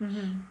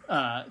combustion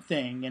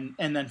thing,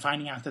 and then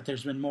finding out that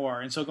there's been more,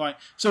 and so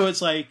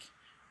it's like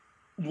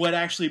what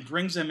actually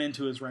brings him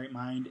into his right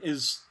mind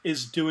is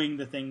doing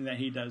the thing that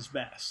he does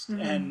best.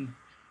 And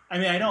I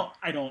mean,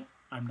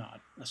 I'm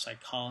not a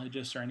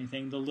psychologist or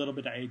anything. The little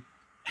bit I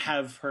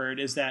have heard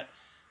is that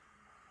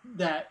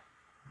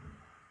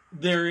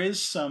there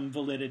is some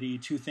validity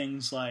to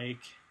things like,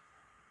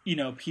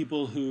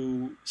 people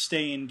who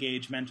stay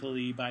engaged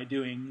mentally by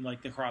doing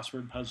like the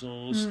crossword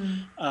puzzles,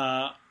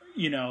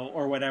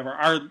 or whatever,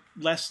 are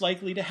less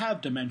likely to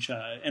have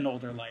dementia in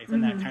older life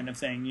and that kind of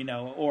thing,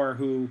 or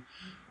who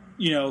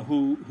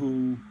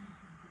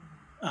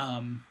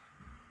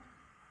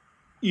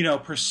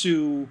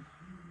pursue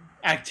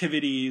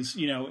activities,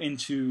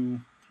 into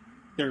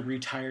their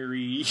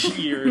retiree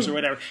years or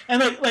whatever.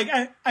 And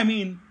I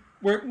mean,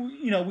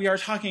 we are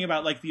talking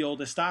about like the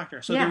oldest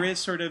Doctor. So there is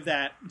sort of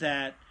that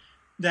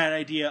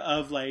idea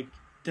of like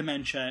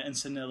dementia and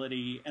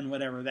senility and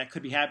whatever that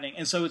could be happening.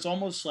 And so it's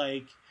almost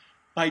like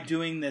by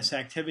doing this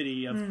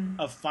activity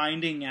of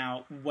finding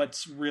out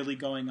what's really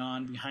going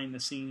on behind the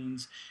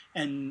scenes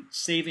and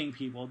saving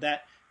people,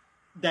 that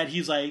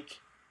he's like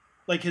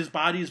his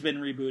body's been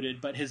rebooted,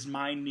 but his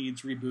mind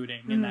needs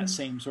rebooting in that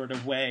same sort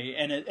of way.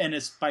 And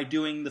it's by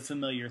doing the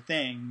familiar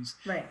things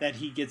that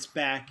he gets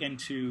back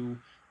into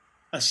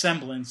a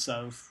semblance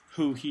of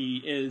who he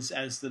is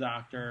as the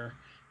Doctor,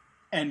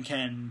 and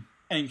can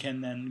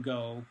then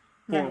go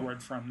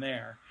forward from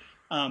there.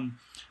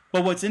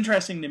 But what's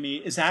interesting to me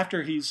is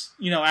after he's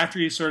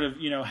sort of,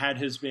 had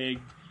his big,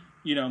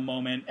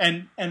 moment,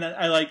 and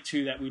I like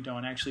too that we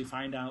don't actually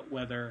find out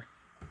whether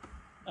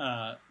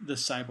the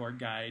cyborg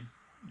guy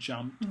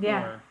jumped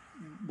or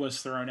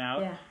was thrown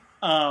out.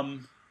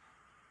 Kind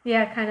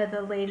of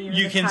the Lady of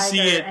you the can Tiger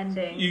see it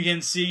ending. You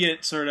can see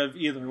it sort of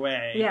either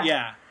way.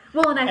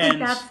 Well, and I think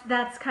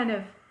that's kind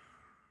of,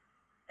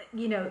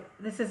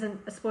 this isn't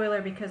a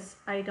spoiler because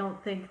I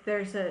don't think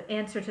there's an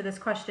answer to this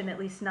question, at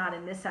least not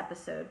in this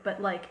episode.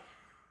 But like,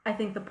 I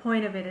think the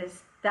point of it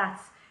is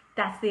that's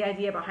the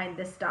idea behind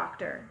this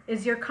Doctor,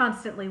 is you're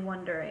constantly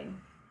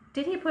wondering,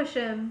 did he push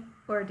him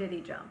or did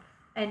he jump?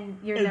 And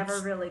you're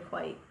never really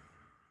quite.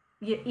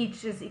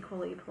 Each is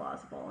equally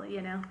plausible,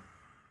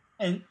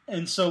 And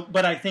so,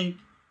 but I think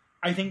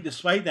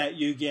despite that,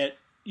 you get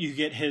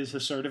his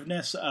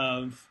assertiveness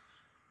of,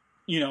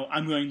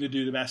 I'm going to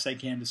do the best I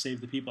can to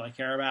save the people I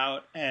care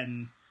about,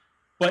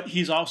 but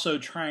he's also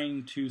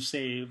trying to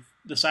save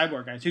the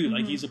cyborg guy too.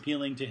 Like he's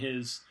appealing to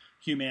his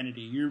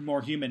humanity. You're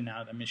more human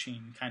now than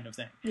machine, kind of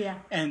thing. Yeah.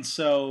 And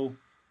so,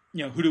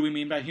 who do we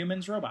mean by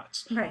humans?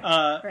 Robots. Right.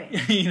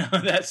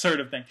 That sort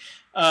of thing.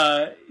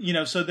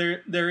 So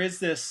there is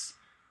this.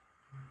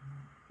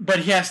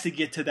 But he has to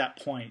get to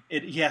that point.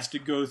 He has to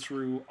go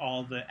through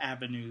all the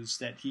avenues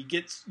that he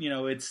gets.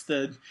 It's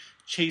the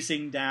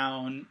chasing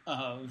down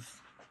of,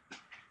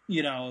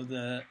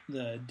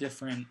 the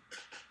different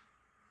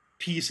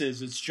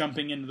pieces. It's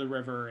jumping into the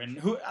river,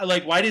 and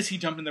why does he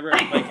jump in the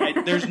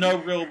river? There's no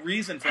real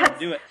reason for him to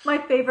do it. My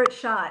favorite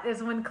shot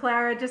is when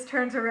Clara just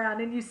turns around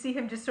and you see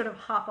him just sort of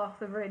hop off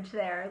the bridge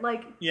there.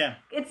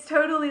 It's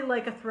totally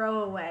like a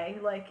throwaway.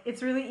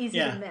 It's really easy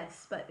to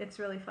miss, but it's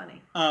really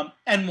funny.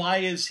 And why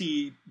is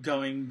he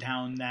going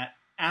down that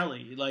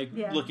alley?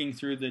 Looking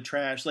through the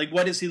trash.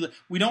 What is he?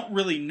 We don't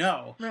really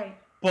know. Right.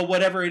 But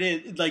whatever it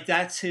is,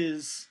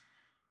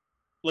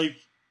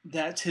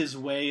 that's his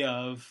way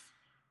of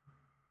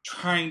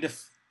trying to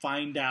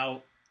find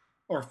out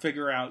or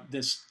figure out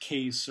this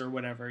case or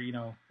whatever,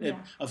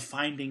 of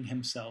finding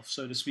himself,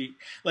 so to speak.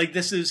 Like,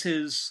 this is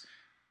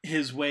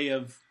his way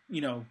of,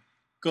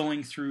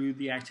 going through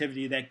the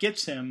activity that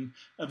gets him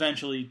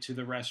eventually to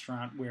the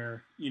restaurant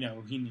where,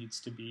 he needs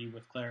to be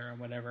with Clara or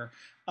whatever.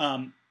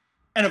 And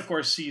of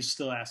course, he's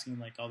still asking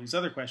like all these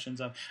other questions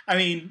of, all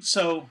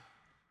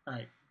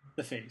right,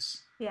 the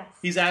face. Yes.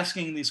 He's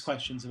asking these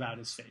questions about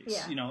his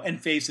face,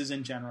 and faces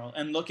in general,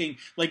 and looking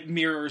like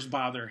mirrors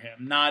bother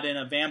him, not in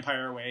a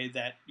vampire way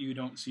that you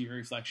don't see your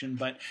reflection,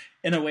 but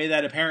in a way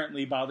that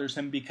apparently bothers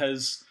him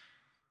because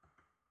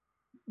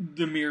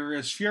the mirror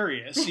is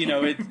furious.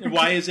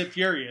 Why is it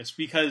furious?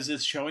 Because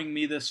it's showing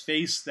me this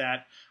face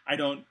that I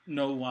don't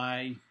know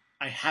why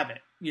I have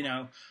it,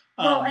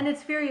 Well, and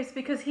it's furious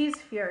because he's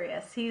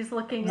furious. He's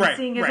looking and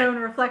seeing his own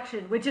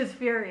reflection, which is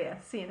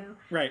furious,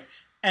 Right.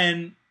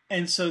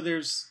 And so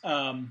there's,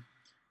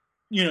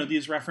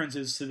 these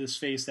references to this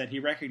face that he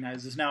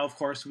recognizes. Now, of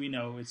course, we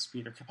know it's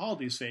Peter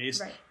Capaldi's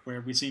face. Right. Where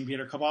have we seen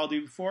Peter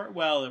Capaldi before?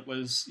 Well, it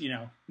was,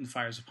 in the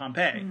Fires of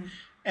Pompeii. Mm-hmm.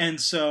 And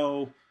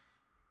so,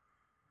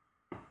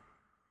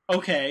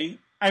 okay,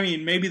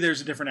 maybe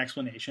there's a different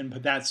explanation,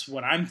 but that's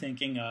what I'm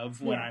thinking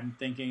of when I'm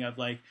thinking of,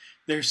 like,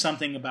 there's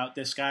something about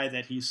this guy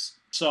that he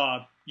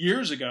saw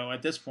years ago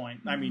at this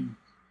point. Mm-hmm.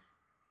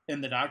 In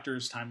the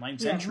Doctor's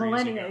timeline, centuries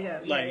millennia ago.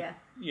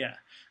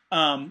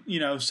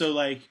 So,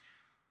 like,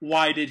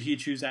 why did he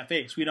choose that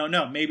face? We don't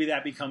know. Maybe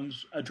that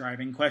becomes a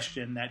driving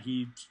question that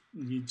he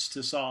needs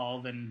to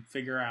solve and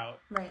figure out,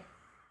 right?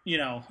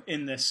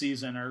 In this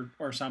season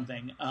or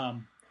something.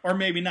 Or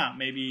maybe not.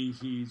 Maybe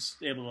he's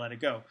able to let it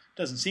go.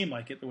 Doesn't seem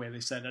like it the way they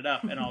set it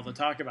up and all the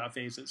talk about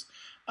faces.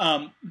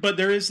 But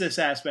there is this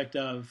aspect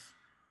of,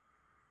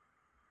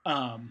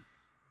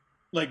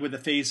 like with the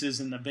faces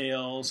and the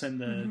veils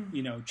and the,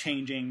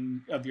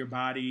 changing of your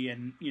body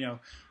and,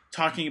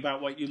 talking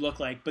about what you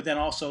look like, but then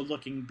also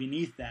looking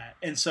beneath that.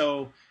 And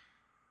so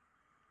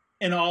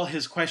in all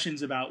his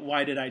questions about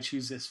why did I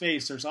choose this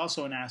face, there's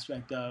also an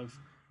aspect of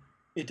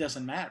it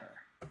doesn't matter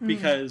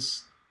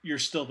because you're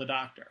still the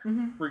Doctor,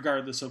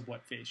 regardless of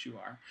what face you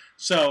are.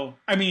 So,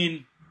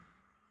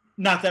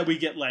 not that we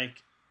get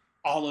like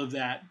all of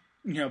that,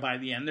 by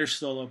the end. There's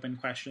still open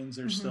questions.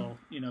 There's still,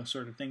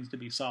 sort of things to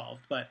be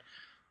solved. But,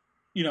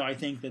 I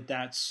think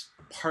that's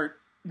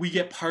we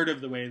get part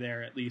of the way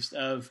there, at least,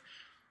 of,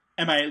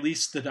 am I at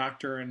least the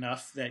Doctor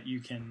enough that you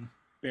can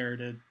bear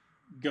to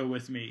go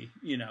with me,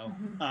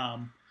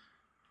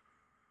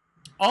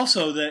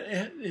 Also,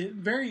 the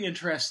very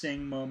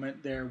interesting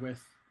moment there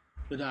with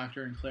the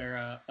Doctor and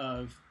Clara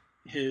of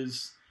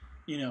his,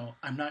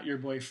 I'm not your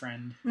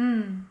boyfriend.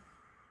 Mm.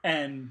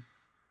 And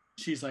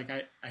she's like,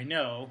 I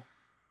know.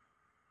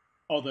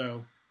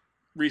 Although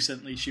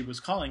recently she was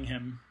calling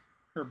him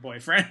her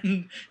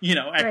boyfriend,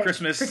 at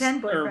Christmas.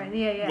 Pretend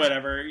boyfriend,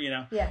 whatever,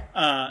 Yeah.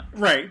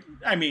 Right.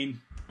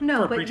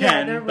 No, but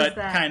pretend, there was but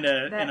that kind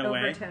of in a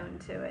way. Overtone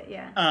to it,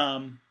 yeah.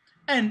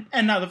 And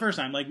not the first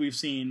time. Like, we've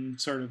seen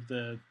sort of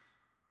the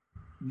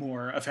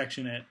more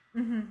affectionate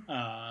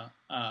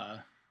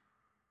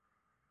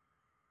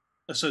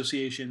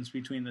associations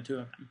between the two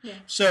of them. Yeah.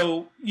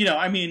 So,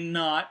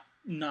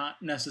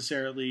 not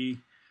necessarily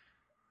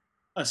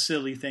a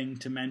silly thing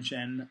to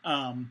mention.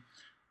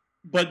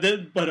 But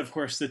of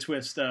course the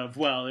twist of,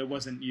 well, it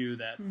wasn't you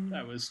that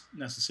I was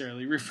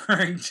necessarily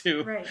referring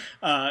to. Right.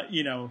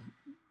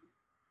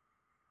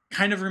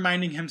 Kind of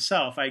reminding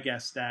himself, I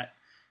guess, that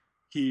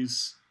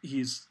he's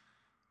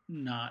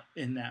not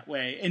in that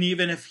way. And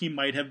even if he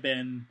might have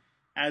been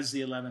as the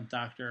 11th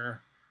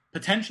Doctor,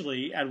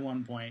 potentially at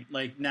one point,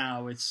 like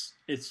now it's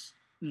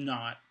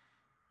not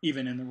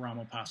even in the realm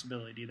of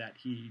possibility that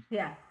he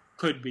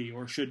could be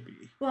or should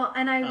be. Well,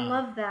 and I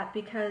love that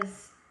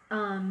because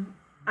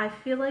I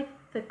feel like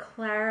the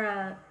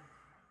Clara,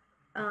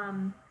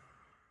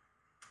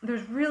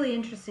 there's really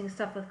interesting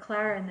stuff with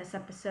Clara in this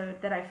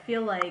episode that I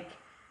feel like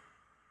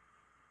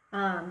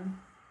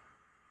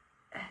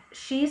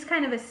she's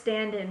kind of a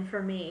stand-in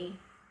for me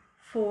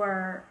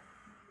for,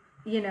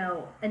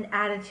 an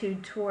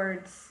attitude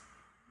towards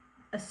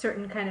a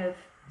certain kind of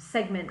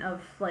segment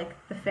of, like,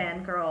 the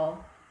fangirl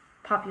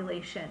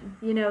population.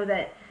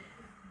 That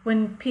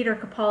when Peter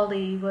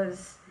Capaldi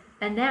was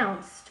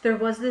announced, there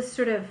was this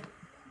sort of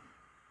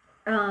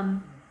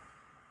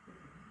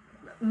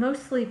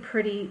mostly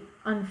pretty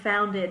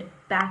unfounded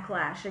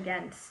backlash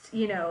against,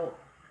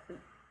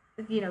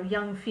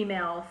 young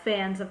female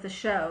fans of the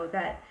show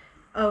that,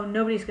 oh,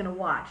 nobody's going to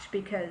watch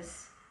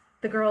because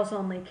the girls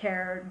only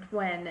cared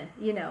when,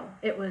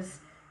 it was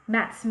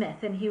Matt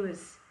Smith and he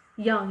was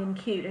young and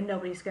cute and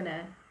nobody's going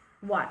to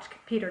watch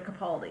Peter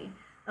Capaldi.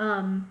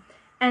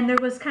 And there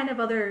was kind of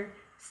other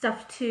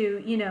stuff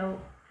too,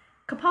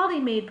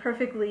 Capaldi made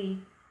perfectly,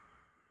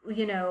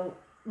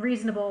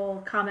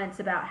 reasonable comments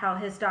about how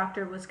his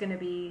Doctor was going to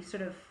be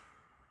sort of,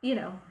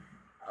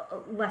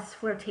 less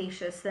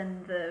flirtatious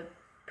than the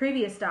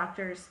previous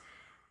Doctors.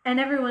 And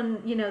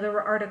everyone, there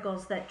were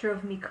articles that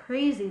drove me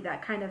crazy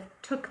that kind of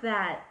took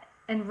that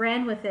and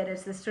ran with it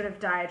as this sort of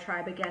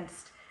diatribe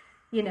against,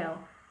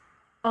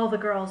 all the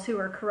girls who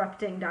are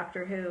corrupting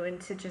Doctor Who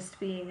into just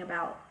being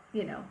about,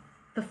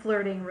 the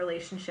flirting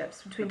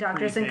relationships between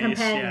doctors and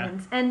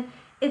companions. Yeah. And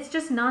it's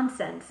just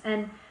nonsense.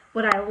 And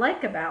what I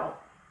like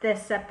about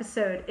this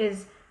episode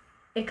is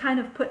it kind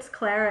of puts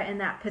Clara in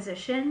that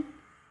position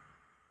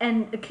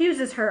and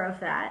accuses her of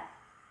that.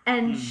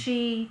 And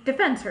she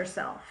defends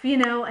herself,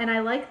 and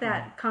I like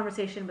that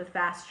conversation with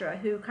Vastra,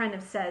 who kind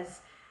of says,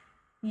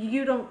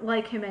 you don't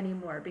like him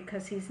anymore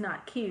because he's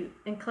not cute.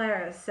 And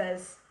Clara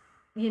says,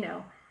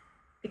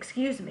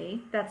 excuse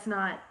me, that's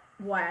not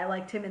why I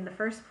liked him in the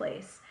first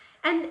place.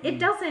 And it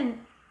doesn't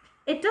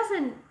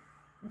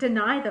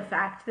deny the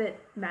fact that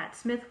Matt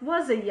Smith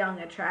was a young,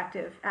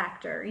 attractive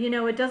actor.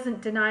 It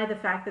doesn't deny the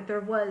fact that there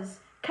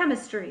was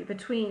chemistry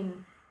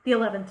between the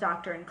 11th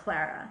Doctor and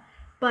Clara.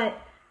 But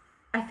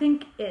I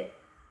think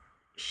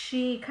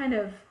she kind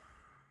of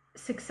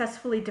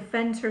successfully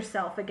defends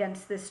herself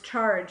against this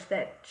charge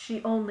that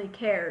she only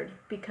cared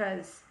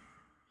because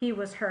he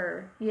was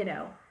her,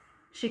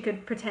 she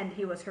could pretend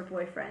he was her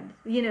boyfriend.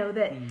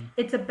 That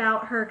it's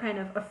about her kind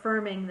of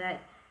affirming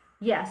that,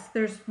 yes,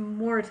 there's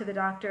more to the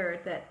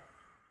Doctor that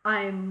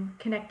I'm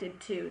connected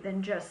to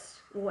than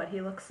just what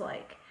he looks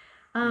like.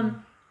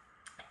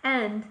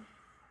 And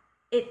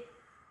it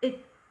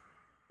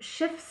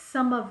shifts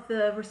some of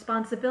the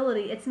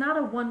responsibility. It's not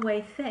a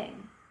one-way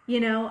thing,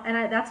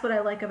 and that's what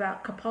I like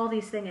about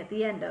Capaldi's thing at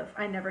the end of,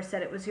 I never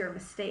said it was your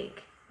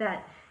mistake,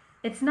 that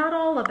it's not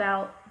all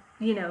about,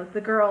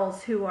 the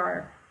girls who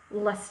are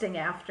lusting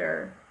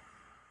after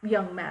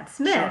young Matt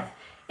Smith. Sure.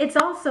 It's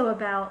also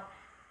about,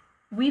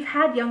 we've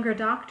had younger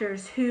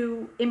doctors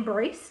who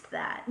embraced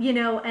that,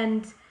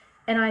 and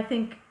I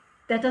think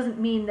that doesn't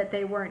mean that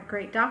they weren't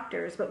great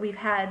doctors, but we've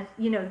had,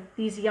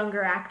 these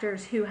younger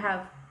actors who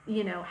have,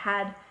 who've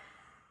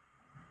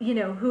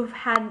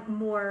had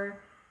more,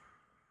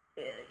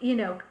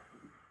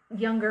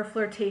 younger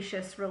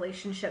flirtatious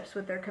relationships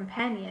with their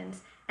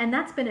companions. And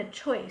that's been a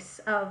choice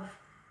of,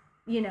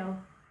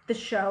 the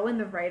show and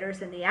the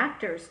writers and the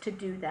actors to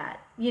do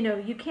that.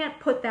 You can't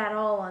put that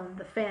all on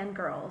the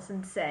fangirls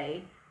and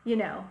say,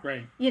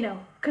 right.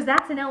 Because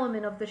that's an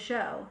element of the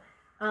show.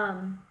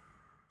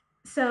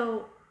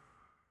 So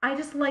I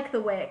just like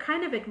the way it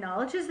kind of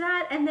acknowledges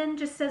that and then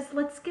just says,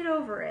 let's get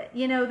over it.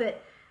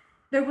 That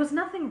there was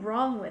nothing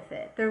wrong with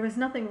it. There was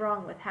nothing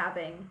wrong with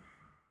having,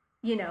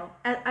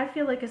 I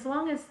feel like as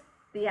long as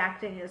the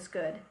acting is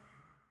good,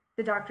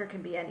 the Doctor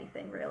can be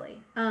anything,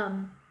 really.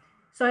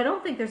 So I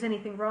don't think there's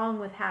anything wrong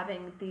with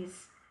having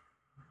these,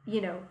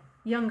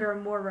 younger,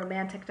 more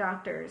romantic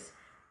doctors.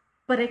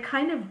 But it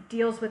kind of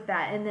deals with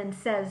that and then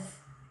says,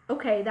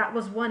 okay, that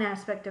was one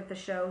aspect of the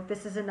show.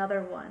 This is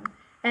another one.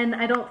 And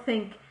I don't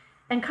think,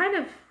 and kind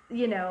of,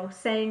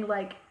 saying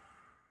like,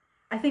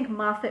 I think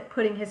Moffat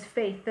putting his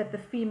faith that the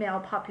female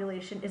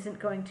population isn't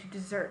going to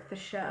desert the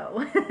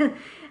show,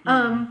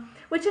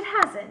 which it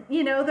hasn't.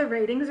 The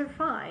ratings are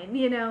fine,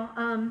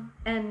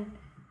 and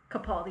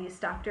Capaldi's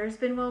Doctor has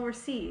been well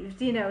received,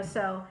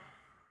 so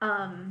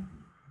I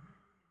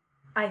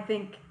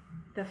think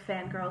the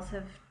fangirls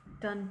have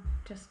done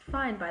just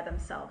fine by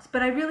themselves.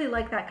 But I really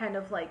like that kind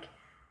of like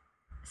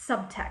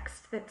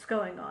subtext that's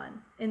going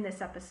on in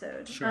this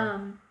episode.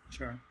 Sure.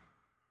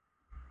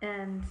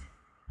 And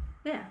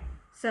yeah,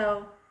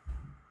 so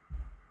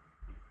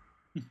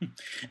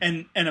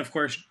and of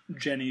course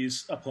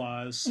Jenny's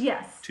applause.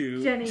 Yes,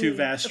 to Jenny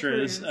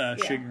Vastra's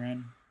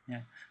chagrin.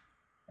 Yeah.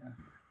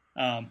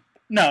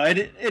 No,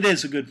 it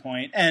is a good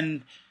point,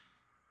 and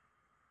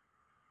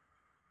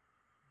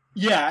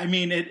yeah, I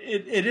mean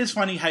it is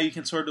funny how you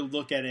can sort of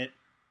look at it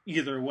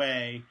either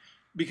way,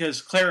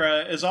 because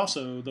Clara is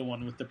also the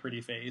one with the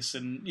pretty face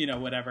and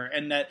whatever,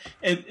 and that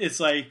it's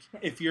like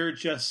if you're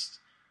just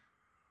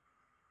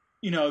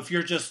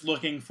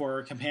looking for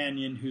a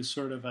companion who's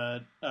sort of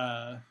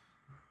a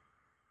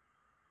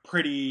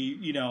pretty,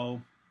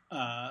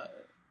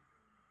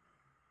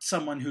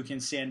 someone who can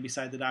stand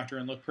beside the Doctor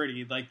and look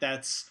pretty, like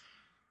that's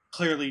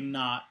clearly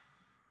not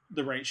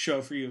the right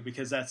show for you,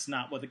 because that's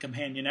not what the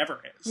companion ever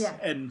is. Yeah.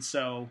 And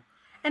so,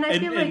 and I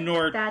feel like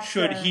nor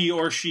should he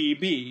or she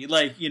be.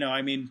 Like,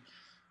 I mean,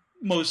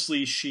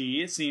 mostly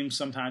she, it seems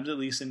sometimes, at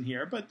least in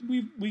here, but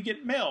we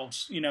get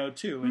males,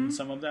 too, and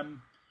some of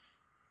them,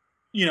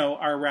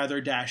 are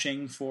rather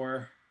dashing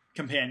for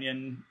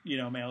companion,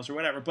 males or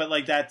whatever. But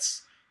like,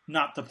 that's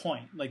not the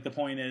point. Like, the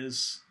point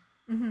is,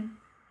 the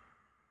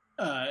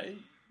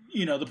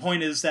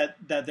point is that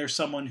there's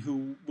someone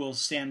who will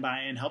stand by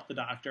and help the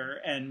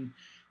Doctor, and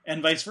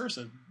vice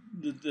versa.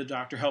 The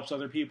Doctor helps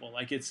other people.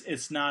 Like,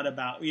 it's not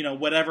about,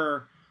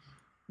 whatever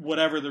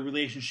the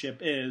relationship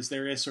is,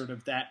 there is sort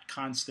of that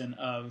constant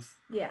of,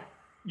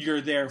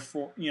 you're there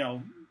for,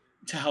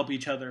 to help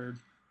each other,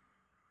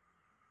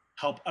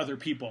 help other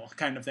people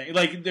kind of thing.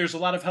 Like, there's a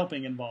lot of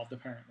helping involved,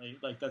 apparently.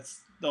 Like,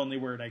 that's the only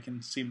word I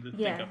can seem to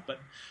think of. But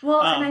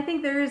and I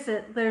think there's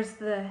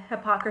the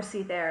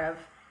hypocrisy there of,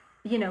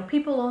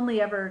 people only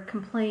ever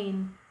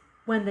complain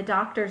when the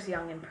Doctor's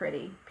young and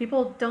pretty.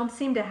 People don't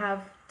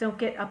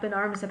get up in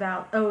arms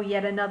about, oh,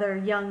 yet another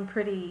young,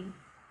 pretty,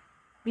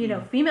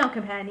 female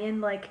companion.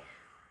 Like,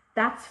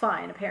 that's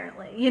fine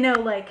apparently.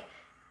 Like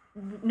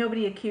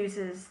nobody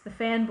accuses the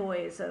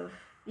fanboys of,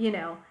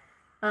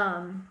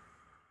 um,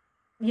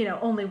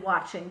 only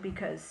watching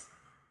because,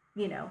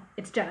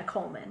 it's Jenna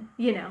Coleman.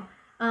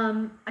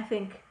 I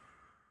think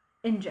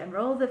in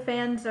general the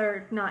fans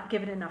are not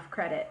given enough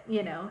credit,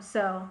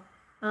 so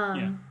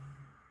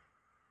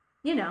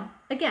Yeah.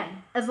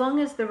 Again, as long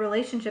as the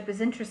relationship is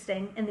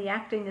interesting and the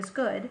acting is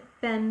good,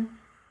 then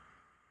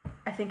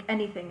I think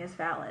anything is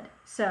valid.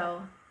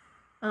 So,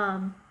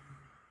 um,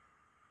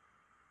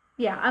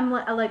 yeah,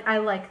 I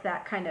like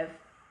that kind of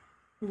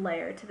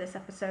layer to this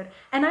episode,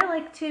 and I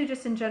like too,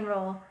 just in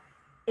general,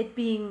 it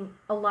being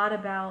a lot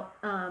about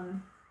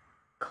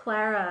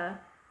Clara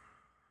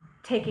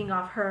taking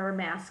off her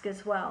mask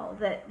as well.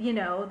 That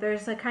there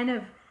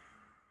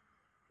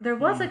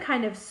was a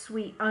kind of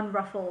sweet,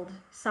 unruffled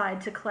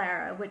side to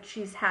Clara, which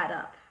she's had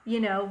up,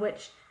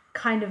 which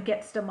kind of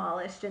gets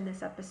demolished in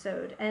this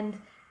episode. And,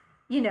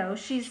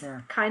 she's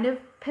Sure. kind of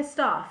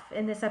pissed off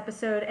in this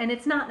episode, and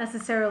it's not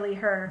necessarily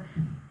her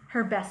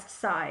best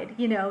side.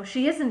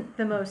 She isn't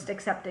the most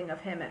accepting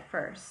of him at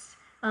first.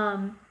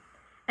 And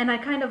I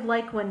kind of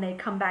like when they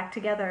come back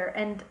together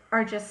and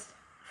are just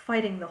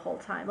fighting the whole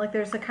time. Like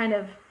there's a kind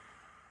of,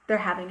 they're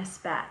having a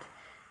spat,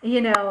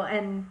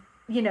 and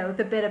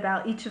the bit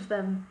about each of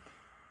them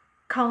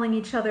calling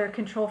each other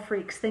control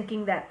freaks,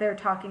 thinking that they're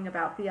talking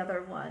about the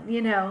other one.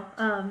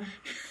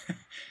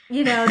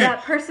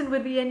 That person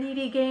would be a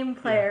needy game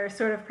player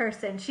sort of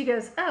person. She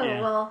goes, "Oh,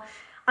 Yeah. well,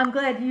 I'm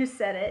glad you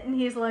said it," and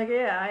he's like,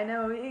 "Yeah, I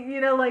know."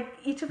 Like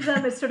each of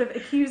them is sort of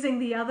accusing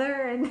the other,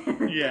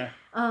 and Yeah.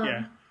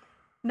 Yeah.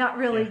 not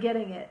really Yeah.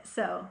 getting it.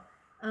 So,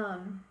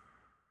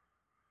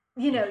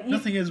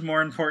 Nothing is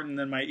more important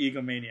than my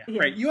egomania.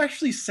 Yeah. Right? You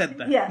actually said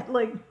that. yeah,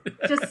 like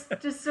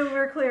just so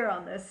we're clear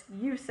on this,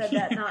 you said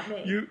that, not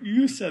me.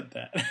 You said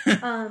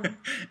that. Um,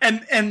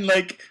 and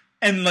like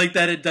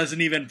that it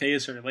doesn't even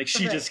phase her. Like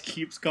she Right. just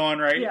keeps going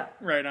right Yeah.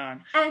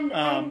 on.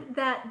 and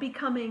that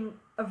becoming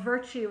a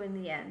virtue in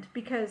the end,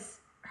 because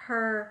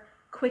her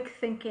quick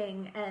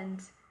thinking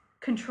and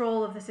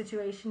control of the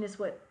situation is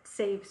what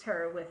saves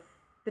her with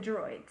the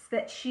droids.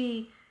 That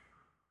she,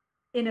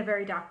 in a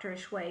very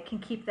doctorish way, can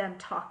keep them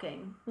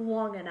talking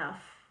long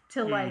enough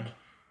to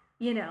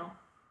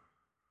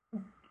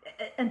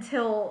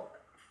until,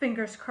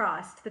 fingers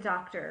crossed, the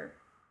doctor,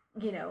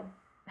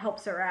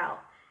 helps her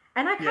out.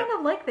 And I kind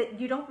of like that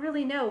you don't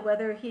really know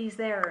whether he's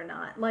there or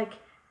not. Like,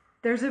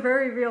 there's a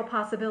very real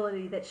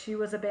possibility that she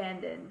was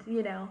abandoned,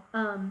 Yeah.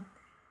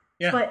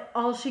 But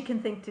all she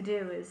can think to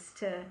do is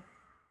to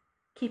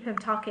keep him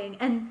talking.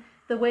 And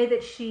the way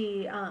that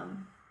she,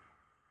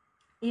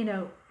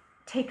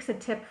 takes a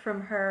tip from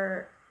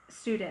her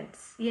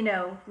students,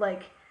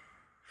 like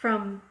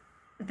from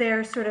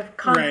their sort of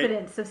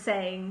confidence of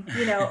saying,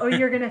 "Oh,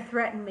 you're going to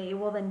threaten me,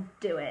 well then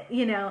do it,"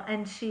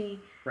 and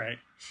Right.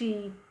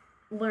 she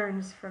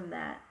learns from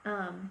that.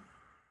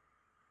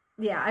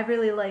 Yeah, I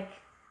really like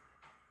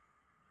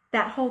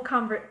that whole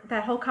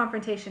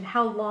confrontation,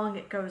 how long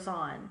it goes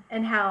on,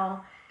 and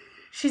how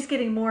she's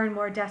getting more and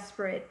more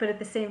desperate, but at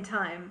the same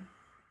time,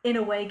 in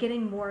a way,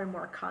 getting more and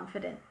more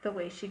confident the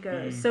way she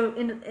goes. So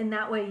in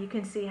that way, you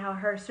can see how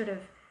her sort of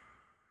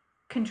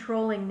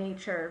controlling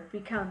nature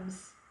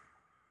becomes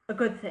a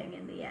good thing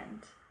in the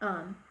end.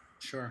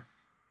 Sure.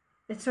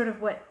 It's sort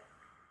of what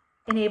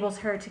enables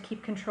her to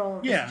keep control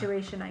of the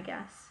situation, I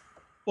guess.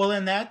 Well,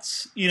 and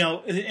that's,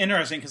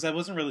 interesting, because I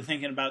wasn't really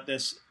thinking about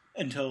this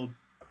until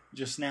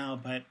just now,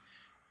 but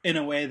in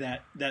a way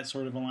that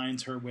sort of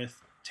aligns her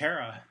with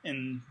Tara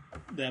in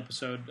the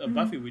episode of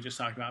Buffy we just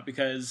talked about,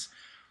 because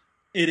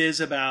it is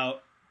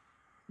about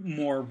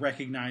more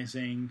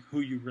recognizing who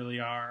you really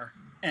are.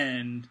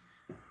 And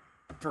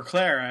for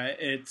Clara,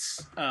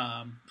 it's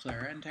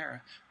Clara and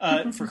Tara.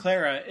 For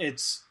Clara,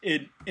 it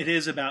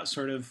is about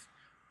sort of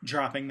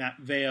dropping that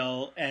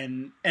veil,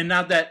 and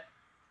not that,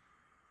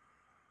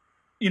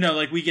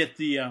 like we get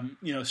the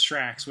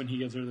Strax when he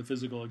gives her the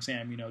physical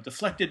exam,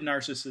 deflected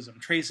narcissism,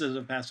 traces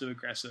of passive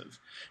aggressive,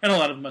 and a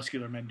lot of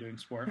muscular men doing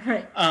sport.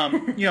 Right.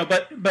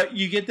 But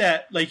you get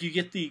that, like you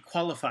get the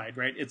qualified,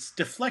 right? It's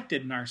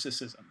deflected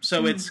narcissism.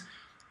 So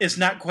it's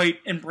not quite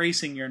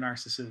embracing your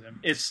narcissism.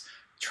 It's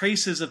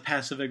traces of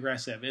passive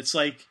aggressive. It's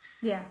like,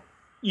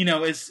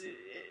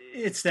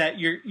 it's that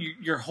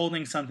you're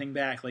holding something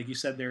back. Like you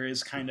said, there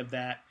is kind of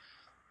that,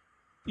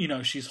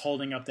 she's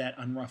holding up that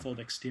unruffled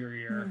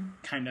exterior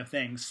kind of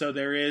thing. So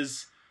there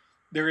is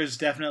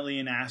definitely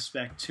an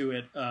aspect to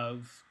it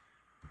of,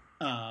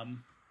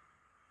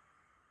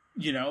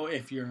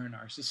 if you're a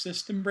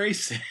narcissist,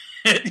 embrace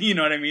it. You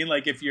know what I mean?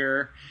 Like if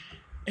you're,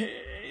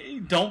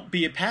 don't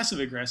be a passive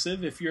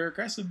aggressive. If you're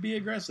aggressive, be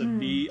aggressive.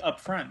 Be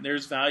upfront.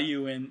 There's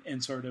value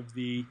in sort of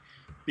the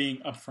being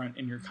upfront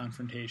in your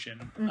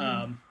confrontation,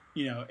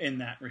 in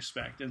that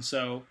respect. And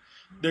so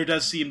there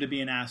does seem to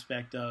be an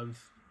aspect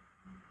of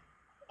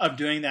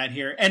doing that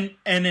here. And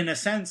in a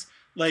sense,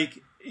 like,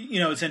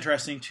 it's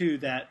interesting too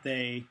that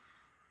they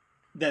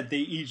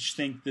each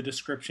think the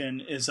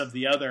description is of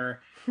the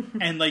other.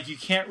 And like, you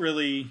can't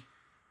really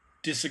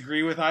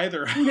disagree with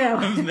either No.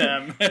 of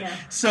them. No.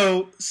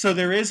 So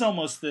there is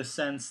almost this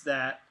sense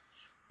that,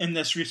 in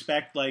this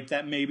respect, like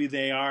that maybe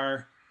they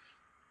are,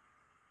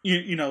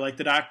 you know, like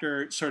the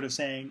doctor sort of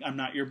saying, "I'm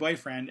not your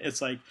boyfriend."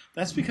 It's like,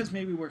 that's because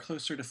maybe we're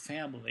closer to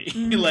family.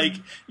 Mm-hmm. Like,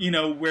 you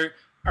know, where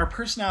our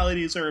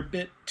personalities are a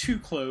bit too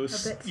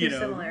close. A bit too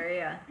similar,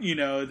 yeah. You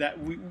know, that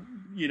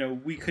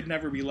we could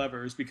never be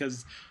lovers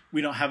because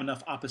we don't have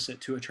enough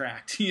opposite to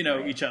attract, you know,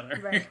 right. each other,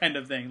 right. kind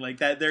of thing. Like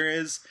that there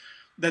is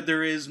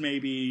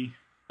maybe,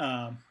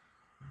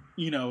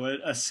 you know,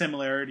 a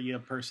similarity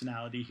of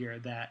personality here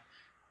that,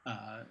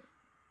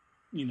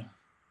 you know,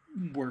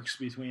 works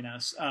between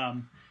us.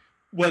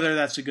 Whether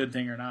that's a good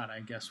thing or not,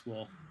 I guess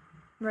will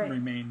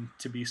remain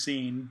to be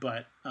seen.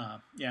 But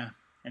yeah,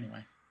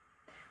 anyway.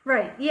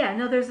 Right. Yeah.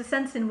 No, there's a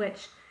sense in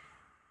which,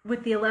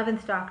 with the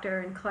 11th Doctor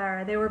and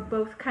Clara, they were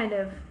both kind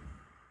of,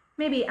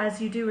 maybe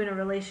as you do in a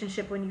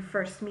relationship when you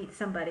first meet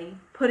somebody,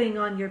 putting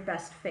on your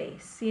best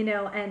face, you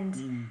know,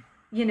 and,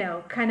 you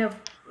know, kind of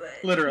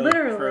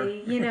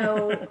literally you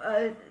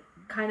know,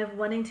 kind of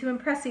wanting to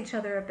impress each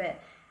other a bit.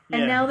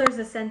 And now there's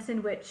a sense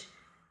in which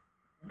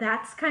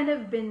that's kind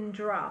of been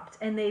dropped,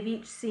 and they've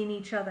each seen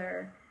each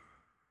other,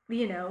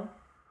 you know,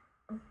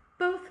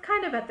 both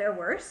kind of at their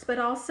worst, but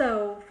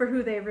also for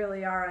who they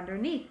really are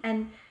underneath.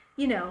 And,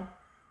 you know,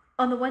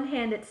 on the one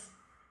hand, it's,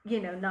 you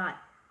know,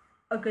 not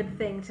a good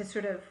thing to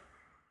sort of,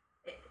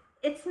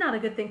 it's not a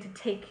good thing to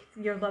take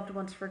your loved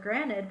ones for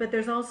granted, but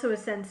there's also a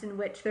sense in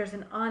which there's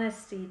an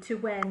honesty to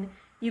when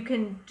you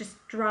can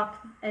just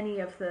drop any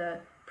of the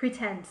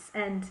pretense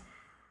and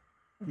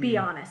be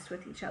honest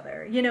with each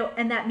other, you know,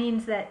 and that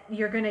means that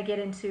you're going to get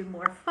into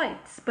more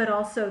fights, but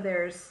also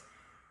there's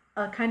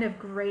a kind of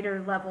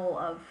greater level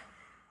of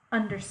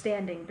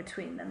understanding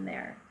between them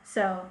there.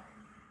 So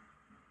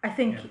I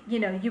think, you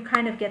know, you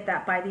kind of get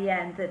that by the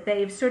end, that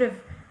they've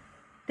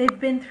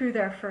been through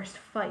their first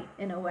fight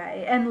in a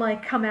way and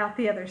like come out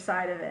the other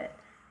side of it.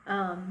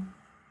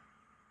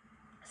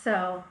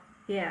 So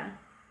yeah.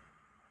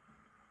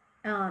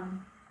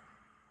 And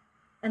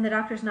the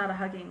Doctor's not a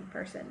hugging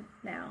person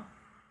now.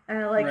 And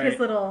I like his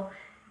little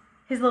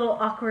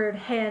awkward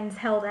hands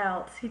held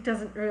out. He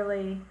doesn't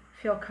really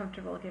feel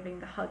comfortable giving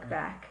the hug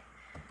back.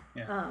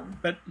 Yeah.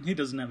 But he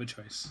doesn't have a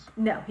choice.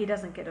 No, he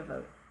doesn't get a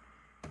vote.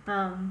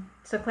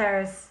 So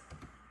Clara's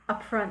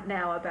upfront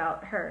now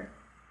about her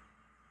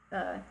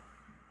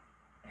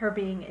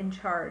being in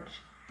charge.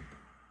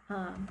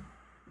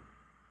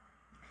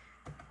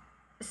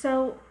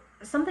 So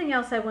something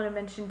else I want to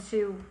mention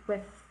too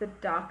with the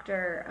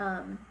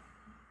Doctor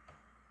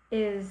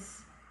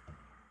is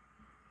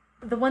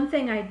the one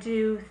thing I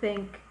do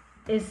think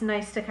is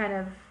nice to kind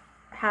of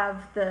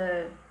have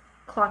the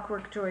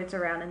clockwork droids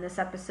around in this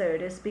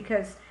episode is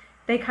because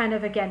they kind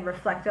of, again,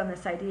 reflect on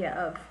this idea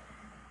of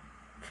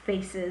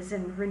faces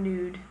and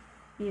renewed,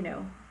 you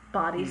know,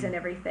 bodies and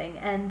everything.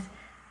 And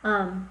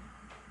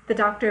the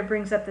Doctor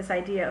brings up this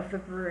idea of the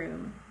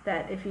broom,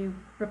 that if you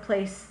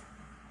replace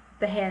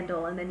the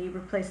handle and then you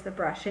replace the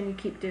brush and you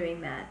keep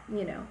doing that,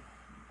 you know,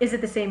 is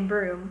it the same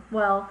broom?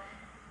 Well,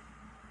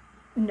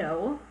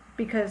 no,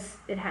 because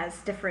it has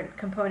different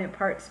component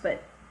parts,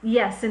 but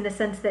yes, in the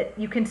sense that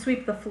you can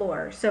sweep the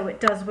floor, so it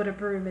does what a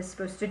broom is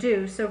supposed to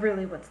do. So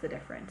really, what's the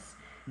difference?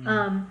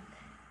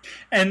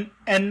 And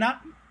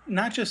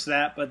not just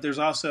that, but there's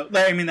also,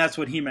 I mean, that's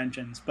what he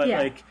mentions, but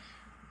like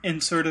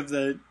in sort of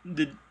the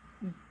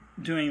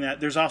doing that,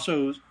 there's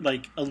also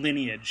like a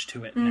lineage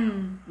to it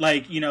now.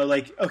 Like, you know,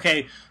 like,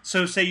 okay,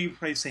 so say you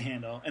replace the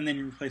handle and then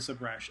you replace the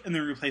brush and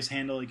then you replace the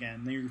handle again,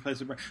 and then you replace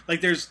the brush.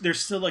 Like there's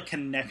still a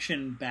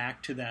connection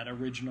back to that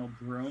original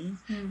broom,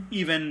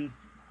 even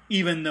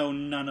though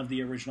none of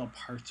the original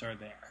parts are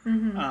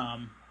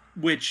there.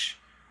 Which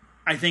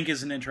I think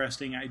is an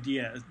interesting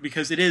idea,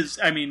 because it is,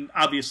 I mean,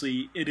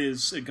 obviously it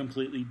is a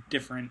completely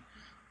different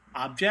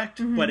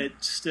object, but it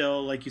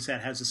still, like you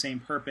said, has the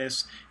same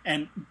purpose.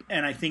 And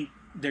I think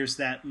there's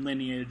that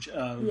lineage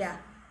of,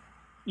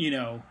 you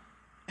know,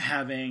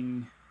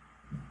 having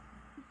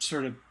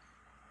sort of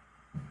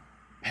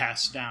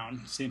passed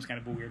down. Seems kind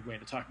of a weird way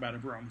to talk about a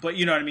broom, but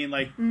you know what I mean?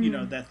 Like, you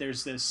know, that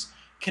there's this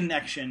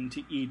connection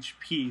to each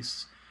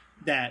piece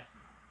that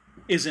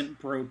isn't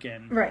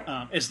broken. Right.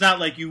 It's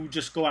not like you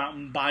just go out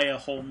and buy a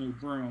whole new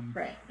broom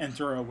and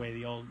throw away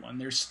the old one.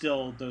 There's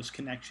still those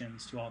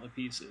connections to all the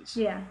pieces.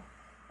 Yeah.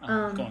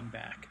 Going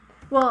back.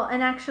 Well,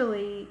 and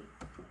actually,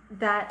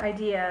 that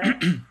idea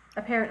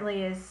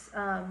apparently is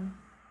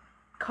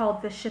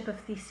called the Ship of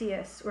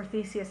Theseus, or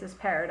Theseus's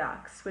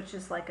Paradox, which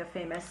is like a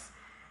famous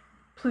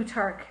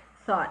Plutarch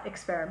thought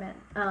experiment,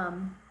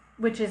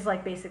 which is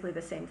like basically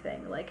the same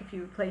thing. Like, if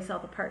you replace all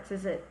the parts,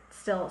 is it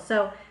still...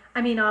 So,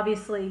 I mean,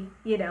 obviously,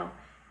 you know,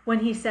 when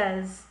he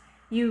says,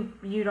 you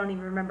don't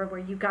even remember where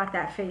you got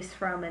that face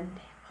from, and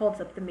holds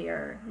up the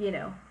mirror, you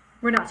know,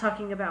 we're not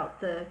talking about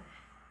the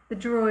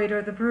droid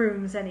or the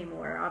brooms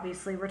anymore.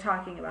 Obviously, we're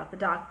talking about the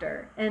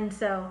Doctor. And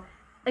so,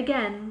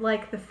 again,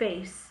 like the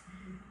face,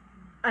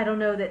 I don't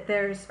know that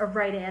there's a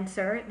right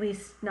answer, at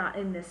least not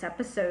in this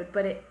episode,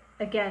 but it,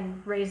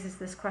 again, raises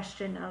this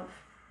question of,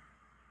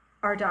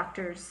 are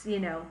doctors, you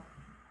know,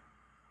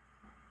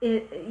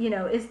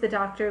 is the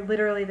Doctor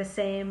literally the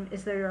same?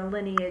 Is there a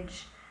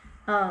lineage?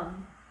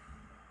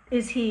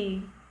 Is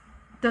he,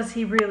 does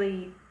he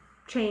really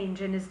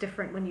change and is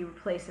different when you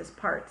replace his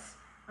parts?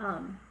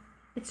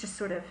 It's just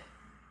sort of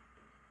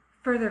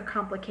further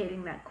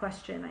complicating that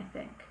question, I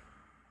think.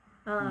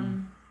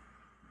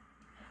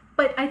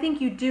 But I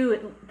think you do,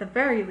 at the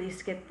very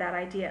least, get that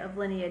idea of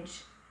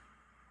lineage.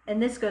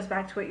 And this goes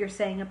back to what you're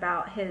saying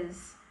about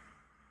his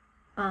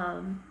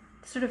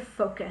sort of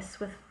focus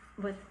with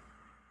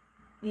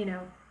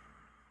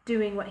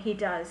doing what he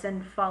does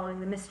and following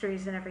the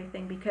mysteries and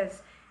everything,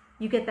 because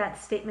you get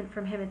that statement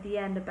from him at the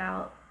end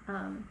about,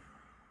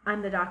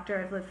 I'm the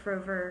Doctor, I've lived for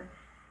over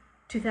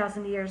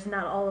 2,000 years,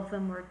 not all of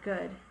them were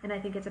good, and I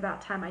think it's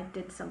about time I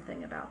did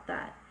something about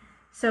that.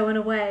 So in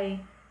a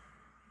way,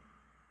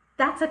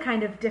 that's a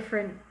kind of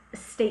different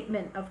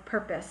statement of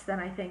purpose than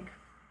I think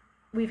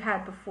we've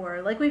had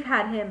before. Like, we've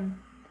had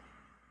him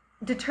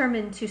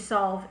determined to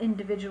solve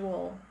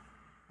individual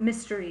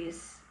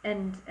mysteries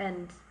and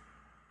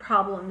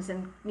problems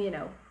and,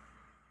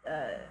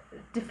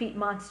 defeat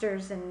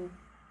monsters and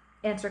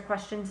answer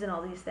questions and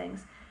all these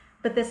things.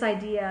 But this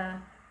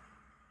idea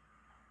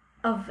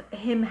of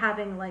him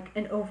having, like,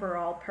 an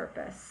overall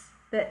purpose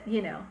that,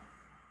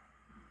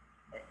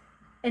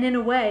 and in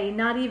a way,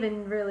 not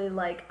even really,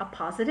 like, a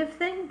positive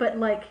thing, but,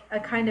 like, a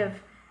kind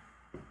of,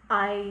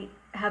 I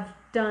have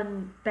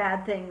done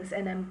bad things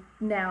and am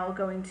now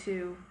going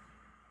to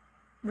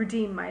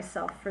redeem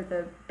myself for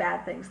the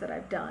bad things that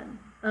I've done.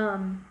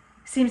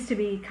 Seems to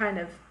be kind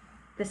of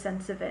the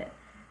sense of it.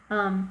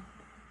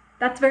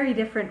 That's very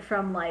different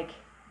from, like,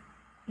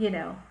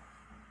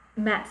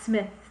 Matt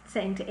Smith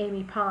saying to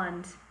Amy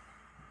Pond,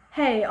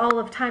 hey, all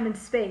of time and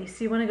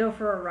space, you want to go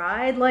for a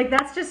ride? Like,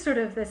 that's just sort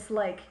of this,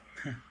 like,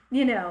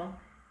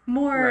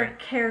 more right.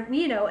 care,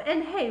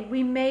 and hey,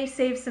 we may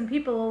save some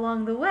people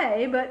along the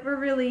way, but we're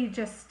really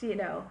just,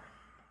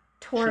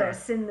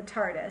 tourists in the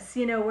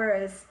TARDIS,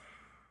 whereas,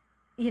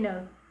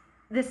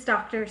 this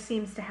Doctor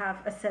seems to have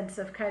a sense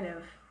of kind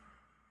of,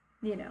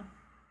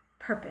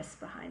 purpose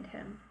behind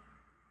him.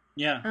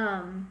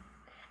 Yeah.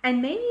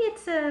 And maybe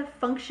it's a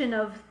function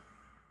of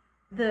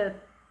the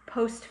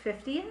post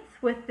 50th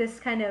with this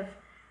kind of,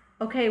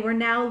 okay, we're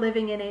now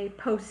living in a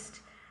post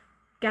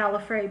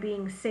Gallifrey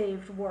being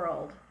saved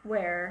world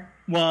where,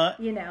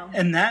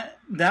 and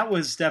that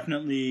was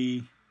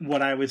definitely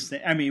what I was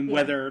thinking. I mean,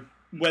 whether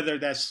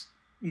that's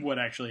what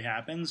actually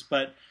happens,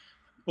 but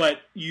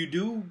you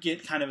do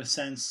get kind of a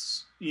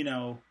sense,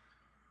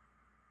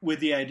 with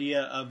the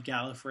idea of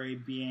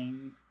Gallifrey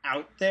being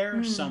out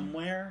there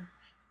somewhere,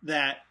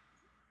 that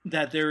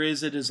there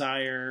is a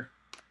desire,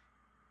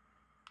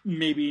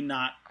 maybe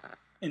not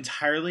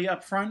entirely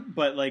upfront,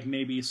 but like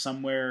maybe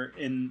somewhere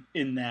in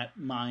that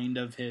mind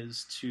of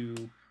his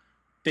to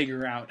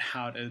figure out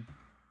how to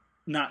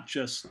not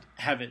just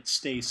have it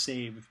stay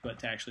saved, but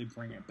to actually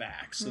bring it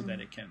back so that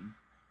it can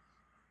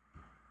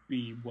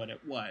be what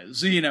it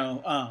was,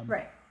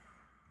 right.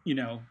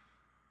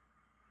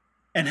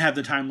 And have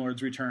the Time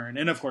Lords return.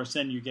 And of course,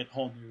 then you get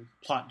whole new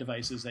plot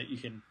devices that you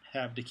can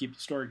have to keep the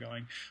story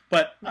going.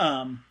 But,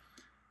 that's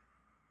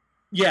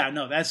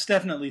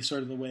definitely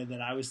sort of the way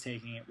that I was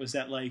taking it, was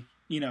that, like,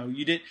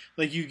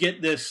 you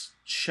get this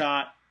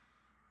shot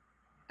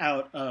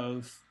out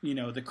of,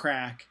 the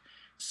crack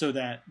so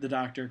that the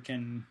Doctor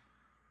can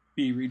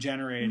be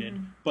regenerated.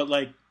 But,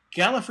 like,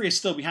 Gallifrey is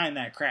still behind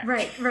that crack.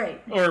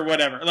 Right. Or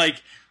whatever.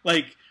 Like,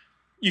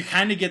 you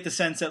kind of get the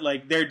sense that,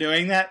 like, they're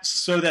doing that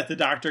so that the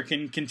Doctor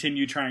can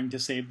continue trying to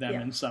save them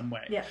in some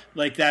way. Yeah.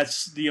 Like,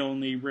 that's the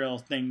only real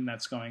thing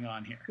that's going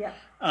on here. Yeah.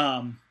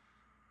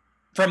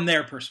 From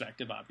their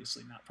perspective,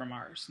 obviously, not from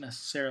ours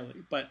necessarily.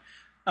 But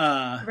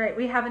right,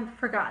 we haven't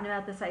forgotten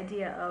about this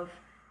idea of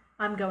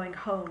I'm going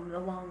home the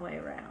long way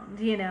around,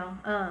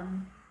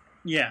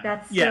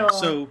 That's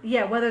still,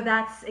 whether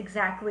that's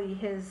exactly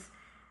his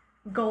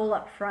goal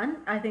up front,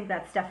 I think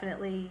that's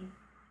definitely,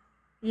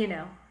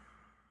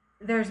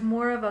 there's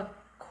more of a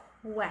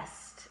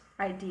quest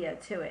idea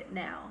to it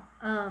now.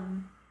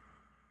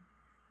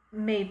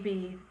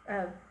 Maybe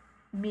a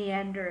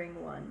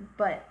meandering one,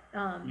 but,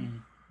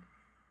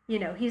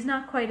 he's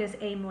not quite as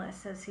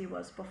aimless as he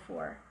was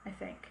before, I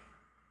think.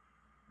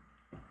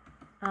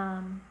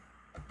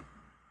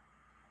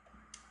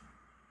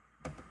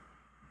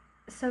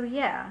 So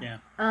yeah.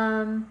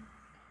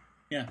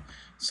 Yeah.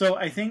 So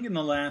I think in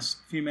the last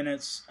few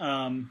minutes,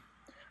 I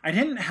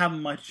didn't have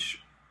much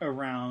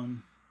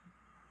around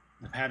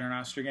the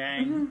Paternoster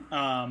Gang.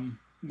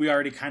 We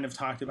already kind of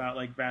talked about,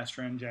 like,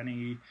 Vastra and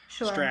Jenny.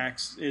 Sure.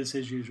 Strax is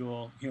his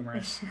usual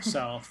humorous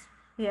self.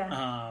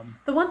 Yeah.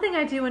 The one thing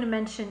I do want to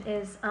mention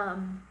is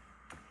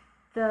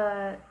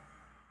the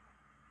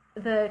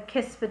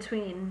kiss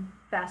between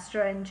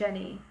Vastra and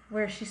Jenny,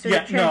 where she sort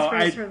of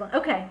transfers her.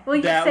 Okay, well,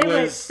 you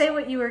say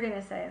what you were going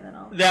to say, and then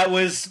I'll. That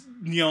was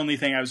the only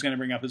thing I was going to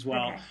bring up as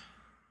well. Okay.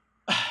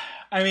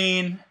 I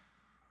mean,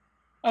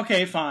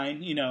 okay,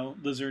 fine.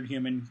 Lizard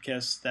human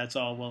kiss. That's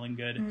all well and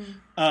good.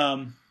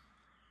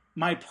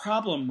 My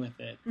problem with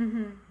it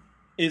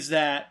is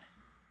that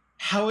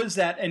how is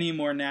that any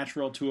more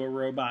natural to a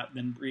robot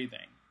than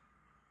breathing?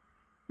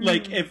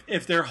 Like,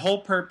 if their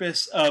whole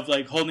purpose of,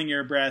 like, holding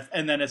your breath,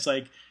 and then it's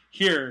like,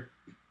 here,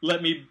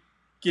 let me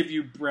give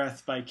you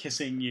breath by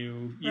kissing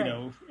you, you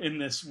know, in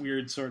this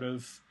weird sort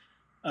of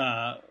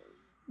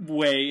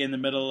way in the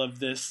middle of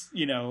this,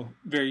 you know,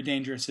 very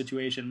dangerous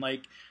situation.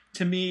 Like,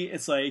 to me,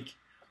 it's like,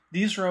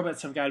 these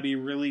robots have got to be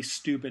really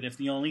stupid if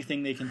the only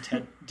thing they can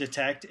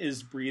detect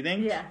is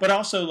breathing. Yeah. But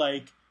also,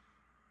 like,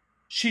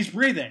 she's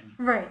breathing.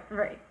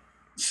 Right.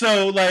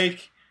 So,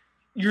 like,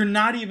 you're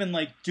not even,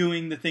 like,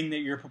 doing the thing that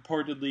you're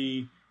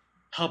purportedly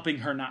helping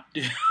her not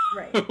do.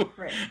 Right.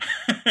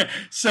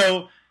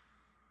 So,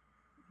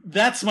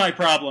 that's my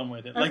problem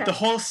with it. Okay. Like, the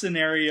whole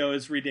scenario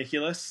is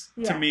ridiculous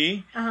to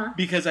me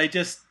because I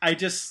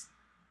just,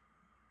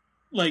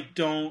 like,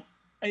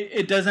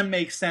 it doesn't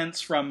make sense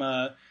from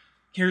a,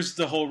 here's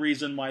the whole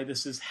reason why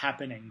this is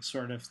happening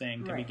sort of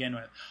thing to begin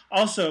with.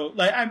 Also,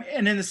 like,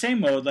 and in the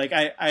same mode, like,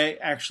 I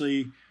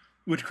actually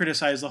would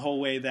criticize the whole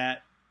way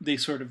that they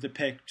sort of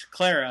depict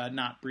Clara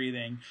not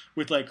breathing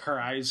with, like,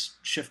 her eyes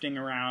shifting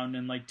around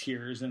and, like,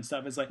 tears and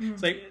stuff. It's like,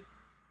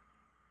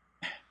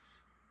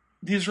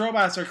 these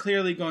robots are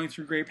clearly going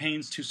through great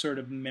pains to sort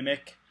of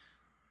mimic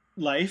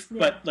life,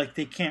 but, like,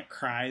 they can't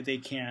cry, they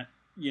can't,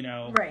 you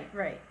know,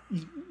 right.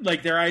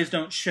 Like, their eyes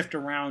don't shift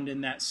around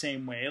in that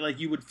same way. Like,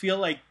 you would feel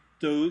like,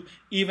 though,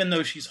 even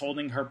though she's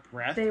holding her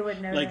breath, they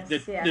would notice,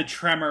 like the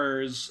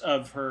tremors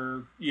of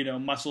her, you know,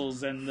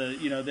 muscles and the,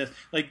 you know, this,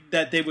 like,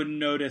 that they would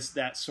notice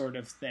that sort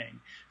of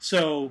thing.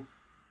 So,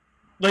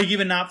 like,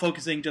 even not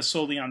focusing just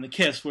solely on the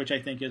kiss, which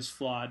I think is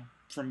flawed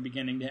from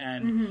beginning to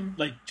end,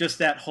 like, just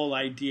that whole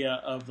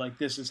idea of, like,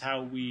 this is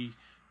how we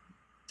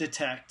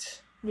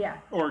detect,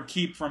 or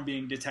keep from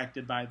being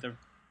detected by the,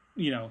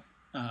 you know,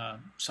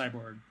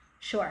 cyborg,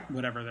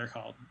 whatever they're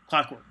called,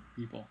 clockwork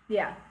people.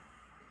 Yeah,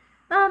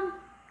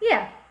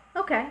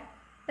 okay.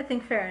 I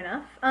think fair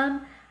enough.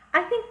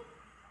 I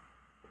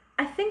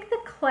think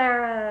that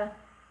Clara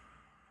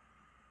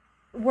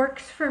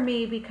works for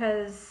me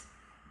because,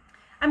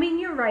 I mean,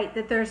 you're right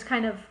that there's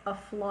kind of a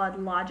flawed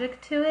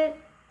logic to it.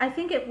 I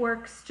think it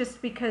works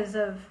just because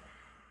of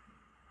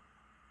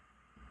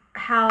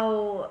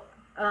how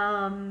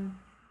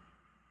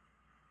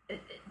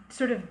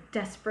sort of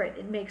desperate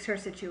it makes her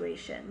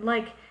situation.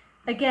 Like,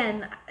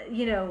 again,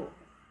 you know,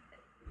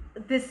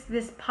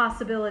 this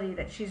possibility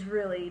that she's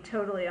really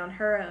totally on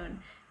her own,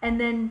 and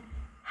then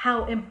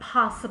how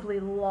impossibly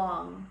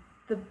long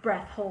the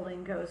breath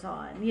holding goes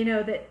on. You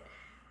know, that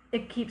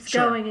it keeps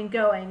going and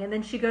going, and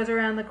then she goes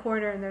around the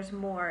corner and there's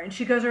more, and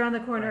she goes around the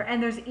corner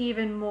and there's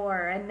even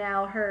more, and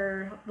now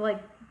her,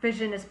 like,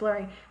 vision is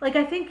blurring. Like,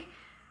 I think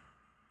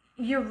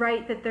you're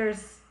right that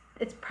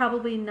it's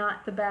probably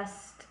not the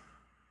best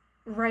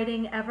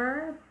writing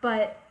ever,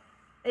 but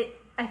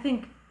I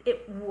think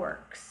it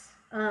works.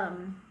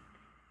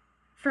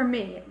 For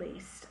me, at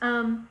least.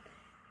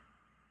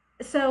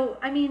 So,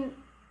 I mean,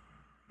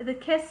 the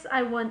kiss,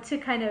 I want to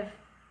kind of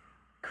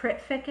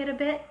crit-fic it a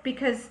bit,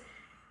 because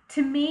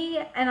to me,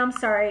 and I'm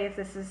sorry if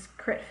this is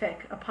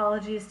crit-fic,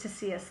 apologies to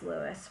C.S.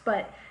 Lewis,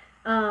 but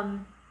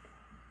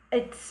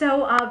it's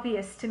so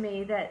obvious to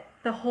me that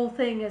the whole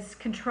thing is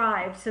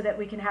contrived so that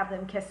we can have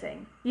them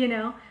kissing, you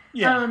know?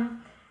 Yeah.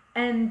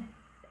 And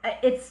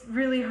it's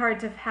really hard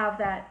to have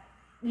that,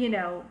 you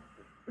know,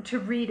 to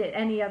read it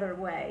any other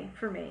way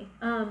for me.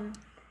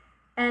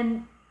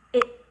 And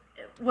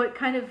what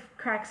kind of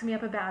cracks me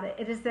up about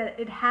it is that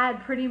it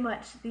had pretty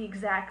much the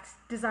exact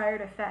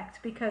desired effect,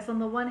 because on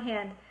the one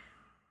hand,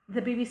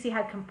 the BBC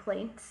had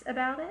complaints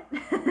about it,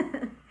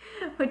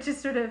 which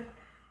is sort of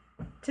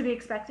to be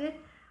expected.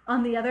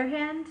 On the other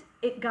hand,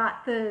 it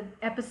got the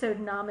episode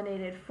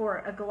nominated for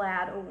a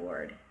GLAAD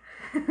award.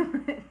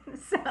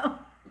 So,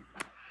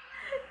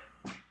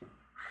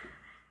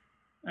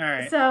 all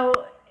right. So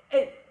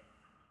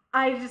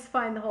I just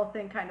find the whole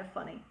thing kind of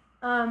funny.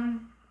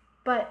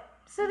 But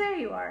so there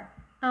you are.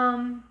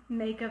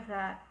 Make of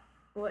that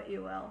what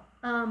you will.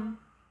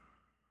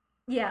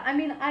 Yeah, I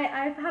mean,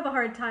 I have a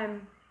hard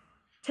time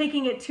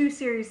taking it too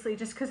seriously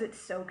just because it's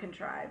so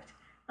contrived.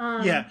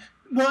 Yeah,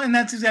 well, and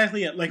that's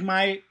exactly it. Like,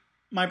 my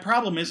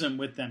problem isn't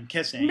with them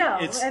kissing. No,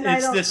 it's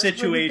the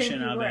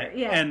situation of it.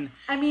 Yeah, and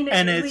I mean,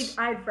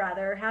 I'd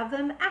rather have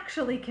them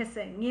actually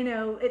kissing. You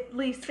know, at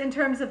least in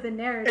terms of the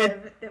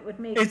narrative, it would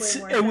make way more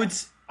sense. It would,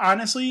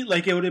 honestly,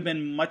 like, it would have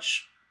been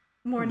much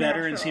more better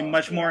natural, and seem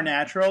much more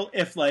natural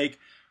if, like,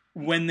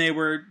 when they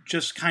were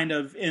just kind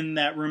of in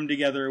that room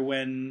together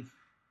when,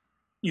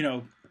 you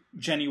know,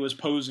 Jenny was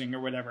posing or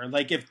whatever,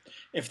 like, if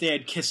they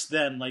had kissed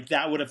then, like,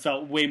 that would have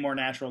felt way more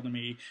natural to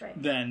me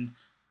than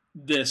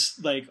this,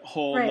 like,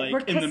 whole, like,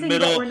 we're kissing,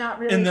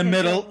 in the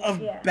middle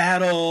of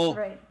battle,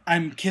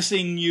 I'm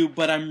kissing you,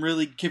 but I'm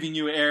really giving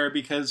you air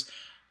because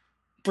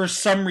for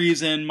some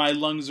reason my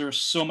lungs are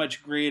so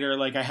much greater,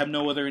 like, I have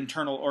no other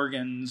internal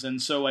organs,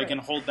 and so I can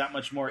hold that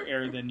much more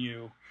air than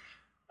you.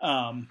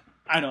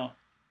 I don't.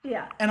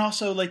 Yeah. And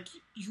also, like,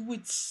 you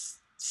would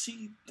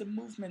see the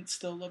movement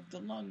still of the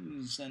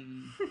lungs,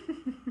 and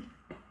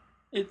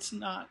it's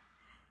not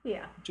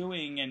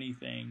doing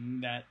anything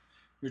that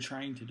you're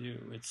trying to do.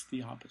 It's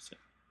the opposite.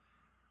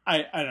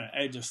 I don't know.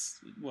 I just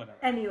whatever.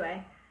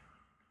 Anyway,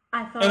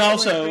 I thought. And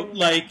also,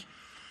 like,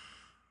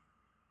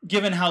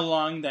 given how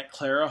long that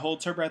Clara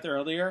holds her breath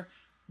earlier,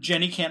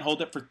 Jenny can't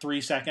hold it for 3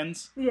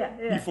 seconds. Yeah.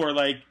 Before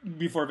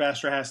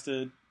Vastra has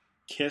to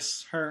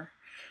kiss her.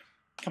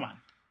 Come on,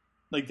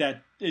 like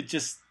that. It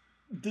just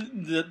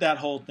that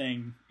whole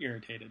thing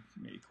irritated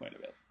me quite a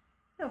bit.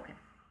 Okay,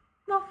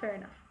 well, fair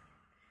enough.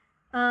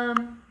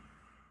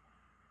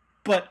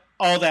 But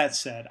all that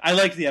said, I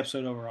like the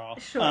episode overall.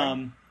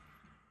 Sure.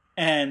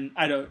 And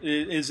I don't.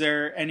 Is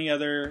there any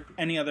other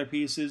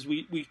pieces?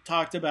 We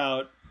talked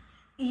about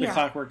the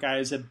Clockwork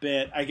Guys a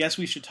bit. I guess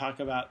we should talk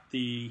about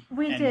the.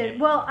 We ending. did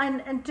well,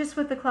 and just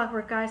with the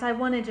Clockwork Guys, I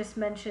want to just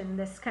mention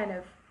this kind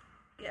of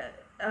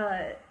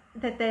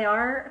that they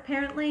are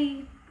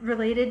apparently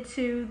related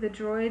to the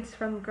droids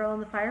from Girl in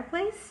the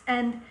Fireplace,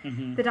 and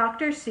the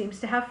Doctor seems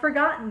to have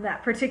forgotten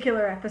that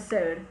particular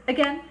episode.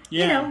 Again,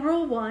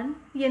 Rule 1.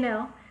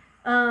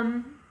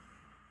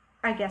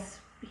 I guess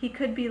he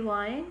could be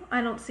lying.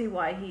 I don't see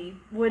why he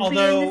would be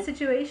in this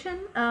situation.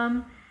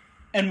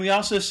 And we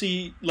also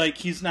see, like,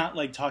 he's not,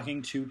 like,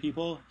 talking to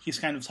people. He's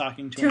kind of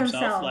talking to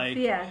himself. Like,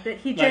 that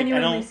he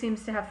genuinely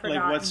seems to have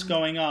forgotten. Like, what's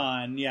going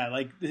on? Yeah,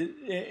 like,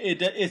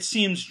 it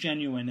seems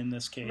genuine in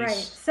this case. Right.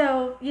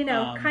 So,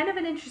 kind of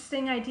an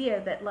interesting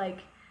idea that, like,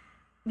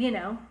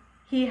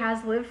 he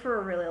has lived for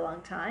a really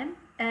long time,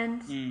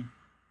 and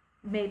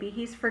maybe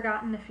he's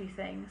forgotten a few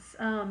things,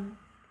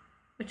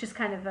 which is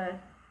kind of a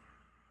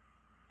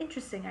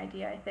interesting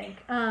idea, I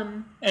think.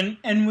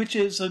 And which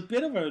is a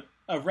bit of a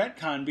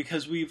retcon,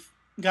 because we've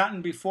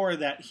gotten before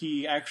that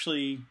he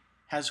actually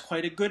has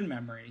quite a good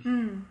memory.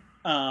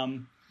 I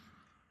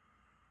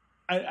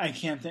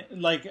can't think,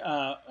 like,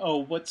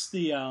 what's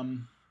the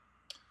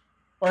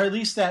or at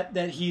least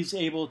that he's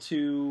able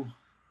to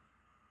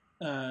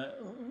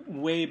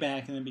way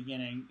back in the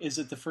beginning. Is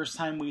it the first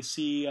time we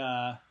see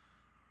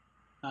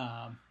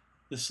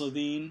the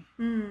Slovene,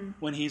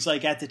 when he's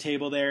like at the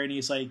table there and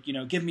he's like,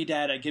 give me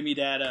data,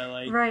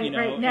 like, right,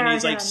 and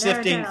he's like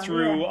sifting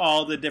through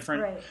all the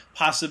different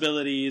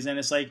possibilities, and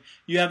it's like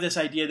you have this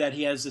idea that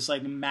he has this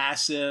like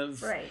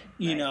massive,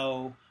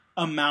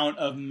 amount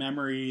of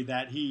memory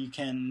that he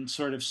can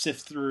sort of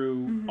sift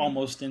through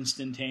almost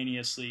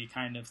instantaneously,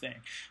 kind of thing,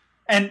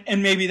 and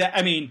maybe that,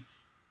 I mean,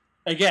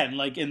 again,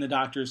 like in the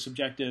Doctor's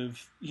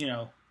subjective,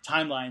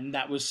 timeline,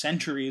 that was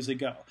centuries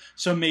ago,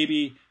 so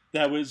maybe.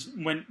 That was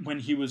when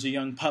he was a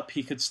young pup,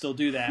 he could still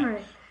do that.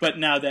 Right. But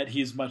now that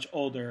he's much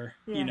older,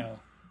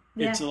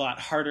 it's a lot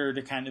harder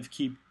to kind of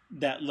keep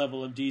that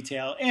level of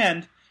detail.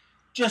 And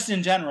just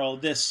in general,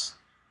 this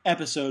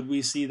episode,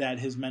 we see that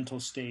his mental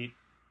state,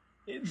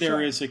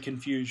 there is a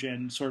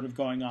confusion sort of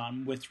going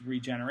on with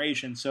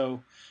regeneration.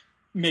 So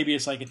maybe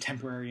it's like a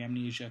temporary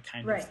amnesia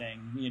kind of thing.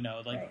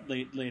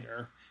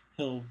 Later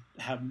he'll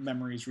have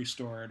memories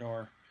restored,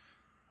 or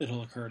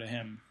it'll occur to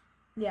him.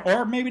 Yeah.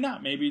 Or maybe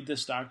not. Maybe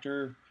this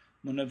Doctor...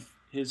 one of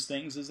his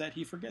things is that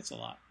he forgets a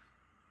lot.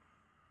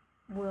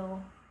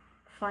 We'll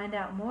find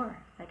out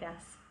more, I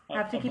guess.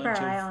 Have to keep our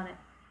eye on it.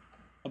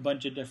 A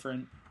bunch of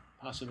different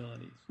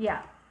possibilities.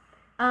 Yeah.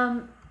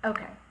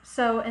 Okay.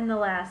 So in the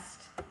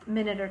last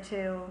minute or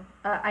two,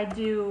 I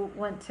do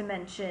want to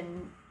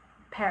mention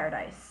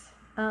Paradise.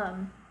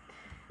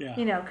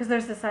 Because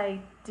there's this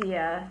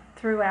idea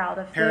throughout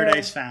of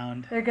Paradise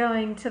Found. They're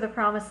going to the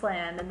Promised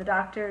Land, and the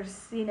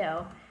Doctor's,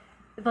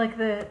 like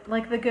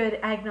the good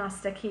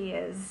agnostic he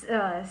is,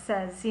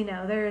 says,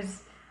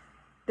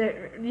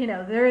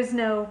 there is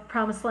no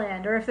Promised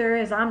Land, or if there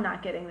is, I'm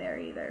not getting there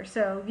either.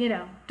 So,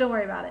 don't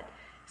worry about it.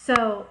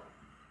 So,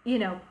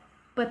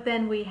 but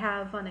then we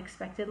have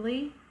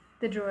unexpectedly,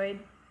 the droid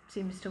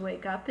seems to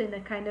wake up in a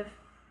kind of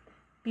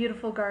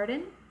beautiful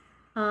garden,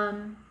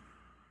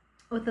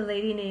 with a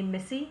lady named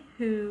Missy,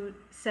 who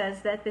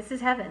says that this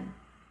is heaven.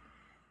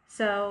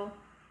 So,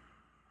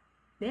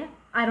 yeah,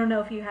 I don't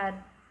know if you had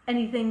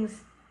any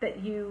things that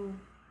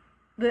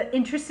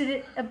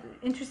interested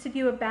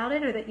you about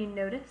it, or that you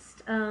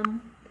noticed.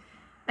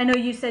 I know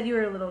you said you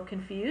were a little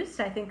confused.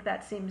 I think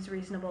that seems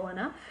reasonable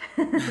enough.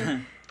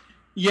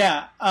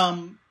 Yeah.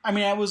 I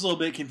mean, I was a little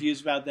bit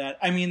confused about that.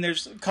 I mean,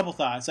 there's a couple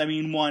thoughts. I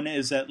mean, one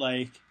is that,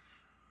 like,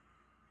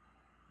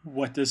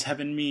 what does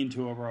heaven mean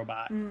to a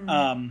robot?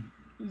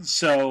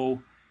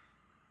 So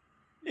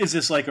is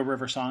this like a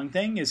River Song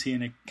thing? Is he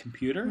in a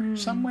computer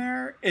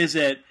somewhere? Is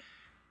it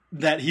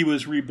that he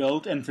was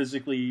rebuilt and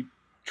physically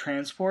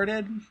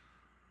transported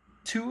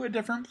to a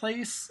different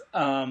place?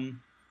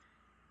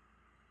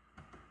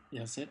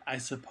 Yes, I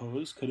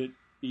suppose. Could it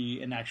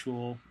be an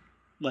actual,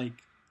 like,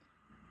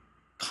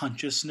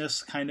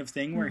 consciousness kind of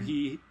thing where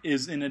he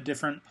is in a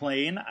different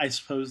plane? I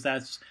suppose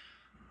that's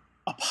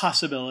a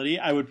possibility.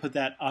 I would put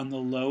that on the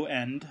low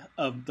end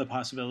of the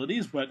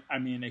possibilities, but I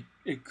mean,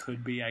 it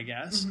could be, I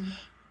guess.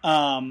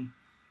 I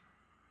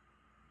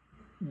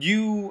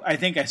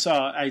think I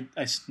saw,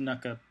 I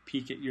snuck a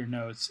peek at your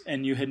notes,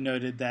 and you had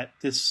noted that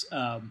this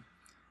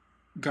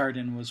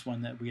garden was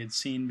one that we had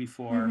seen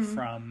before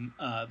from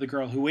The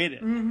Girl Who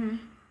Waited.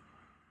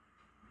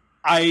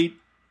 I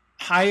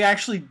I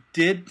actually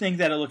did think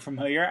that it looked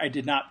familiar. I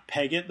did not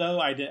peg it though.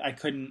 I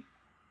didn't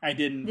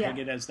Yeah. peg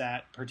it as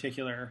that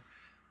particular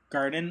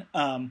garden.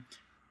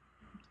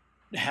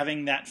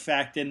 Having that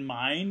fact in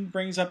mind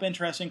brings up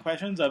interesting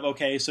questions of,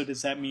 okay, so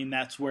does that mean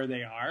that's where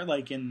they are?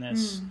 Like in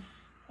this,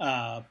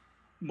 what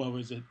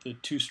was it? The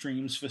Two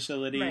Streams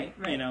facility, Right.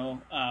 you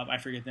know, I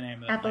forget the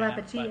name of that plant,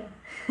 Appalachia.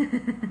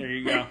 but there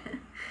you go.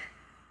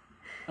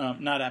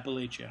 Not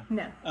Appalachia.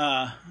 No.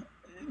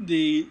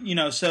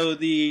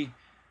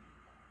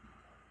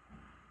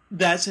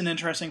 That's an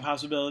interesting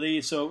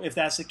possibility. So if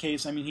that's the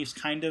case, I mean, he's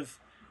kind of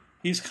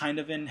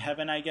in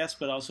heaven, I guess,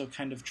 but also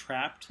kind of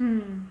trapped.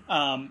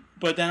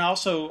 But then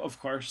also, of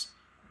course,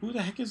 who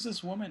the heck is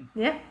this woman?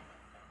 Yeah.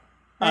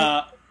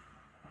 Right.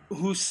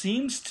 Who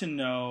seems to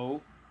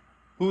know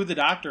who the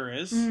doctor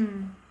is.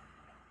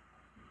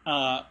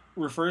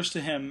 Refers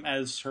to him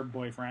as her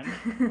boyfriend.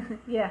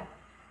 Yeah.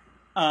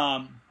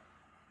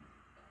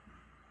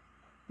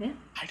 Yeah.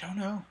 I don't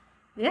know.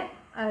 Yeah.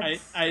 I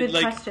good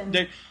like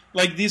question.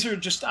 like these are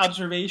just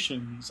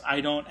observations.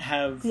 I don't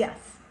have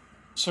Yes.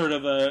 sort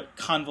of a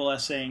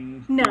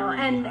convalescing No, theory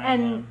and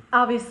behind them.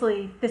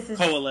 obviously this is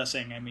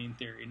Coalescing, I mean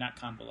theory, not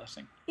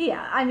convalescing.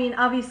 Yeah, I mean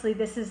obviously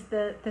this is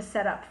the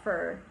setup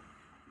for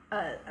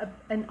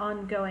an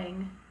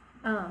ongoing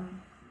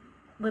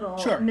little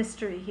Sure.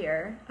 mystery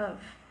here of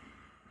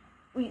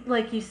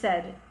like you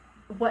said,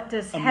 what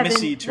does A heaven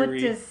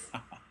mystery.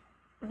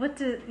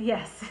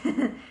 yes.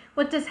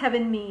 What does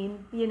heaven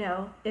mean, you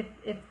know, if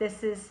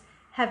this is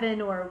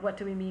heaven, or what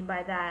do we mean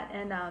by that?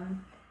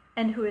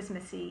 And who is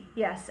Missy?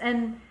 Yes.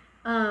 And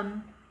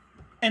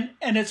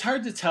it's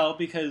hard to tell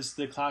because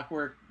the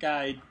Clockwork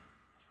guy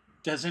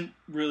doesn't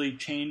really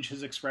change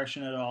his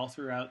expression at all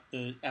throughout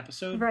the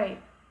episode.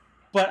 right.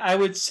 But I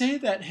would say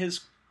that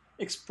his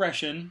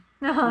expression,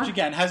 which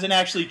again hasn't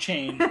actually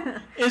changed,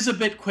 is a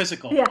bit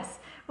quizzical. Yes.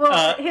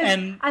 Well,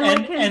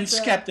 and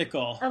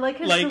skeptical. I like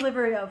his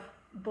delivery of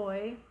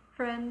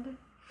boyfriend.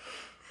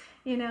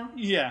 You know?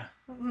 Yeah.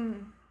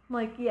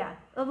 Like, yeah,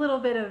 a little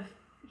bit of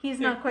he's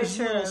not quite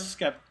sure. A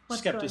little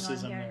what's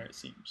skepticism going on here. there, it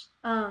seems.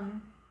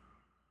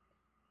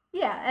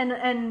 Yeah,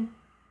 and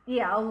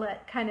yeah, I'll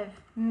let kind of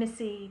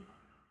Missy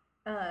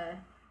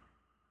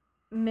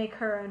make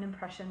her own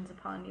impressions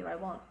upon you. I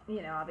won't,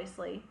 you know,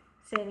 obviously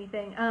say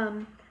anything.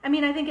 I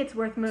mean, I think it's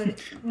worth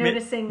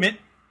noticing.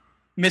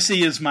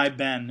 Missy is my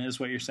Ben, is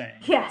what you're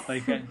saying. Yes.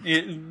 Like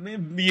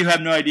you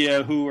have no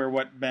idea who or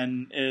what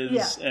Ben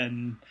is,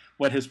 and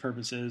what his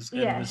purpose is.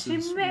 Yeah, she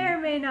may or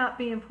may not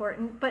be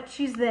important, but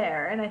she's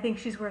there, and I think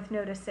she's worth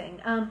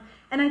noticing.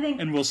 And I think,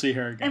 and we'll see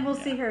her again. And we'll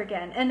see her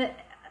again. And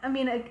I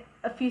mean,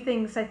 a few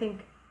things I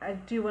think I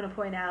do want to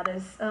point out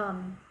is,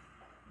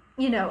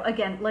 you know,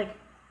 again, like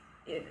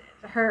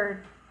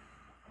her,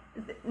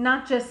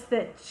 not just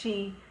that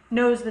she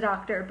knows the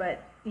doctor,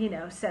 but you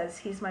know, says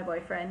he's my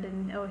boyfriend,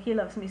 and oh, he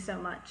loves me so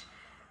much,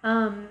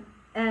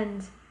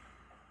 and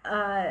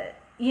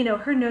you know,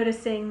 her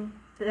noticing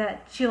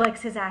that she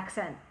likes his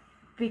accent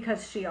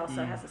because she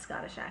also has a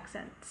Scottish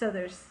accent. So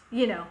there's,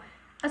 you know,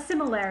 a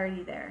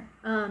similarity there.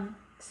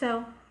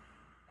 So,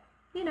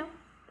 you know,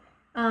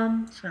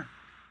 sure.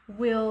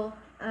 We'll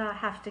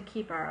have to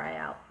keep our eye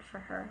out for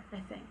her,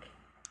 I think.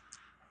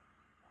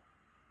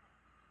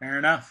 Fair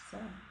enough. So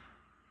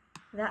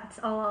that's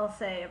all I'll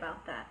say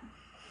about that.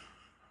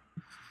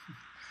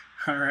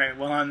 All right.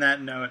 Well, on that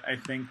note, I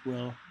think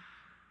we'll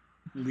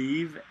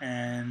leave,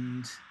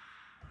 and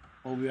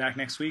we'll be back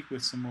next week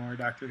with some more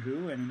Doctor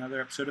Who and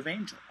another episode of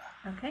Angel.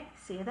 Okay,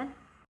 see you then.